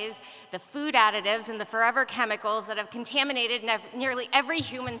PFAs, the food additives, and the forever chemicals that have contaminated nearly every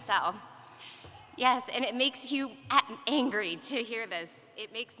human cell. Yes, and it makes you angry to hear this.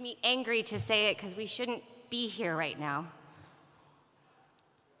 It makes me angry to say it because we shouldn't be here right now.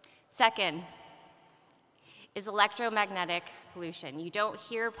 Second is electromagnetic pollution. You don't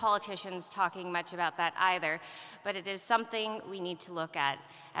hear politicians talking much about that either, but it is something we need to look at.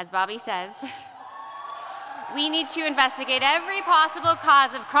 As Bobby says, we need to investigate every possible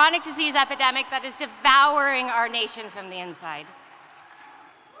cause of chronic disease epidemic that is devouring our nation from the inside.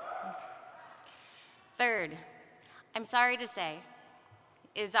 Third, I'm sorry to say,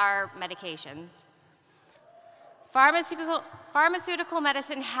 is our medications. Pharmaceutical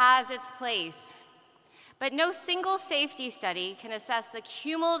medicine has its place, but no single safety study can assess the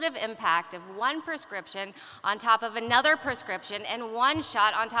cumulative impact of one prescription on top of another prescription and one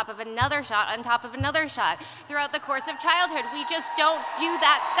shot on top of another shot on top of another shot throughout the course of childhood. We just don't do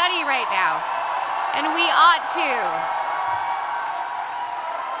that study right now, and we ought to.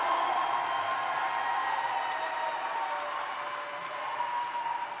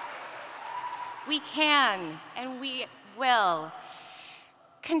 We can, and we will.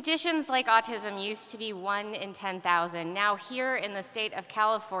 Conditions like autism used to be 1 in 10,000. Now here in the state of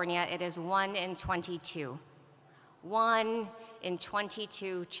California, it is 1 in 22. 1 in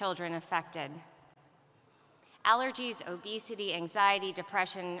 22 children affected. Allergies, obesity, anxiety,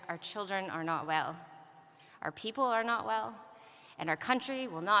 depression, our children are not well. Our people are not well, and our country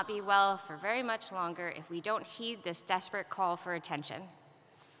will not be well for very much longer if we don't heed this desperate call for attention.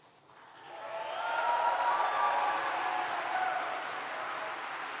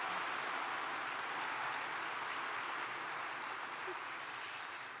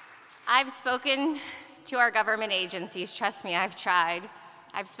 I've spoken to our government agencies. Trust me, I've tried.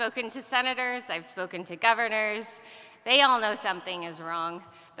 I've spoken to senators, I've spoken to governors. They all know something is wrong,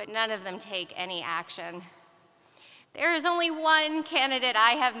 but none of them take any action. There is only one candidate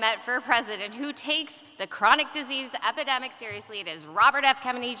I have met for president who takes the chronic disease epidemic seriously. It is Robert F.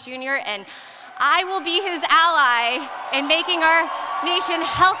 Kennedy Jr., and I will be his ally in making our nation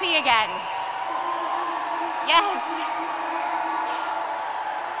healthy again. Yes.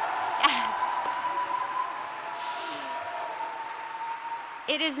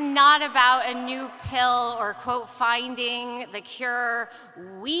 It is not about a new pill or, quote, finding the cure.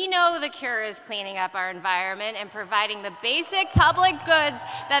 We know the cure is cleaning up our environment and providing the basic public goods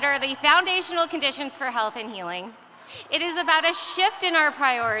that are the foundational conditions for health and healing. It is about a shift in our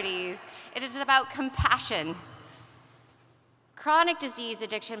priorities. It is about compassion. Chronic disease,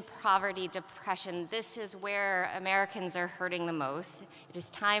 addiction, poverty, depression, this is where Americans are hurting the most. It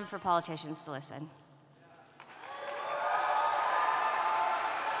is time for politicians to listen.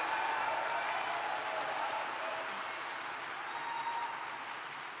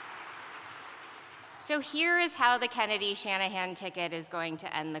 So here is how the Kennedy-Shanahan ticket is going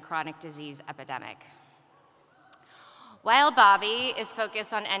to end the chronic disease epidemic. While Bobby is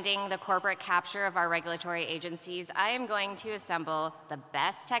focused on ending the corporate capture of our regulatory agencies, I am going to assemble the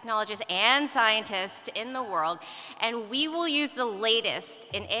best technologists and scientists in the world, and we will use the latest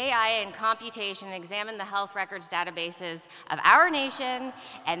in AI and computation and examine the health records databases of our nation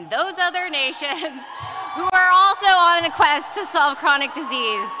and those other nations who are also on a quest to solve chronic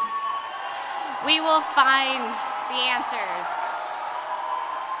disease. We will find the answers.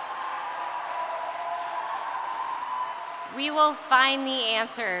 We will find the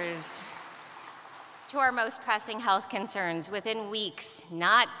answers to our most pressing health concerns within weeks,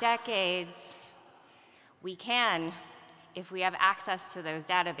 not decades. We can, if we have access to those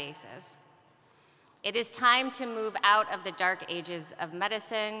databases. It is time to move out of the dark ages of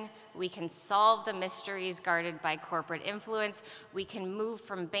medicine. We can solve the mysteries guarded by corporate influence. We can move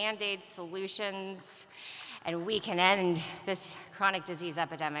from Band-Aid solutions, and we can end this chronic disease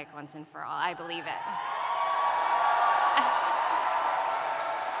epidemic once and for all. I believe it.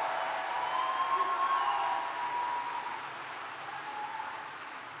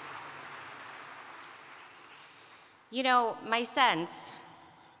 You know, my sense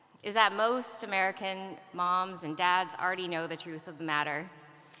is that most American moms and dads already know the truth of the matter,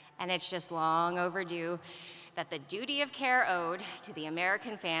 and it's just long overdue that the duty of care owed to the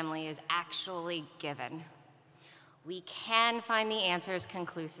American family is actually given. We can find the answers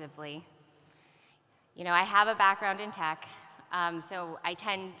conclusively. You know, I have a background in tech, so I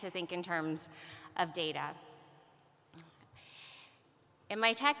tend to think in terms of data. In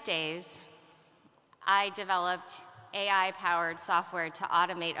my tech days, I developed AI-powered software to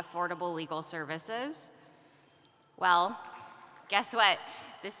automate affordable legal services. Well, guess what?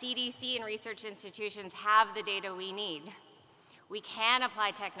 The CDC and research institutions have the data we need. We can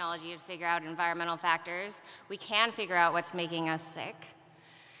apply technology to figure out environmental factors. We can figure out what's making us sick.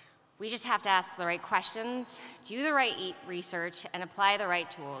 We just have to ask the right questions, do the right research, and apply the right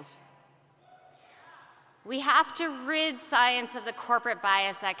tools. We have to rid science of the corporate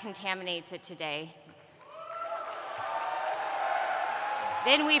bias that contaminates it today.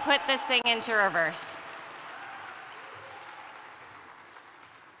 Then we put this thing into reverse.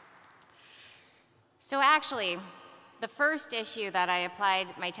 So actually, the first issue that I applied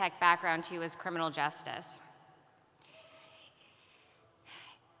my tech background to was criminal justice.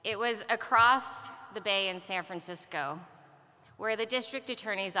 It was across the bay in San Francisco, where the district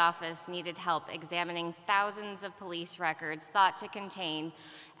attorney's office needed help examining thousands of police records thought to contain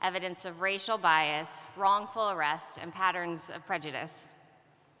evidence of racial bias, wrongful arrest, and patterns of prejudice.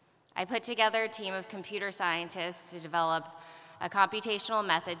 I put together a team of computer scientists to develop a computational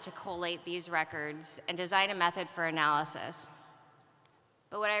method to collate these records and design a method for analysis.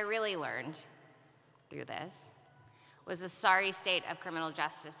 But what I really learned through this was the sorry state of criminal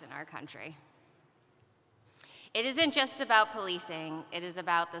justice in our country. It isn't just about policing, it is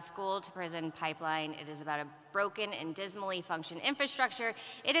about the school-to-prison pipeline, it is about a broken and dismally functioning infrastructure,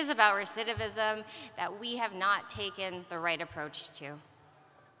 it is about recidivism that we have not taken the right approach to.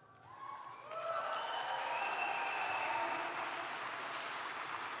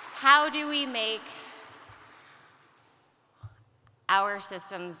 How do we make our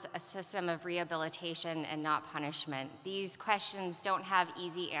systems a system of rehabilitation and not punishment? These questions don't have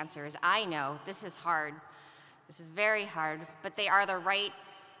easy answers. I know this is hard. This is very hard, but they are the right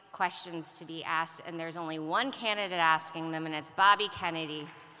questions to be asked, and there's only one candidate asking them, and it's Bobby Kennedy.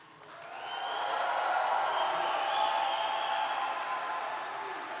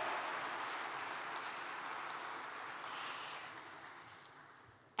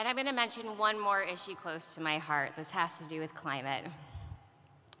 And I'm going to mention one more issue close to my heart. This has to do with climate.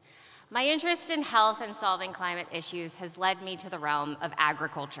 My interest in health and solving climate issues has led me to the realm of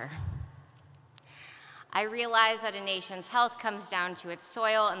agriculture. I realize that a nation's health comes down to its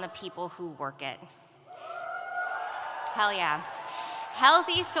soil and the people who work it. Hell yeah.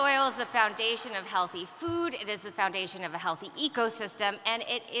 Healthy soil is the foundation of healthy food, it is the foundation of a healthy ecosystem, and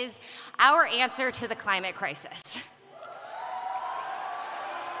it is our answer to the climate crisis.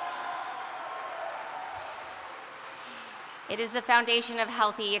 It is the foundation of a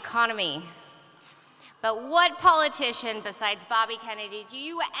healthy economy. But what politician besides Bobby Kennedy do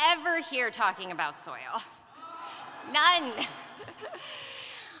you ever hear talking about soil? None.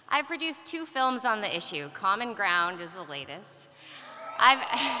 I've produced 2 films on the issue. Common Ground is the latest.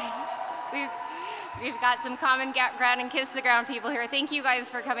 We've got some common ground and kiss the ground people here. Thank you guys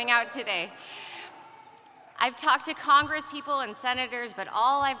for coming out today. I've talked to Congress people and senators, but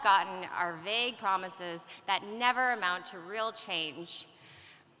all I've gotten are vague promises that never amount to real change.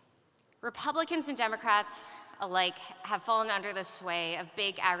 Republicans and Democrats alike have fallen under the sway of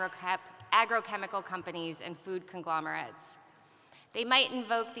big agrochemical companies and food conglomerates. They might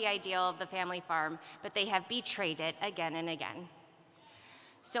invoke the ideal of the family farm, but they have betrayed it again and again.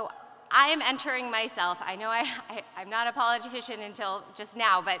 So I am entering myself, I know I'm not a politician until just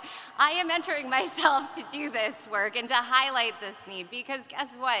now, but I am entering myself to do this work and to highlight this need, because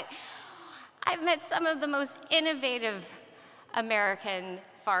guess what? I've met some of the most innovative American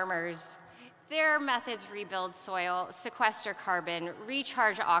farmers. Their methods rebuild soil, sequester carbon,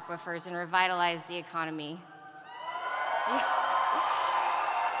 recharge aquifers, and revitalize the economy.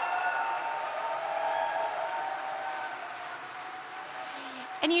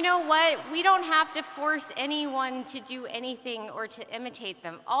 And you know what? We don't have to force anyone to do anything or to imitate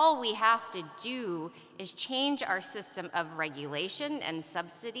them. All we have to do is change our system of regulation and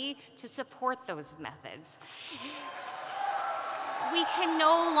subsidy to support those methods. We can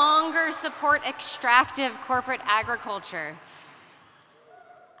no longer support extractive corporate agriculture.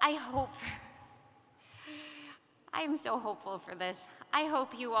 I am so hopeful for this. I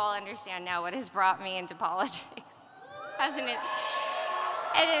hope you all understand now what has brought me into politics, hasn't it?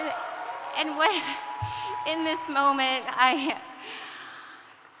 And what, in this moment, I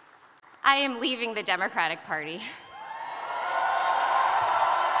am leaving the Democratic Party.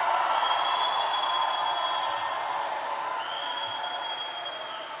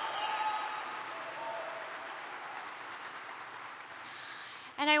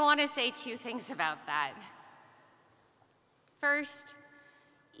 And I want to say 2 things about that. First,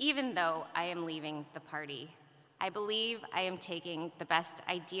 even though I am leaving the party, I believe I am taking the best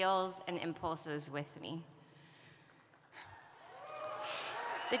ideals and impulses with me.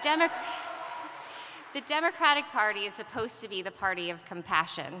 The Democratic Party is supposed to be the party of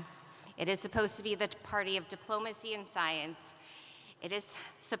compassion. It is supposed to be the party of diplomacy and science. It is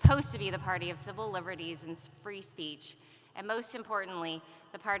supposed to be the party of civil liberties and free speech, and most importantly,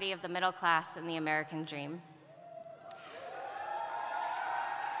 the party of the middle class and the American dream.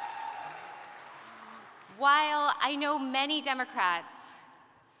 While I know many Democrats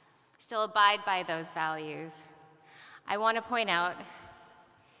still abide by those values, I want to point out,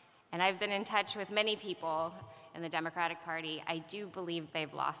 and I've been in touch with many people in the Democratic Party, I do believe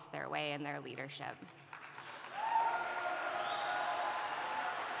they've lost their way in their leadership.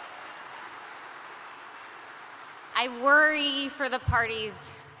 I worry for the party's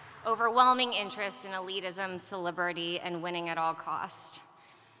overwhelming interest in elitism, celebrity, and winning at all costs.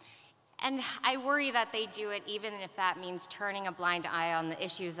 And I worry that they do it even if that means turning a blind eye on the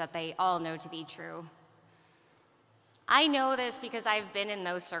issues that they all know to be true. I know this because I've been in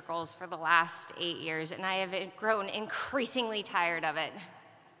those circles for the last 8 years, and I have grown increasingly tired of it.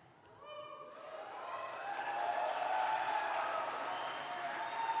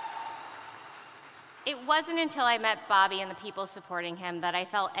 It wasn't until I met Bobby and the people supporting him that I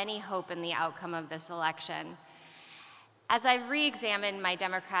felt any hope in the outcome of this election. As I've re-examined my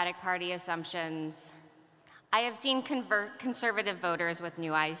Democratic Party assumptions, I have seen conservative voters with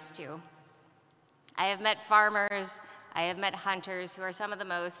new eyes too. I have met farmers, I have met hunters who are some of the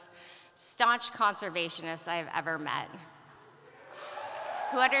most staunch conservationists I have ever met,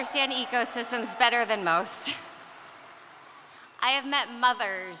 who understand ecosystems better than most. I have met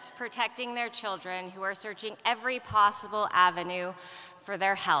mothers protecting their children who are searching every possible avenue for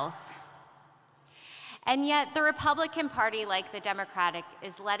their health. And yet the Republican Party, like the Democratic,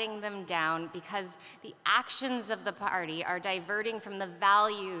 is letting them down because the actions of the party are diverting from the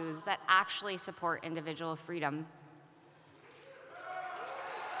values that actually support individual freedom.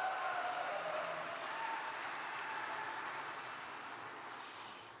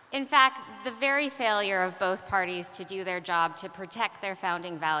 In fact, the very failure of both parties to do their job to protect their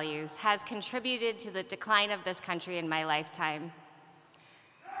founding values has contributed to the decline of this country in my lifetime.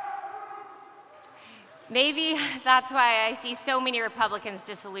 Maybe that's why I see so many Republicans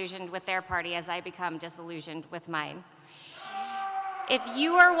disillusioned with their party as I become disillusioned with mine. If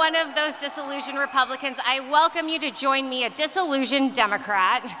you are one of those disillusioned Republicans, I welcome you to join me, a disillusioned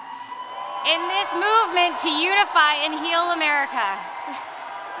Democrat, in this movement to unify and heal America.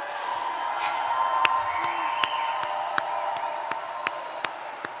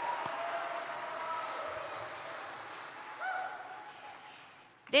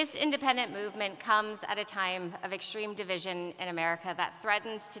 This independent movement comes at a time of extreme division in America that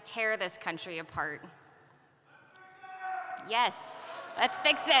threatens to tear this country apart. Yes, let's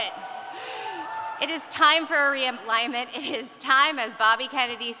fix it. It is time for a realignment. It is time, as Bobby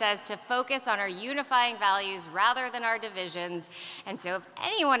Kennedy says, to focus on our unifying values rather than our divisions. And so if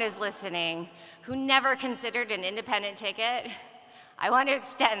anyone is listening who never considered an independent ticket, I want to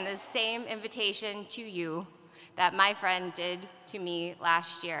extend the same invitation to you that my friend did to me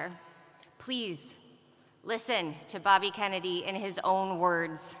last year. Please listen to Bobby Kennedy in his own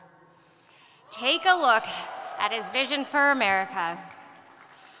words. Take a look at his vision for America.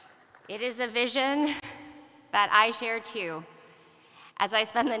 It is a vision that I share too, as I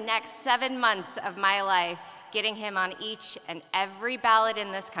spend the next 7 months of my life getting him on each and every ballot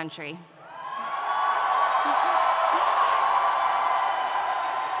in this country.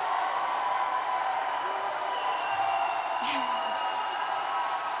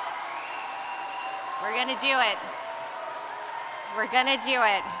 We're gonna do it. We're gonna do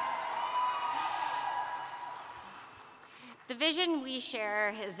it. The vision we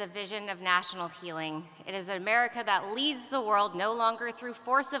share is a vision of national healing. It is an America that leads the world no longer through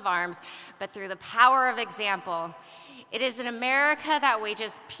force of arms, but through the power of example. It is an America that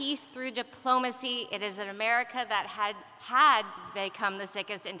wages peace through diplomacy. It is an America that had become the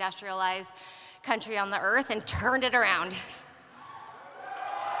sickest industrialized country on the earth and turned it around.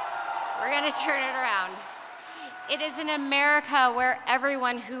 We're gonna turn it around. It is an America where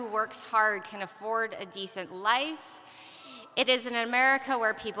everyone who works hard can afford a decent life. It is an America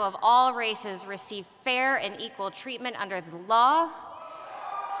where people of all races receive fair and equal treatment under the law.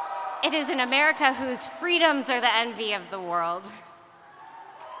 It is an America whose freedoms are the envy of the world.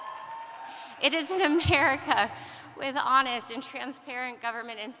 It is an America with honest and transparent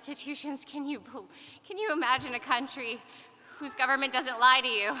government institutions. Can you imagine a country whose government doesn't lie to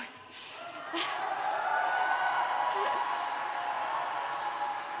you?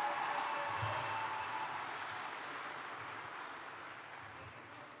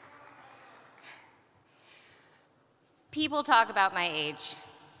 People talk about my age.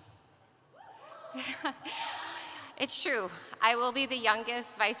 It's true. I will be the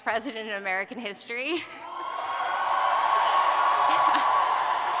youngest vice president in American history.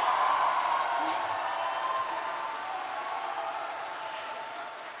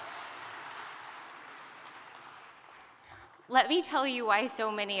 Let me tell you why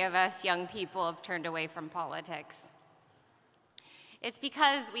so many of us young people have turned away from politics. It's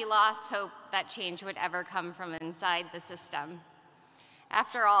because we lost hope that change would ever come from inside the system.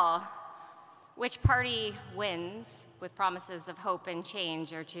 After all, which party wins with promises of hope and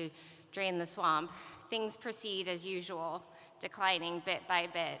change or to drain the swamp? Things proceed as usual, declining bit by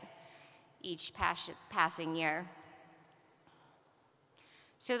bit each passing year.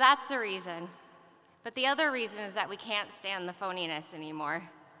 So that's the reason. But the other reason is that we can't stand the phoniness anymore.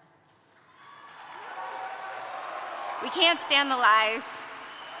 We can't stand the lies.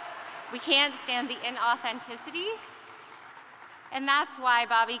 We can't stand the inauthenticity. And that's why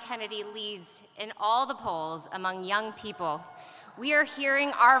Bobby Kennedy leads in all the polls among young people. We are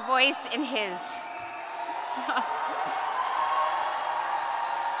hearing our voice in his.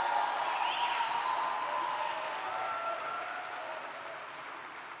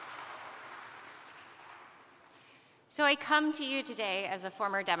 So I come to you today as a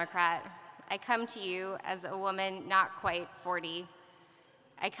former Democrat. I come to you as a woman not quite 40.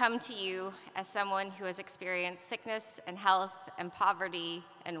 I come to you as someone who has experienced sickness and health and poverty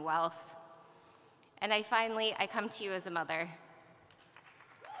and wealth. And I come to you as a mother.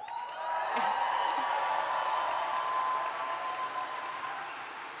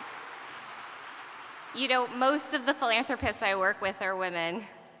 You know, most of the philanthropists I work with are women,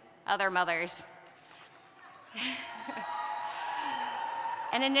 other mothers.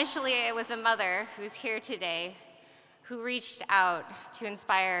 And initially, it was a mother who's here today who reached out to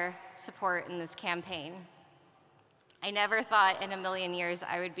inspire support in this campaign. I never thought in a million years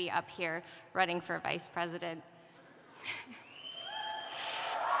I would be up here running for vice president.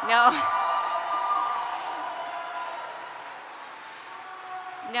 No.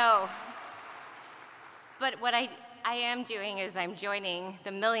 No. But what I am doing is I'm joining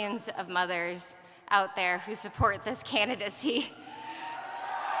the millions of mothers out there who support this candidacy.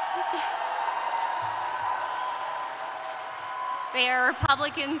 They are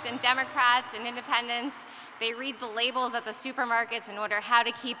Republicans and Democrats and independents. They read the labels at the supermarkets and wonder how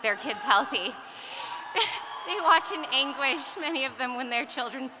to keep their kids healthy. They watch in anguish, many of them, when their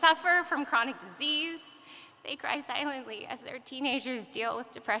children suffer from chronic disease. They cry silently as their teenagers deal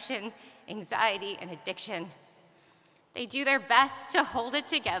with depression, anxiety, and addiction. They do their best to hold it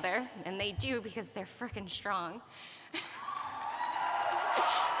together, and they do because they're frickin' strong.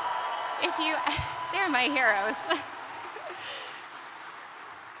 They're my heroes.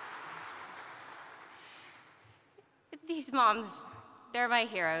 These moms, they're my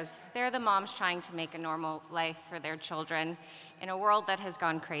heroes. They're the moms trying to make a normal life for their children in a world that has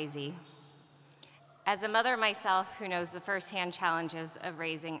gone crazy. As a mother myself who knows the firsthand challenges of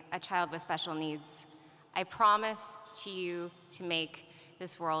raising a child with special needs, I promise to you to make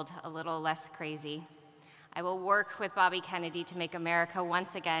this world a little less crazy. I will work with Bobby Kennedy to make America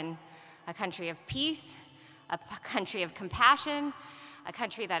once again a country of peace, a country of compassion, a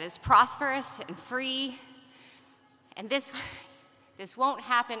country that is prosperous and free. And this won't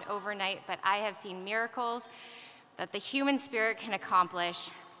happen overnight, but I have seen miracles that the human spirit can accomplish.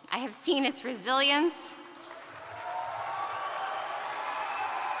 I have seen its resilience.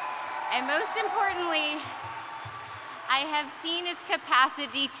 And most importantly, I have seen its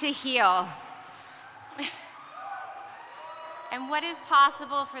capacity to heal. And what is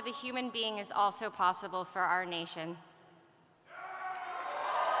possible for the human being is also possible for our nation.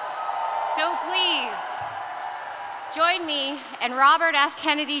 So please, join me and Robert F.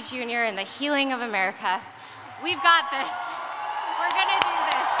 Kennedy Jr. in the healing of America. We've got this.